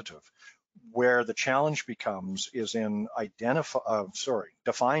argumentative. Where the challenge becomes is in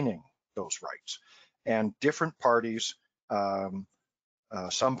defining those rights, and different parties.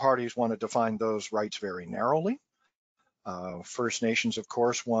 Some parties want to define those rights very narrowly. First Nations, of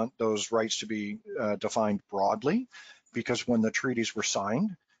course, want those rights to be defined broadly, because when the treaties were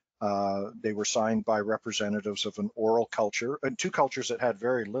signed, they were signed by representatives of an oral culture, and two cultures that had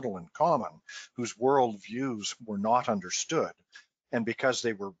very little in common, whose world views were not understood. And because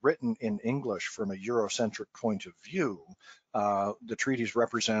they were written in English from a Eurocentric point of view, the treaties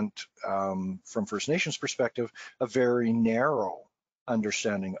represent, from First Nations perspective, a very narrow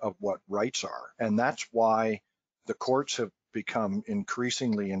understanding of what rights are. And that's why the courts have become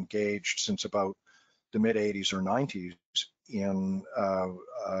increasingly engaged since about the mid 80s or 90s in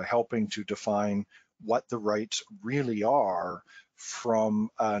helping to define what the rights really are from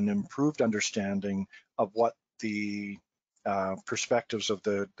an improved understanding of what the perspectives of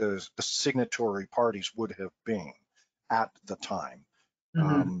the signatory parties would have been at the time.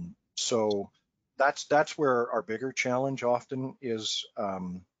 So that's where our bigger challenge often is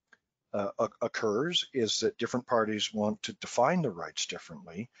occurs, is that different parties want to define the rights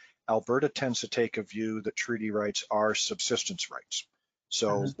differently. Alberta tends to take a view that treaty rights are subsistence rights.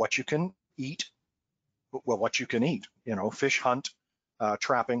 So what you can eat, you know, fish hunt,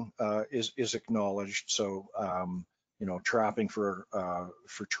 trapping is acknowledged. So you know, trapping for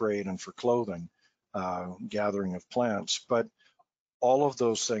trade and for clothing, gathering of plants, but all of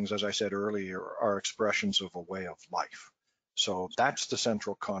those things, as I said earlier, are expressions of a way of life. So that's the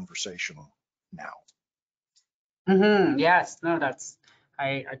central conversation now. Yes, no,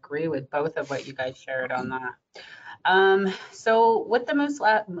 I agree with both of what you guys shared on that. So with the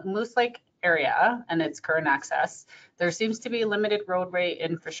Moose Lake area and its current access, there seems to be limited roadway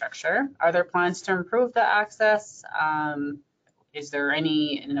infrastructure. Are there plans to improve the access? Is there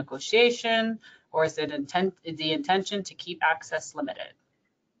any negotiation, or is it the intention to keep access limited?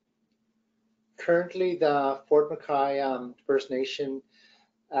 Currently, the Fort McKay First Nation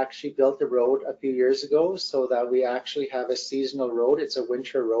actually built the road a few years ago, so that we actually have a seasonal road. It's a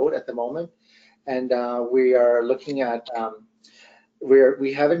winter road at the moment, and we are looking at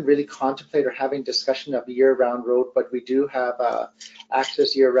we haven't really contemplated or having discussion of a year-round road, but we do have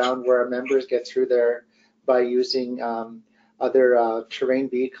access year-round where our members get through there by using other terrain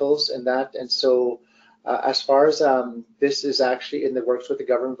vehicles and that. And so as far as this is actually in the works with the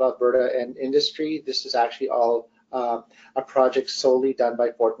government of Alberta and industry, this is actually all a project solely done by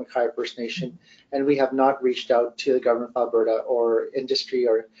Fort McKay First Nation, and we have not reached out to the government of Alberta or industry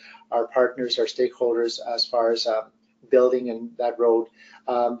or our partners or stakeholders as far as building in that road.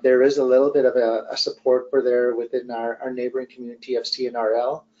 There is a little bit of a support for there within our neighboring community of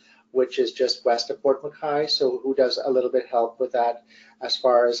CNRL, which is just west of Fort McKay, so who does a little bit help with that as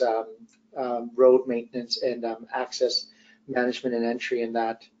far as road maintenance and access management and entry in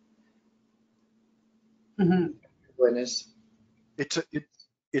that.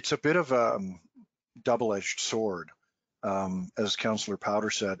 It's a bit of a double-edged sword. As Councillor Powder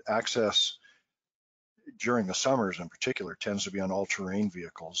said, access during the summers in particular tends to be on all-terrain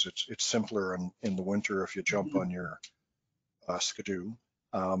vehicles. It's simpler in the winter if you jump on your skidoo.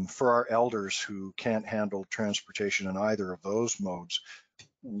 For our elders who can't handle transportation in either of those modes,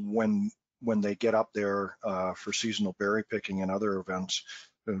 when they get up there for seasonal berry picking and other events,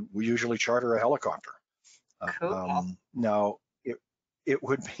 we usually charter a helicopter. Cool. Now, it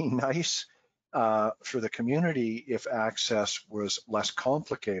would be nice for the community if access was less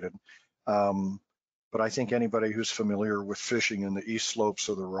complicated, but I think anybody who's familiar with fishing in the east slopes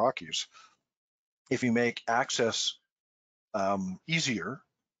of the Rockies, if you make access easier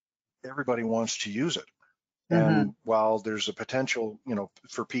everybody wants to use it. Mhm. And while there's a potential,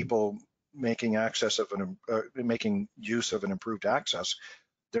 for people making making use of an improved access,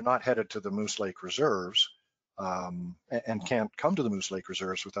 they're not headed to the Moose Lake Reserves and can't come to the Moose Lake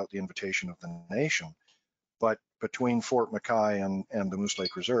Reserves without the invitation of the nation. But between Fort McKay and the Moose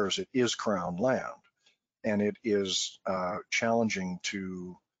Lake Reserves, it is Crown land, and it is challenging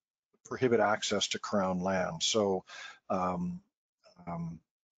to prohibit access to Crown land. So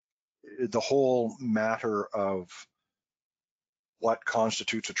the whole matter of what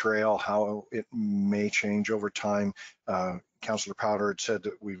constitutes a trail, how it may change over time. Councillor Powder had said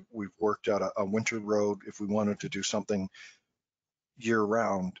that we've worked out a winter road if we wanted to do something year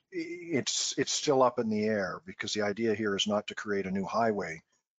round. It's still up in the air, because the idea here is not to create a new highway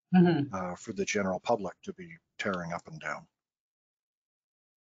Mhm. for the general public to be tearing up and down.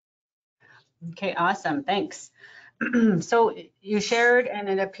 Okay, awesome, thanks. So you shared, and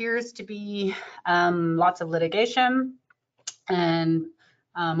it appears to be lots of litigation, and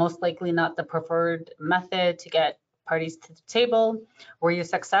most likely not the preferred method to get parties to the table. Were you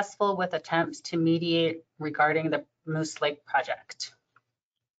successful with attempts to mediate regarding the Moose Lake project?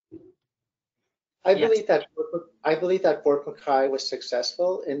 I Yes. believe that Fort McKay was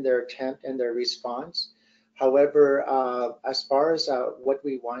successful in their attempt and their response. However, as far as what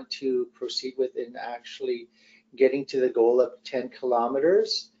we want to proceed with in actually getting to the goal of 10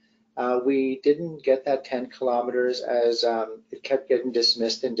 kilometers, we didn't get that 10 kilometers as it kept getting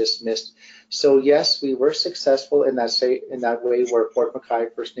dismissed and dismissed. So yes, we were successful in that way where Fort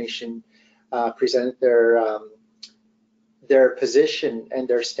McKay First Nation presented their position and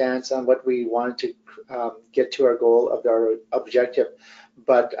their stance on what we wanted to get to our goal of our objective.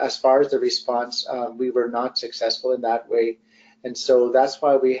 But as far as the response, we were not successful in that way. And so that's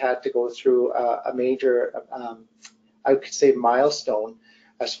why we had to go through a major, I could say, milestone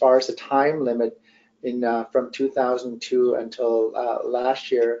as far as the time limit in from 2002 until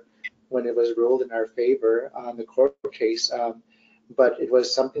last year, when it was ruled in our favor on the court case. But it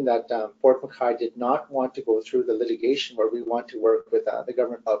was something that Fort McKay did not want to go through the litigation where we want to work with the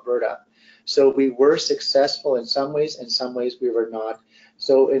government of Alberta. So we were successful in some ways we were not.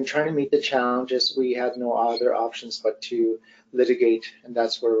 So in trying to meet the challenges, we had no other options but to litigate, and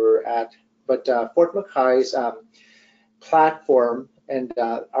that's where we're at. But Fort McKay's platform and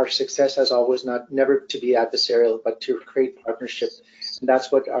our success has always never to be adversarial, but to create partnership. And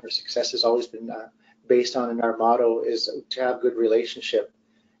that's what our success has always been based on, and our motto is to have good relationship.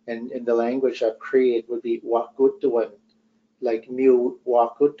 And in the language of Cree, would be Wakutuan, like Miu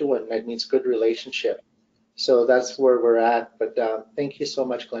Wakutuan, that means good relationship. So that's where we're at. But thank you so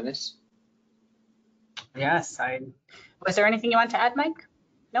much, Glynis. Yes, was there anything you want to add, Mike?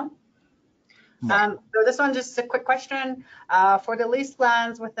 No? No. So this one, just a quick question. For the leased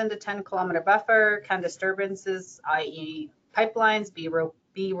lands within the 10-kilometer buffer, can disturbances, i.e. pipelines,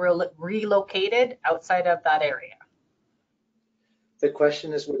 be relocated outside of that area? The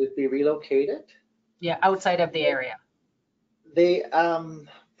question is, would it be relocated? Yeah, outside of the area. They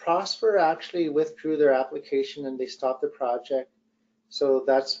Prosper actually withdrew their application and they stopped the project. So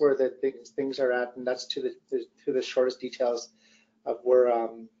that's where the things are at, and that's to the shortest details of where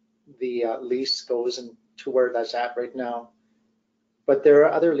the lease goes and to where that's at right now. But there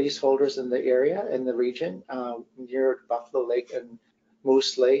are other leaseholders in the area, in the region, near Buffalo Lake and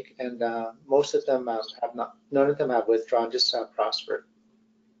Moose Lake, and most of them have not. None of them have withdrawn, just Prosper.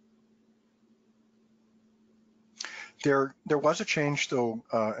 There was a change, though,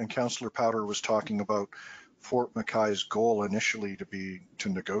 and Councillor Powder was talking about Fort McKay's goal initially to be to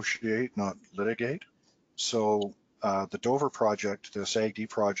negotiate, not litigate. So the Dover project, the SAGD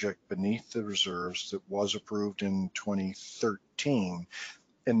project beneath the reserves that was approved in 2013,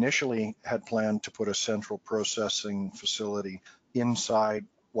 initially had planned to put a central processing facility inside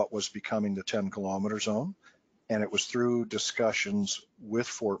what was becoming the 10-kilometer zone. And it was through discussions with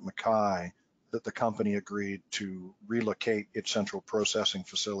Fort McKay that the company agreed to relocate its central processing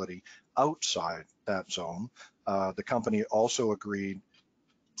facility outside that zone. The company also agreed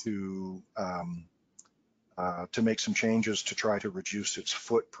to make some changes to try to reduce its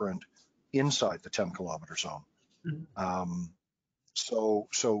footprint inside the 10-kilometer zone. Mm-hmm.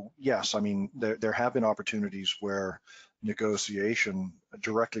 So yes, I mean, there have been opportunities where negotiation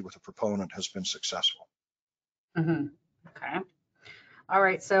directly with a proponent has been successful. Mm-hmm. Okay. All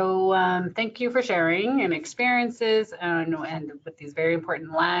right. So thank you for sharing and experiences and with these very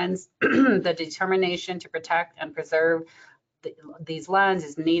important lands. The determination to protect and preserve these lands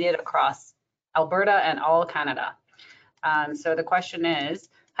is needed across Alberta and all Canada. So the question is,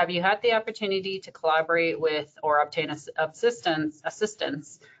 have you had the opportunity to collaborate with or obtain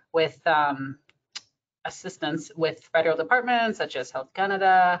assistance with assistance with federal departments such as Health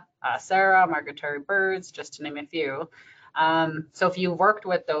Canada, SARA, Migratory Birds, just to name a few. So if you worked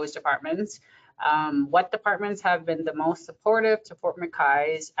with those departments, what departments have been the most supportive to Fort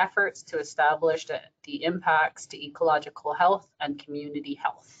McKay's efforts to establish the impacts to ecological health and community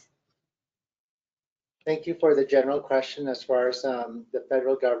health? Thank you for the general question as far as the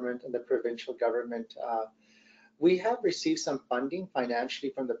federal government and the provincial government. We have received some funding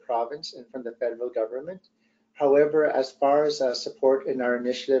financially from the province and from the federal government. However, as far as support in our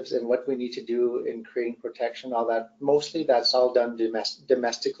initiatives and what we need to do in creating protection, all that, mostly that's all done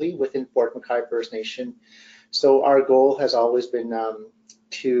domestically within Fort McKay First Nation. So our goal has always been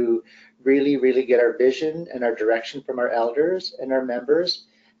to really get our vision and our direction from our elders and our members,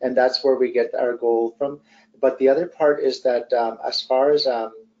 and that's where we get our goal from. But the other part is that as far as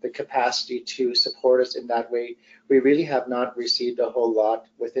the capacity to support us in that way, we really have not received a whole lot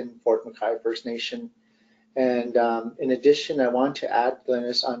within Fort McKay First Nation. And in addition, I want to add,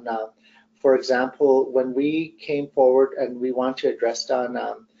 Glynis, on, for example, when we came forward and we want to address on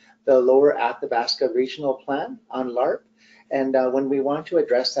the Lower Athabasca Regional Plan on LARP, and when we want to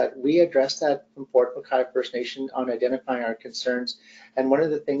address that, we address that from Fort McKay First Nation on identifying our concerns. And one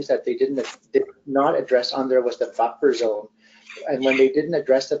of the things that they did not address on there was the buffer zone. And when they didn't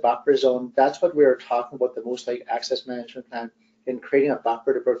address the buffer zone, that's what we were talking about, the Moose Lake Access Management Plan, in creating a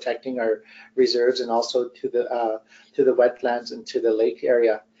buffer to protecting our reserves and also to the wetlands and to the lake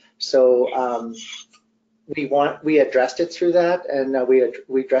area. So we addressed it through that, and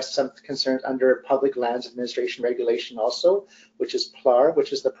we addressed some concerns under Public Lands Administration Regulation also, which is PLAR,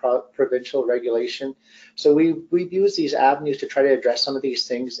 which is the provincial regulation. So we've used these avenues to try to address some of these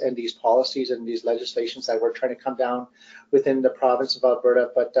things and these policies and these legislations that we're trying to come down within the province of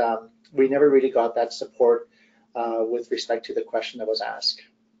Alberta, but we never really got that support with respect to the question that was asked.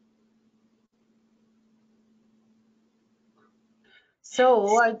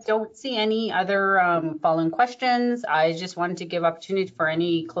 So I don't see any other following questions. I just wanted to give opportunity for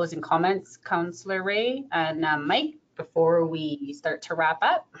any closing comments, Councillor Ray and Mike, before we start to wrap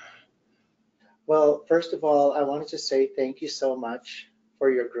up. Well, first of all, I wanted to say thank you so much for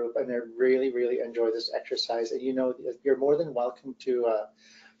your group, and I really enjoy this exercise. And you know, you're more than welcome to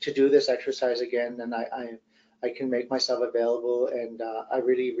do this exercise again, and I can make myself available, and I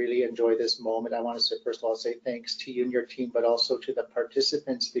really enjoy this moment. I want to say, first of all, say thanks to you and your team, but also to the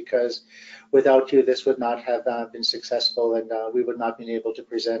participants, because without you, this would not have been successful, and we would not be able to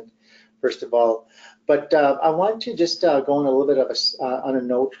present, first of all. But I want to just go on a little bit of on a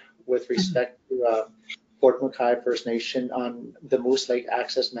note with respect to Fort McKay First Nation on the Moose Lake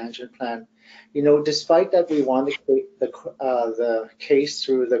Access Management Plan. You know, despite that we won the case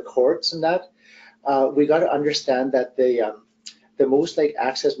through the courts and that, we got to understand that the Moose Lake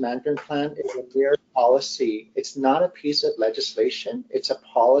Access Management Plan is a mere policy. It's not a piece of legislation. It's a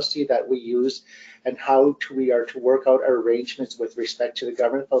policy that we use and how we are to work out our arrangements with respect to the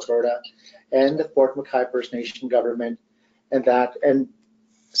government of Alberta and the Fort McKay First Nation government, and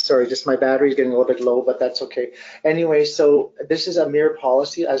sorry, just my battery is getting a little bit low, but that's okay. Anyway, so this is a mere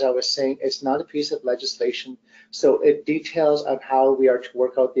policy, as I was saying. It's not a piece of legislation. So it details on how we are to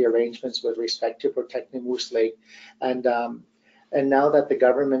work out the arrangements with respect to protecting Moose Lake. And now that the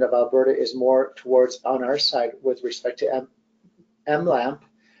government of Alberta is more towards on our side with respect to MLAMP,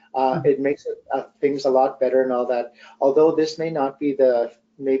 it makes things a lot better and all that. Although this may not be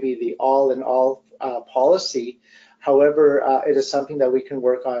maybe the all-in-all policy, however, it is something that we can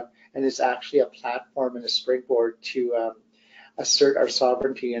work on, and it's actually a platform and a springboard to assert our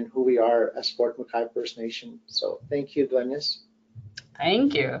sovereignty and who we are as Fort McKay First Nation. So thank you, Glynis.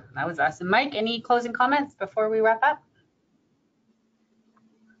 Thank you. That was awesome. Mike, any closing comments before we wrap up?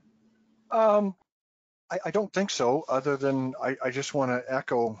 I don't think so, other than I just want to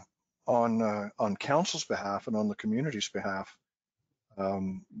echo on council's behalf and on the community's behalf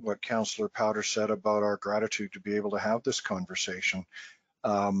what Councillor Powder said about our gratitude to be able to have this conversation.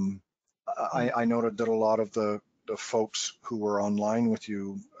 I noted that a lot of the folks who were online with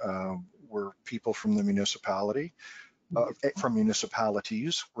you were people from the municipality, from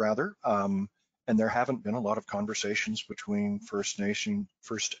municipalities rather, and there haven't been a lot of conversations between First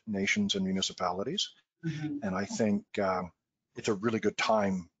Nations and municipalities. Mm-hmm. And I think it's a really good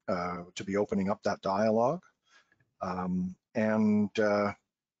time to be opening up that dialogue. I'm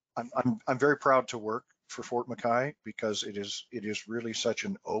very proud to work for Fort McKay because it is really such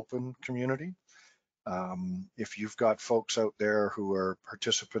an open community. If you've got folks out there who are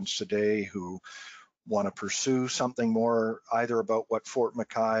participants today who want to pursue something more either about what Fort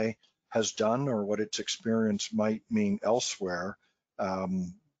McKay has done or what its experience might mean elsewhere,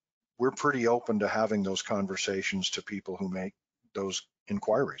 we're pretty open to having those conversations to people who make those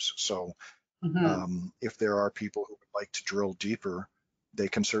inquiries. So if there are people who would like to drill deeper, they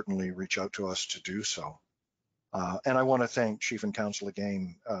can certainly reach out to us to do so. And I want to thank Chief and Council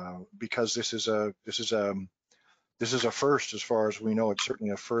again, because this is a first as far as we know. It's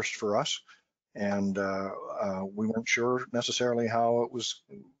certainly a first for us, and we weren't sure necessarily how it was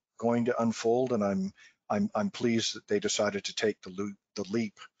going to unfold. And I'm pleased that they decided to take the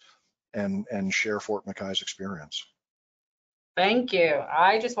leap and share Fort McKay's experience. Thank you.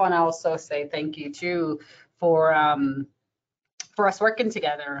 I just want to also say thank you too for us working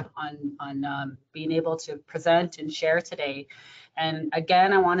together on being able to present and share today. And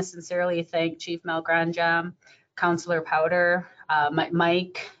again, I want to sincerely thank Chief Mel Granjam, Councillor Powder,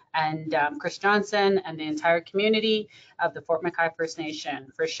 Mike, and Chris Johnson, and the entire community of the Fort McKay First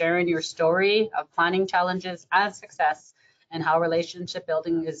Nation for sharing your story of planning challenges and success, and how relationship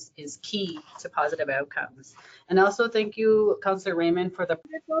building is key to positive outcomes. And also thank you, Councillor Raymond, for the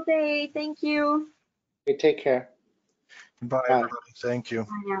Wonderful day. Thank you. Okay, take care. Bye, Bye. everybody. Thank you.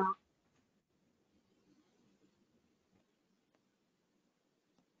 Bye now.